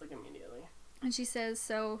of the house, like, immediately. And she says,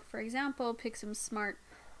 so, for example, pick some smart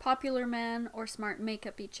popular man or smart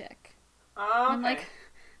makeup-y chick. Okay. I'm like,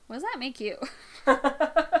 what does that make you?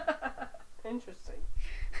 Interesting.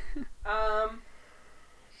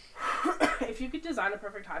 If you could design a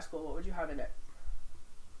perfect high school, what would you have in it?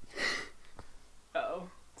 Uh-oh.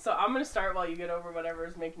 So I'm going to start while you get over whatever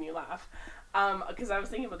is making you laugh. Because I was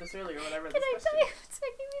thinking about this earlier when I read Can this I question. tell you what's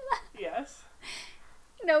making me laugh? Yes.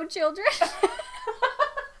 No children.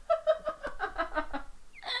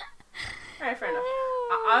 Alright, fair enough.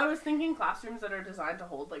 I was thinking classrooms that are designed to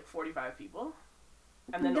hold like 45 people,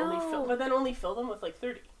 and then only fill them with like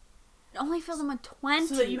 30. Only fill them with 20.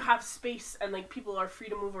 So that you have space and like people are free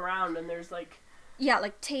to move around, and there's like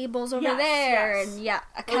like tables over there, and a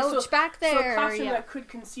couch back there. So a classroom that could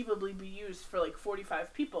conceivably be used for like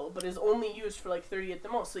 45 people, but is only used for like 30 at the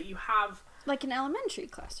most. So you have like an elementary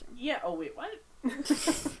classroom. Yeah. Oh wait, what?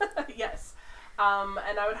 Yes.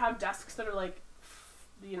 And I would have desks that are like,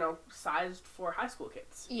 sized for high school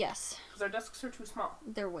kids. Yes. Because our desks are too small.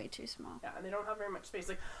 They're way too small. Yeah, and they don't have very much space.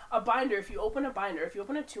 Like a binder, if you open a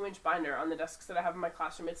 2-inch binder on the desks that I have in my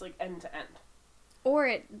classroom, it's like end to end. Or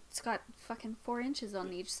it's got fucking 4 inches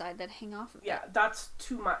on each side that hang off of it. Yeah, that's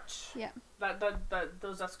too much. Yeah.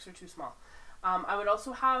 Those desks are too small. I would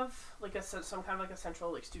also have like some kind of like a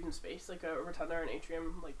central like student space, like a rotunda or an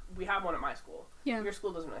atrium. Like we have one at my school. Yeah. Your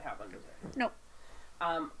school doesn't really have one, does it? No.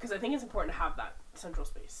 Because I think it's important to have that central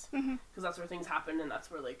space. Because Mm-hmm. that's where things happen, and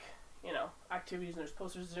that's where like activities, and there's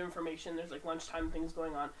posters, there's information, there's like lunchtime things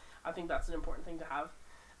going on. I think that's an important thing to have.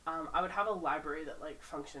 I would have a library that like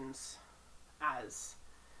functions as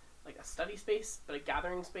like a study space, but a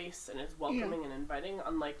gathering space, and is welcoming and inviting,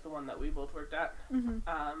 unlike the one that we both worked at. Mm-hmm.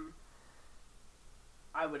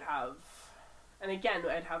 I would have, and again,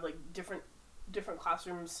 I'd have like different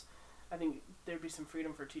classrooms. I think there'd be some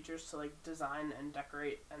freedom for teachers to like design and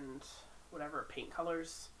decorate and whatever, paint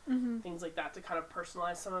colors, things like that, to kind of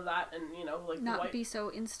personalize some of that, and like not be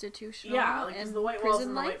so institutional. Yeah, like and the white walls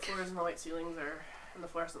and the prison-like. white floors and the white ceilings and the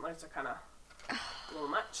fluorescent lights are kind of a little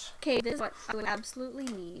much. Okay, this is what I would absolutely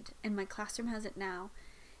need, and my classroom has it now,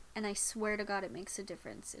 and I swear to God it makes a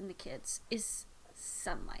difference in the kids, is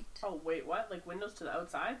sunlight. Oh, wait, what? Like windows to the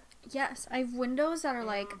outside? Yes, I have windows that are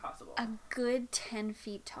like Impossible. a good 10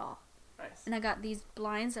 feet tall. Nice. And I got these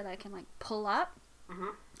blinds that I can like pull up. Mm-hmm.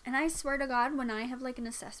 And I swear to God, when I have like an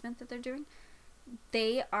assessment that they're doing,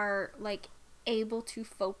 they are like able to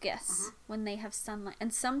focus when they have sunlight.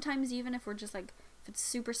 And sometimes even if we're just like, if it's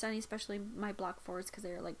super sunny, especially my block 4s because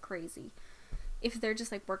they're like crazy, if they're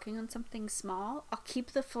just like working on something small, I'll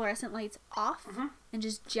keep the fluorescent lights off and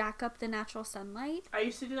just jack up the natural sunlight. I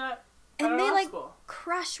used to do that. And they like school.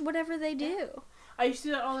 crush whatever they do. I used to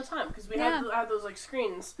do that all the time because we had those like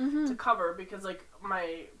screens to cover because like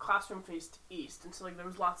my classroom faced east, and so like there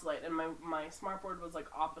was lots of light, and my smartboard was like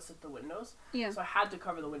opposite the windows. Yeah. So I had to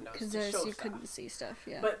cover the windows because to show you stuff. couldn't see stuff.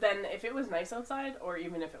 Yeah. But then if it was nice outside, or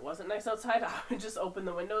even if it wasn't nice outside, I would just open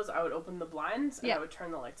the windows. I would open the blinds and I would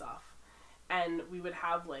turn the lights off, and we would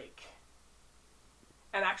have like.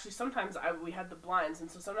 And actually, sometimes we had the blinds,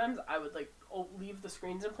 and so sometimes I would like leave the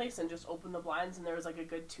screens in place and just open the blinds, and there was like a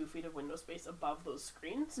good 2 feet of window space above those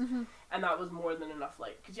screens, and that was more than enough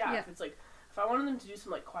light. Because if it's like if I wanted them to do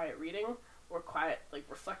some like quiet reading or quiet like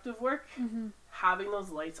reflective work, having those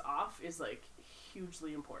lights off is like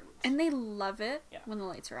hugely important. And they love it when the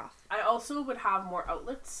lights are off. I also would have more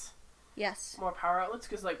outlets. Yes. More power outlets,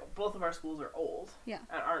 because like both of our schools are old. Yeah.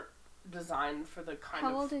 And aren't designed for the kind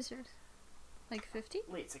of. How old is yours? Like 50?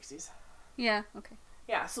 Late 60s. Yeah, okay.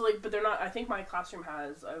 Yeah, so like, but they're not, I think my classroom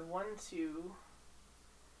has 1, 2,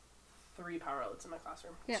 3 power outlets in my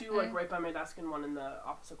classroom. Yeah, 2 like right by my desk and 1 in the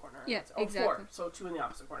opposite corner. Yeah, exactly. 4, so 2 in the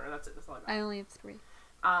opposite corner. That's it. That's all I got. I only have 3.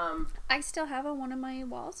 I still have on one of my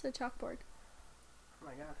walls a chalkboard. Oh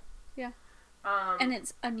my god. Yeah. And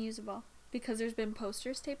it's unusable because there's been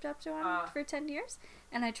posters taped up to it for 10 years,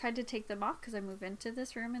 and I tried to take them off because I moved into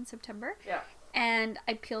this room in September. Yeah. And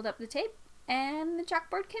I peeled up the tape, and the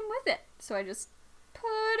chalkboard came with it. So I just put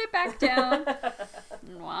it back down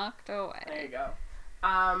and walked away. There you go. So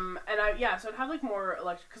I'd have like more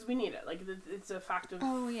electric, because we need it. Like it's a fact of,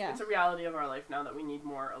 it's a reality of our life now that we need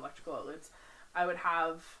more electrical outlets. But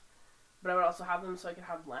I would also have them so I could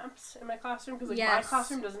have lamps in my classroom, because like my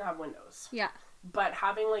classroom doesn't have windows. Yeah. But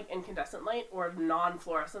having like incandescent light or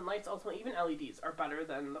non-fluorescent lights, ultimately even LEDs are better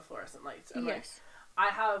than the fluorescent lights. And like I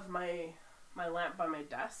have my lamp by my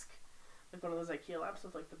desk, like one of those IKEA lamps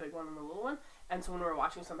with like the big one and the little one, and so when we're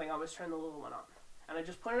watching something I always turn the little one on, and I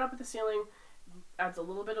just put it up at the ceiling, adds a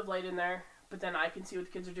little bit of light in there, but then I can see what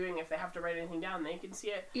the kids are doing. If they have to write anything down, they can see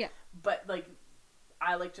it. Yeah. But like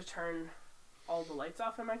I like to turn all the lights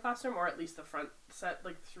off in my classroom, or at least the front set,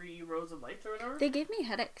 like 3 rows of lights or whatever. They gave me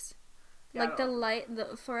headaches. Like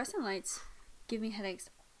the fluorescent lights give me headaches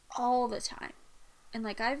all the time. And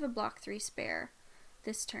like I have a block 3 spare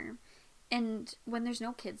this term, and when there's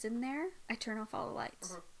no kids in there, I turn off all the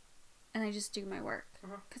lights and I just do my work,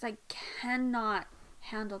 because I cannot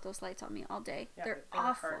handle those lights on me all day. They're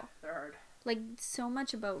awful. They're hard. Like so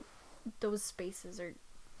much about those spaces are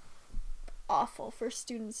awful for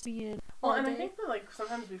students to be in. Well, and I think that like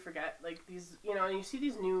sometimes we forget like these, and you see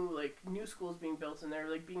these new schools being built, and they're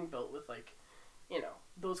like being built with like,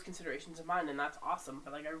 those considerations in mind, and that's awesome.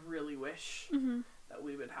 But like I really wish that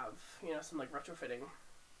we would have some like retrofitting.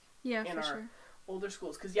 Yeah, in our older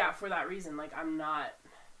schools, because for that reason, like I'm not.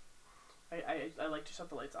 I like to shut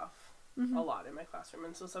the lights off a lot in my classroom,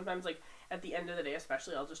 and so sometimes like at the end of the day,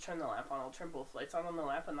 especially, I'll just turn the lamp on. I'll turn both lights on the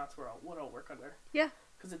lamp, and that's what I'll work under. Yeah,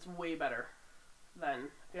 because it's way better than,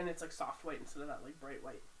 and it's like soft white instead of that like bright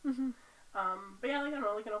white. But yeah, like I don't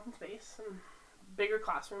know, like an open space and bigger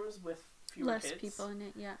classrooms with fewer less kids. people in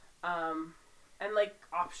it. Yeah. And like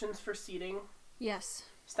options for seating. Yes.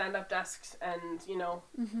 Stand-up desks and,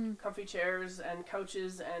 comfy chairs and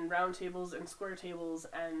couches and round tables and square tables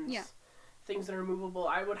and things that are movable.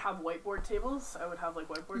 I would have whiteboard tables. I would have like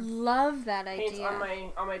whiteboard. Love that paints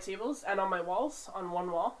idea. on my tables and on my walls on one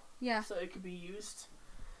wall. Yeah. So it could be used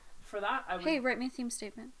for that. Write me a theme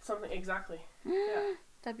statement. Something exactly. Yeah.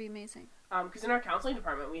 That'd be amazing. Because in our counseling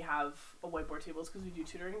department we have a whiteboard tables, because we do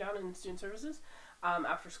tutoring down in student services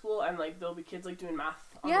after school, and like there'll be kids like doing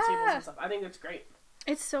math on the tables and stuff. I think that's great.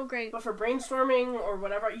 It's so great. But for brainstorming or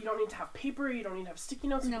whatever, you don't need to have paper, you don't need to have sticky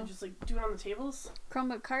notes, you can just like do it on the tables.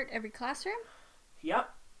 Chromebook cart every classroom. Yep.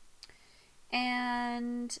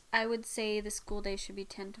 And I would say the school day should be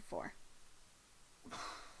 10 to 4.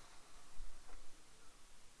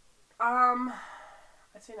 I'd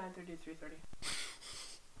say 9:30 to 3:30.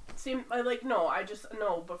 Same,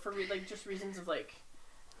 but for just reasons of like,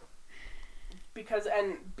 because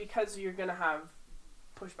you're gonna have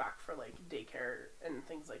pushback for like daycare and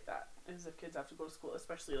things like that, is if kids have to go to school,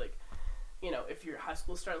 especially like, if your high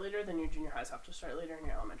schools start later, then your junior highs have to start later and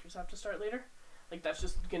your elementaries have to start later. Like that's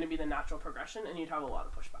just gonna be the natural progression, and you'd have a lot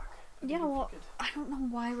of pushback. I don't know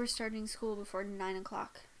why we're starting school before 9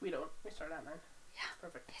 o'clock. We don't. We start at 9. Yeah. It's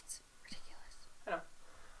perfect. It's ridiculous. I know.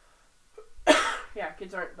 Yeah,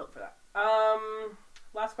 kids aren't built for that.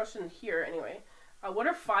 Last question here anyway. What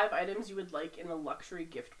are 5 items you would like in a luxury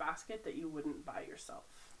gift basket that you wouldn't buy yourself?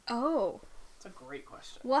 Oh. It's a great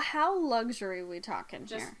question. Well, how luxury we talking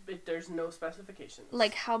Just here? there's no specifications.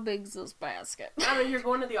 Like, how big's this basket? I mean, you're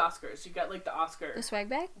going to the Oscars. You got like the Oscar. The swag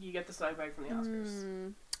bag? You get the swag bag from the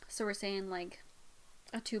Oscars. So we're saying like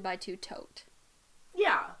a 2x2 tote.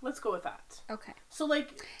 Yeah, let's go with that. Okay. So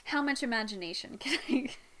like, How much imagination can I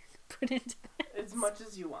put into this? as much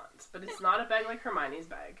as you want, but it's not a bag like Hermione's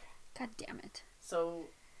bag. God damn it. So,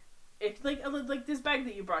 it's like this bag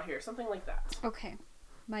that you brought here, something like that. Okay.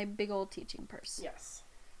 My big old teaching purse. Yes.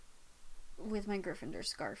 With my Gryffindor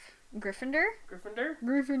scarf. Gryffindor? Gryffindor?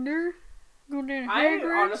 Gryffindor? Golden I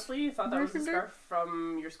Hagrid? honestly thought that was a Gryffindor? scarf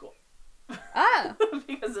from your school. Ah!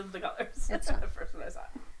 Because of the colors. It's At not. first when I saw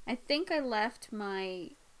it. I think I left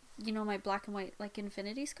my, my black and white, like,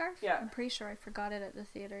 infinity scarf. Yeah. I'm pretty sure I forgot it at the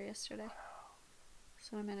theater yesterday.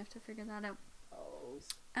 So I might have to figure that out. Oh.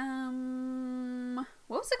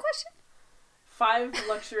 What was the question? 5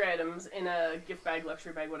 luxury items in a gift bag,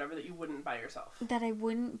 luxury bag, whatever, that you wouldn't buy yourself. That I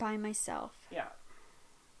wouldn't buy myself. Yeah.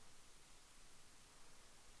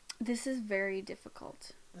 This is very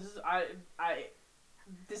difficult. This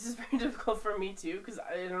is very difficult for me too, because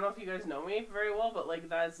I don't know if you guys know me very well, but like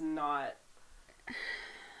that's not.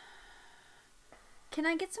 Can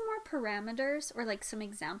I get some more parameters or like some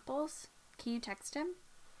examples? Can you text him?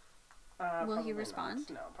 Will he Probably respond?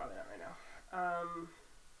 not. No, probably not right now.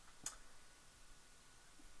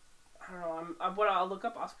 I don't know. I'll look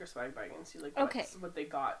up Oscar swag bag and see like what they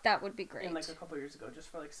got That would be great. in like a couple years ago, just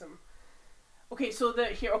for like some. Okay, so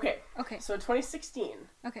okay. Okay. So in 2016,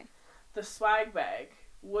 Okay. the swag bag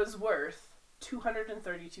was worth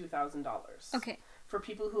 $232,000. Okay. For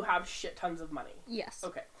people who have shit tons of money. Yes.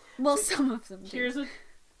 Okay. Well, So some of them do.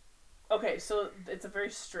 Okay, so it's a very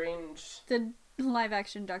strange. The live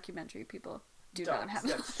action documentary people do not have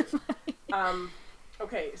That's that true. money.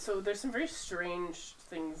 Okay, so there's some very strange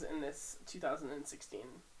things in this 2016. Do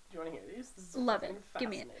you want to hear these? This is Love it. fucking Give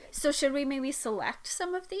me it. fascinating. So should we maybe select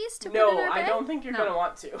some of these to put No, in our bag? I don't think you're No. gonna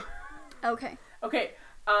want to. Okay. Okay,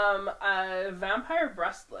 a vampire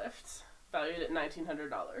breast lift valued at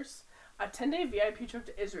 $1,900. A 10-day VIP trip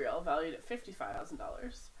to Israel valued at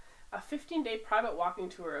 $55,000. A 15-day private walking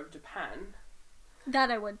tour of Japan. That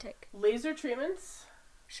I would take. Laser treatments.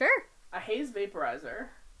 Sure. A haze vaporizer,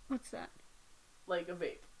 What's that? like a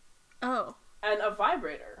vape. Oh. And a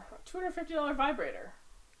vibrator. A $250 vibrator.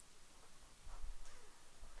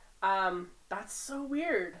 That's so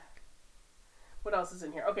weird. What else is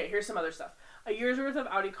in here? Okay, here's some other stuff. A year's worth of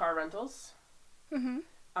Audi car rentals. Mm-hmm.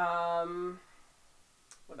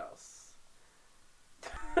 What else?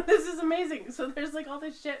 This is amazing. So there's like all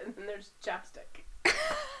this shit, and then there's chapstick.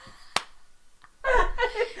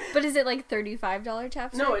 But is it like $35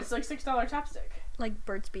 chapstick? No, it's like $6 chapstick. Like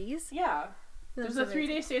Burt's Bees? Yeah. That's There's a amazing.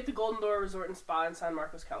 3-day stay at the Golden Door Resort and Spa in San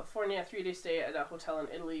Marcos, California. A 3-day stay at a hotel in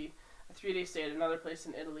Italy. A 3-day stay at another place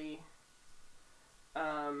in Italy.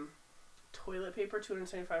 Toilet paper,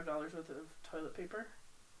 $275 worth of toilet paper.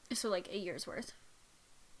 So like a year's worth.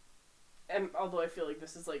 And although I feel like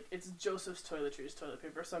this is like, it's Joseph's Toiletries toilet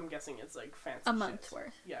paper, so I'm guessing it's like fancy A month's shit.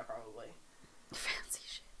 worth. Yeah, probably. Fancy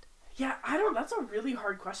shit. Yeah, that's a really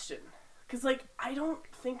hard question. Because, like, I don't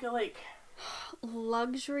think of, like...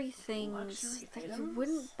 Luxury things Luxury that you items?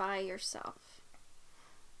 wouldn't buy yourself.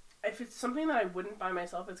 If it's something that I wouldn't buy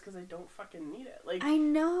myself, it's because I don't fucking need it. Like, I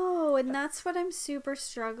know, and that's what I'm super How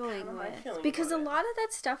struggling am I with. feeling Because a about it? lot of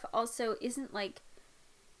that stuff also isn't like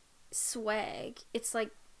swag. It's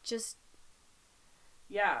like just,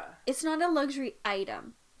 yeah. it's not a luxury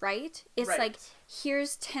item, right? It's Right. like,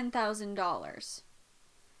 here's $10,000.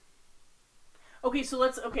 Okay, so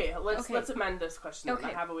let's Okay. amend this question. Then. I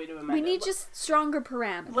Okay. have a way to amend We it. need just stronger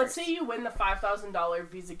parameters. Let's say you win the $5,000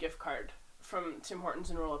 Visa gift card from Tim Hortons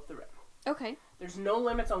and roll up the rim. Okay. There's no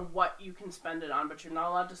limits on what you can spend it on, but you're not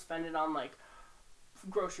allowed to spend it on, like,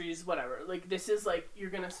 groceries, whatever. Like, this is, like, you're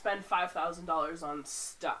gonna spend $5,000 on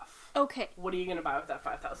stuff. Okay. What are you gonna buy with that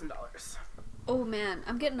 $5,000? Oh man,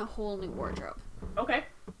 I'm getting a whole new wardrobe. Okay.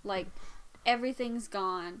 Like, everything's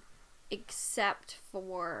gone except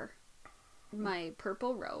for my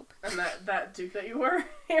purple robe. And that Duke that you wore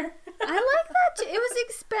here? I like that too. It was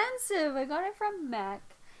expensive. I got it from Mac.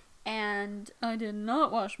 And I did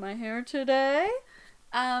not wash my hair today.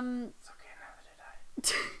 It's okay now that I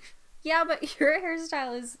died. Yeah, but your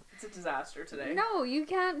hairstyle is... It's a disaster today. No, you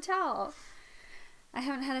can't tell. I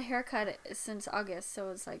haven't had a haircut since August, so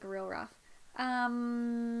it's like real rough.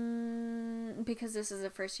 Because this is the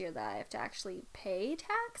first year that I have to actually pay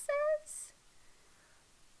taxes.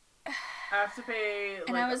 I have to pay, like,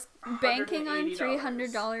 And I was banking on $180.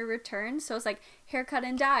 $300 return, so it's like haircut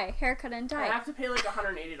and dye, haircut and I dye. have to pay, like,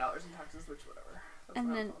 $180 in taxes, which, whatever.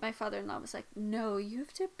 And then my father-in-law was like, no, you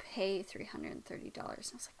have to pay $330. And I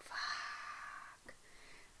was like, fuck.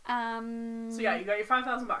 So yeah, you got your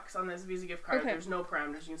 $5,000 on this Visa gift card. Okay. There's no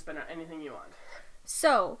parameters. You can spend on anything you want.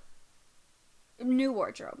 So, new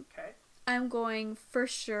wardrobe. Okay. I'm going for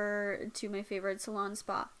sure to my favorite salon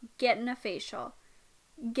spa. Getting a facial.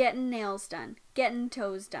 Getting nails done. Getting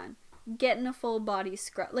toes done. Getting a full body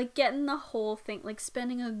scrub. Like, getting the whole thing. Like,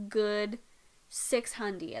 spending a good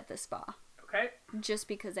 $600 at the spa. Okay. Just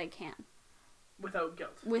because I can. Without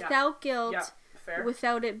guilt. Without guilt. Yeah, fair.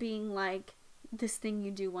 Without it being like this thing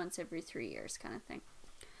you do once every 3 years kind of thing.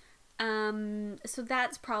 So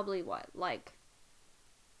that's probably what, like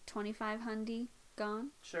 $2,500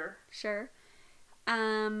 gone? Sure.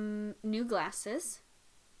 New glasses.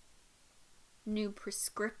 New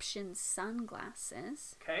prescription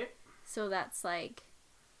sunglasses. Okay. So that's like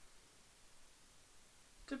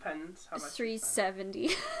depends how much.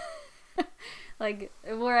 $370. Like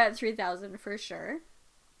we're at 3,000 for sure.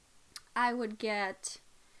 I would get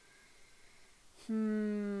what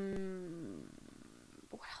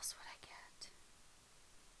else would I get?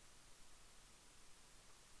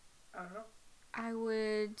 I don't know. I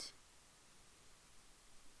would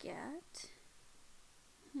get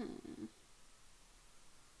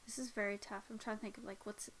This is very tough. I'm trying to think of like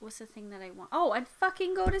what's the thing that I want. Oh, I'd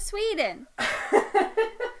fucking go to Sweden.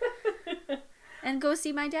 And go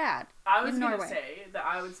see my dad. I was in gonna Norway. say that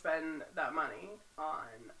I would spend that money on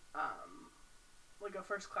like a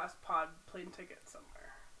first class pod plane ticket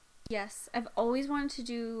somewhere. Yes, I've always wanted to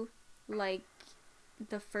do like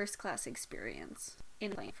the first class experience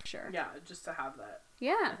in plane for sure. Yeah, just to have that.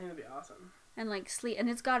 Yeah, I think that'd be awesome. and like sleep, and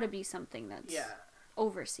it's got to be something that's Yeah.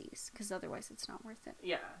 overseas because otherwise it's not worth it.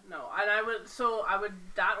 Yeah, no, and I would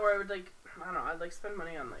that, or I would like, I don't know, I'd like spend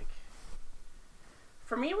money on like,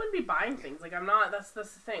 for me it wouldn't be buying things, like I'm not, that's the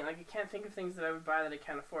thing, like I can't think of things that I would buy that I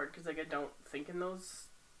can't afford, because like I don't think in those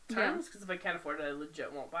terms, because if I can't afford it, I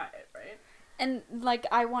legit won't buy it, right? And like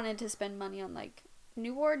I wanted to spend money on like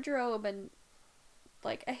new wardrobe and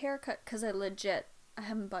like a haircut because I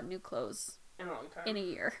haven't bought new clothes In a long time. in a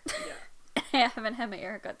year. Yeah. I haven't had my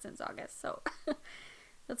haircut since August, so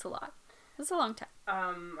that's a lot. That's a long time.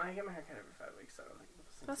 I get my haircut every 5 weeks, so I don't think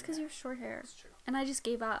That's because you have short hair. That's true. And I just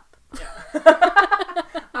gave up.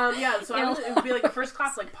 Yeah. Yeah, so it would be like a first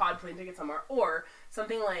class like pod plane ticket somewhere, or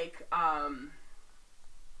something like I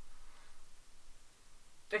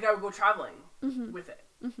would go traveling with it,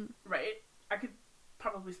 right? I could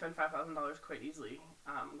probably spend $5,000 quite easily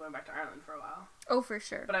going back to Ireland for a while. Oh, for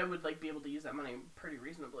sure. But I would like be able to use that money pretty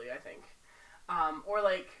reasonably, I think. Or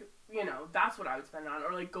like, you know, that's what I would spend it on,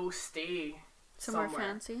 or like go stay Somewhere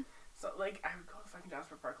fancy. So like I would go to fucking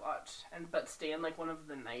Jasper Park Lodge, but stay in like one of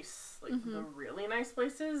the nice, like the really nice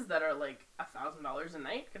places that are like $1,000 a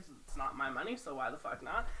night, because it's not my money, so why the fuck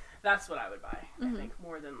not? That's what I would buy. I think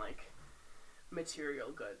more than like material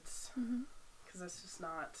goods, because that's just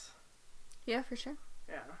not. Yeah, for sure.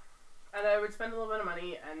 Yeah, and I would spend a little bit of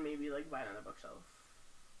money and maybe like buy another bookshelf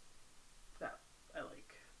that I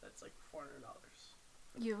like. That's like $400.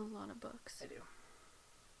 You have a lot of books. I do.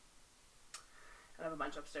 I have a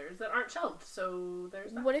bunch upstairs that aren't shelved, so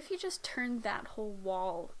there's that. What if you just turned that whole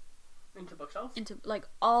wall Into bookshelves? into like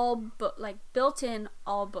all built-in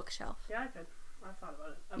all bookshelf? Yeah, I could. I've thought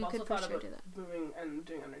about it. I've You also could for thought sure about do that. moving and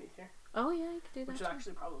doing underneath here, Oh yeah, you could do that. which too. would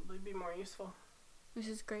actually probably be more useful. Which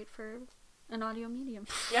is great for an audio medium.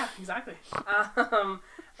 Yeah, exactly. Okay,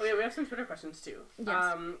 we have some Twitter questions too.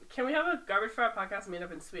 Yes. Can we have a Garbage Fire podcast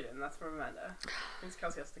meetup in Sweden? That's from Amanda. Means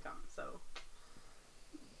Kelsey has to come, so.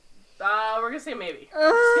 We're gonna say maybe. We're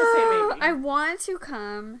just gonna say maybe. I want to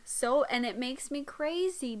come, and it makes me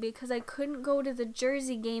crazy because I couldn't go to the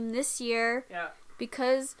Jersey game this year Yeah.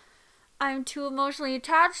 because I'm too emotionally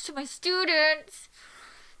attached to my students.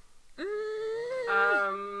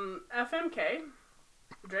 FMK,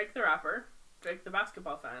 Drake the rapper, Drake the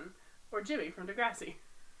basketball fan, or Jimmy from Degrassi.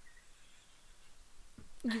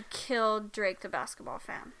 You killed Drake the basketball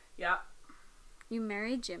fan. Yeah. You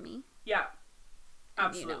married Jimmy. Yeah. You know.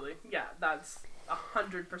 Absolutely. Yeah, that's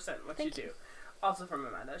 100% what Thank you do. Also from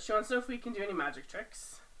Amanda. She wants to know if we can do any magic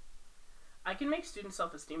tricks. I can make student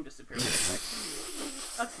self-esteem disappear.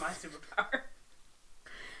 That's my superpower.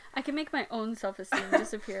 I can make my own self-esteem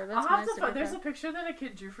disappear. That's I'll my have to find. There's a superpower. picture that a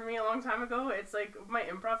kid drew for me a long time ago. It's like my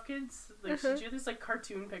improv kids. Like she drew this like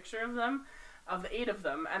cartoon picture of them, of the 8 of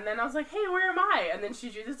them, and then I was like, "Hey, where am I?" And then she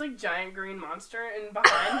drew this like giant green monster, and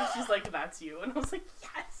behind she's like, "That's you," and I was like,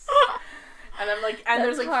 "Yes." And I'm like, and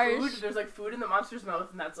there's That's like harsh. food. There's like food in the monster's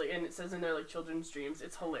mouth, and that's like, and it says in there like children's dreams.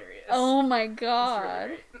 It's hilarious. Oh my It's god.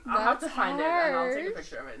 really great. I'll have to That's find it and I'll take a harsh.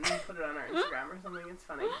 picture of it and put it on our Instagram or something. It's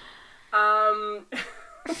funny.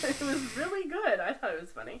 It was really good. I thought it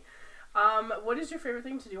was funny. What is your favorite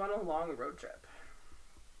thing to do on a long road trip?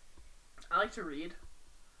 I like to read.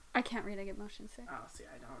 I can't read. I get motion sick. Oh, see,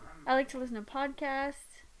 I don't. I like to listen to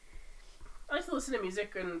podcasts. I like to listen to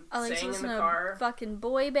music and I like to sing in listen the to car. fucking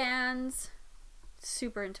boy bands.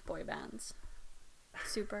 Super into boy bands.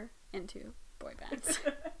 Super into boy bands.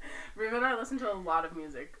 Riva and I listen to a lot of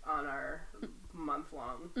music on our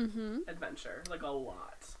month-long Mm-hmm. adventure. Like, a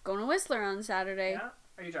lot. Going to Whistler on Saturday. Yeah?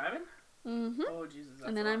 Are you driving? Mm-hmm. Oh, Jesus. That's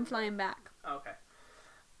And then a lot I'm of flying back. Okay.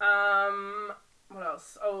 What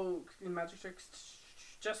else? Oh, Magic Tricks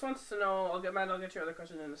just wants to know. I'll get your other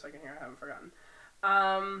question in a second here. I haven't forgotten.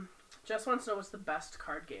 Just wants to know what's the best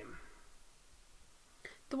card game.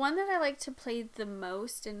 The one that I like to play the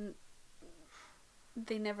most, and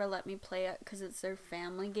they never let me play it because it's their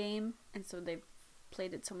family game, and so they've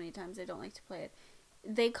played it so many times they don't like to play it.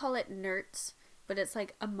 They call it Nerds, but it's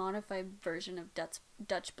like a modified version of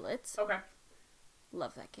Dutch Blitz. Okay.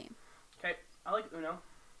 Love that game. Okay. I like Uno.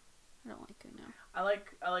 I don't like Uno. I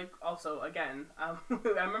like also, again, I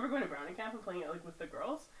remember going to brownie camp and playing it like with the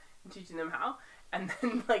girls and teaching them how, and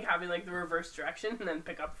then like having like the reverse direction and then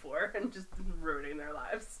pick up 4 and just ruining their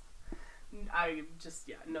lives.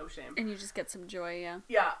 No shame. And you just get some joy, yeah.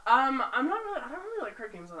 Yeah, I don't really like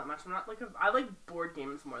card games all that much. I like board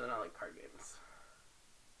games more than I like card games.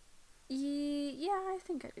 Yeah, I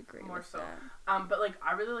think I'd agree More with so. that. But like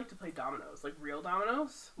I really like to play dominoes, like real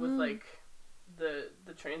dominoes with like the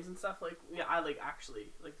trains and stuff. Like, yeah, I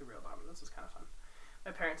actually like the real dominoes. It's kind of fun.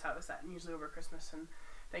 My parents have a set, and usually over Christmas and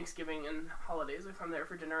Thanksgiving and holidays, if I'm there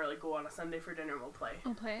for dinner, like go on a Sunday for dinner and we'll play.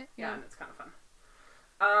 We'll play it, yeah. And it's kind of fun.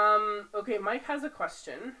 Okay, Mike has a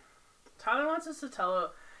question. Tyler wants us to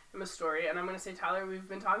tell him a story, and I'm going to say, Tyler, we've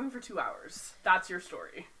been talking for 2 hours. That's your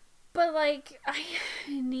story. But, like, I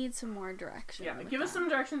need some more direction. Yeah, give us some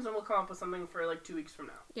directions, and we'll come up with something for, like, 2 weeks from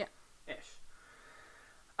now. Yeah. Ish.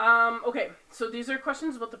 Okay, so these are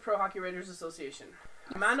questions about the Pro Hockey Writers Association.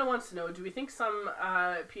 Yes. Amanda wants to know, do we think some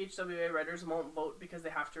PHWA writers won't vote because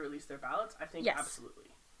they have to release their ballots? I think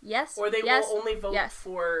absolutely. Yes. Or they will only vote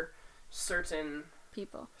for certain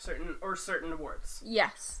people. Certain awards.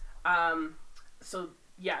 Yes. So,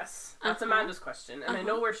 yes, that's Amanda's question. And I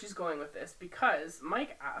know where she's going with this because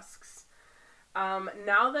Mike asks,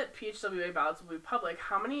 now that PHWA ballots will be public,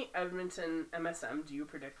 how many Edmonton MSM do you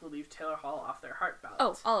predict will leave Taylor Hall off their Hart ballot?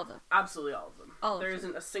 Oh, all of them. Absolutely all of them. There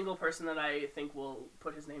isn't a single person that I think will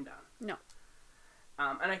put his name down. No.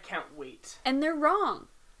 And I can't wait. And they're wrong.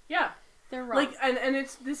 Yeah. They're wrong. Like, and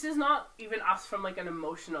this is not even us from, like, an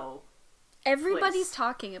emotional Everybody's place.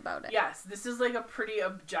 Talking about it. Yes, this is, like, a pretty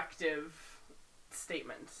objective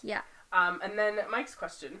statement. Yeah. And then Mike's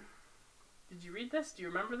question. Did you read this? Do you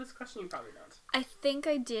remember this question? You probably don't. I think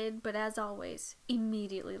I did, but as always,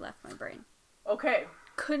 immediately left my brain. Okay.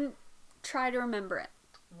 Couldn't try to remember it.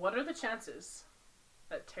 What are the chances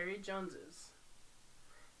that Terry Jones's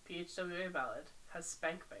PHWA ballot has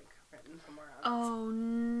Spank Bank written somewhere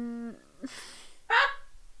on it?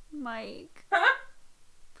 Mike.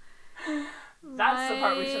 That's the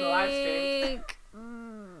part we should have live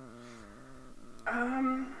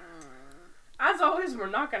streamed. As always, we're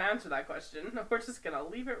not going to answer that question. We're just going to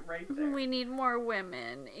leave it right there. We need more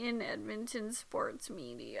women in Edmonton sports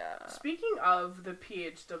media. Speaking of the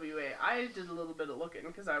PHWA, I did a little bit of looking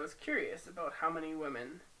because I was curious about how many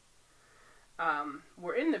women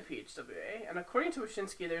were in the PHWA. And according to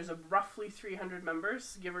Wyshynski, there's a roughly 300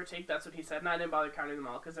 members, give or take. That's what he said. And I didn't bother counting them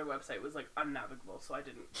all because their website was, like, unnavigable, so I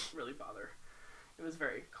didn't really bother. It was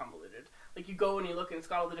very convoluted. Like, you go and you look and it's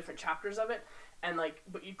got all the different chapters of it, and, like,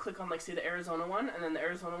 but you click on, like, say the Arizona one, and then the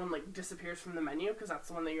Arizona one, like, disappears from the menu because that's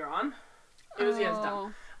the one that you're on. It was, it's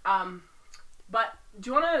dumb. But do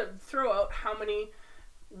you want to throw out how many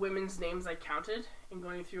women's names I counted in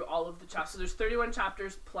going through all of the chapters? So there's 31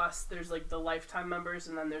 chapters, plus there's, like, the lifetime members,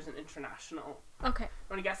 and then there's an international. Okay.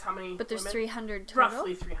 Want to guess how many But there's women? 300 total?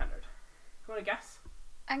 Roughly 300. You want to guess?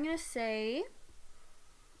 I'm going to say...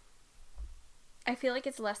 I feel like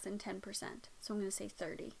it's less than 10%, so I'm going to say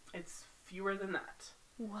 30. It's fewer than that.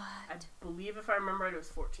 What? I believe, if I remember right, it was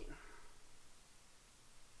 14.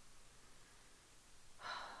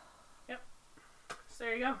 Yep. So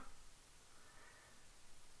there you go.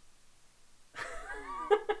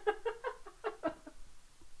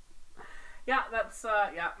 Yeah, that's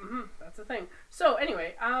that's the thing. So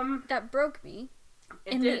anyway, that broke me.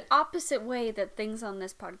 The opposite way that things on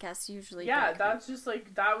this podcast usually break that's me. Just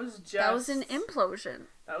like that was an implosion.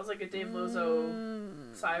 That was like a Dave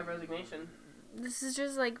Lozo sigh of resignation. This is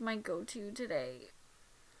just like my go-to today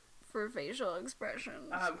for facial expressions.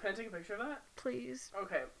 Can I take a picture of that? Please.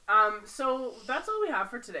 Okay. So that's all we have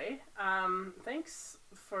for today. Thanks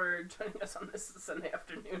for joining us on this Sunday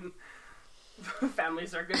afternoon family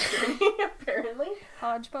circus journey, apparently.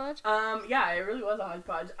 Hodgepodge? Yeah, it really was a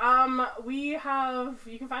hodgepodge. You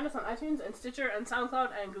can find us on iTunes and Stitcher and SoundCloud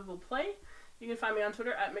and Google Play. You can find me on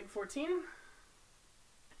Twitter at Mick14.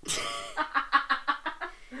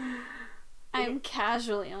 I'm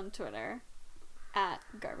casually on Twitter at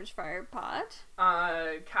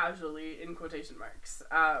GarbageFirePod. Casually in quotation marks.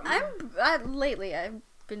 Lately I've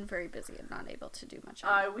been very busy and not able to do much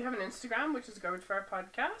on. We have an Instagram, which is Garbage Fire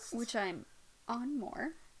Podcast. Which I'm on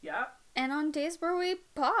more. Yeah. And on Days Where We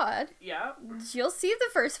Pod. Yeah. You'll see the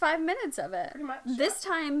first 5 minutes of it. Pretty much. This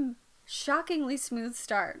time, shockingly smooth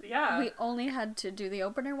start. Yeah. We only had to do the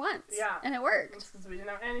opener once. Yeah. And it worked. Because we didn't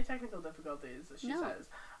have any technical difficulties, as she says.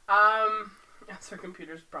 Yes, her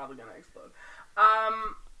computer's probably going to explode.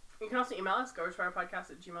 You can also email us,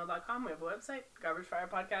 garbagefirepodcast@gmail.com. We have a website,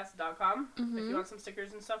 garbagefirepodcast.com. Mm-hmm. If you want some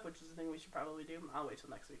stickers and stuff, which is a thing we should probably do. I'll wait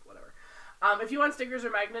till next week, whatever. If you want stickers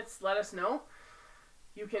or magnets, let us know.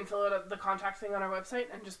 You can fill out the contact thing on our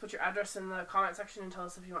website and just put your address in the comment section and tell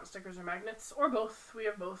us if you want stickers or magnets, or both. We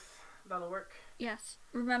have both. That'll work. Yes.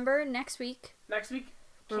 Remember, next week, we're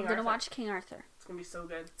going to watch King Arthur. It's going to be so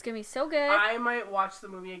good. It's going to be so good. I might watch the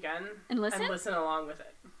movie again. And listen? And listen along with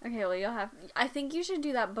it. Okay, well, I think you should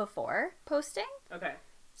do that before posting. Okay.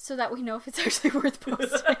 So that we know if it's actually worth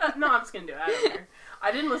posting. No, I'm just going to do it. I don't care.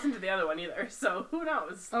 I didn't listen to the other one either, so who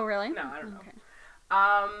knows? Oh, really? No, I don't know. Okay.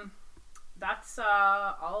 That's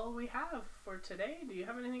all we have for today. Do you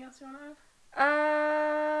have anything else you want to add?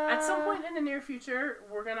 At some point in the near future,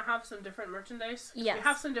 we're going to have some different merchandise. Yes. We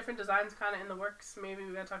have some different designs kind of in the works. Maybe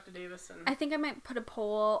we got to talk to Davis. And I think I might put a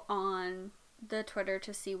poll on the Twitter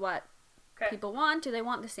to see what people want. Do they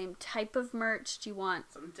want the same type of merch? Do you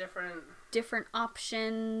want some different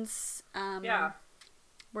options? Yeah.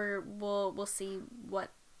 We'll see what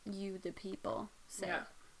you, the people, say. Yeah.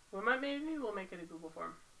 Maybe we'll make it a Google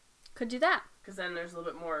form. Could do that. Because then there's a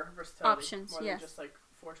little bit more versatility. Options, more yes. than just like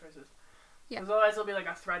 4 choices. Yeah. Because otherwise it'll be like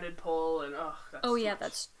a threaded poll and that's Oh too yeah,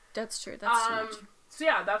 much. that's true. That's too much. So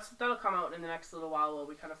yeah, that'll come out in the next little while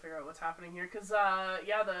we kind of figure out what's happening here. Because the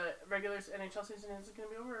regular NHL season is going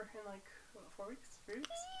to be over in like 4 weeks, 3 weeks.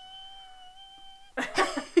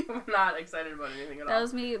 I'm not excited about anything at all. That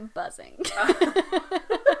was me buzzing.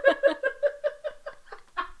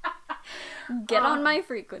 Get on my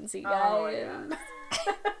frequency, guys. Oh my God.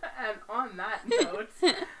 And on that note,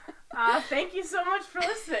 thank you so much for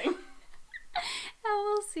listening. And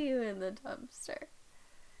we'll see you in the dumpster.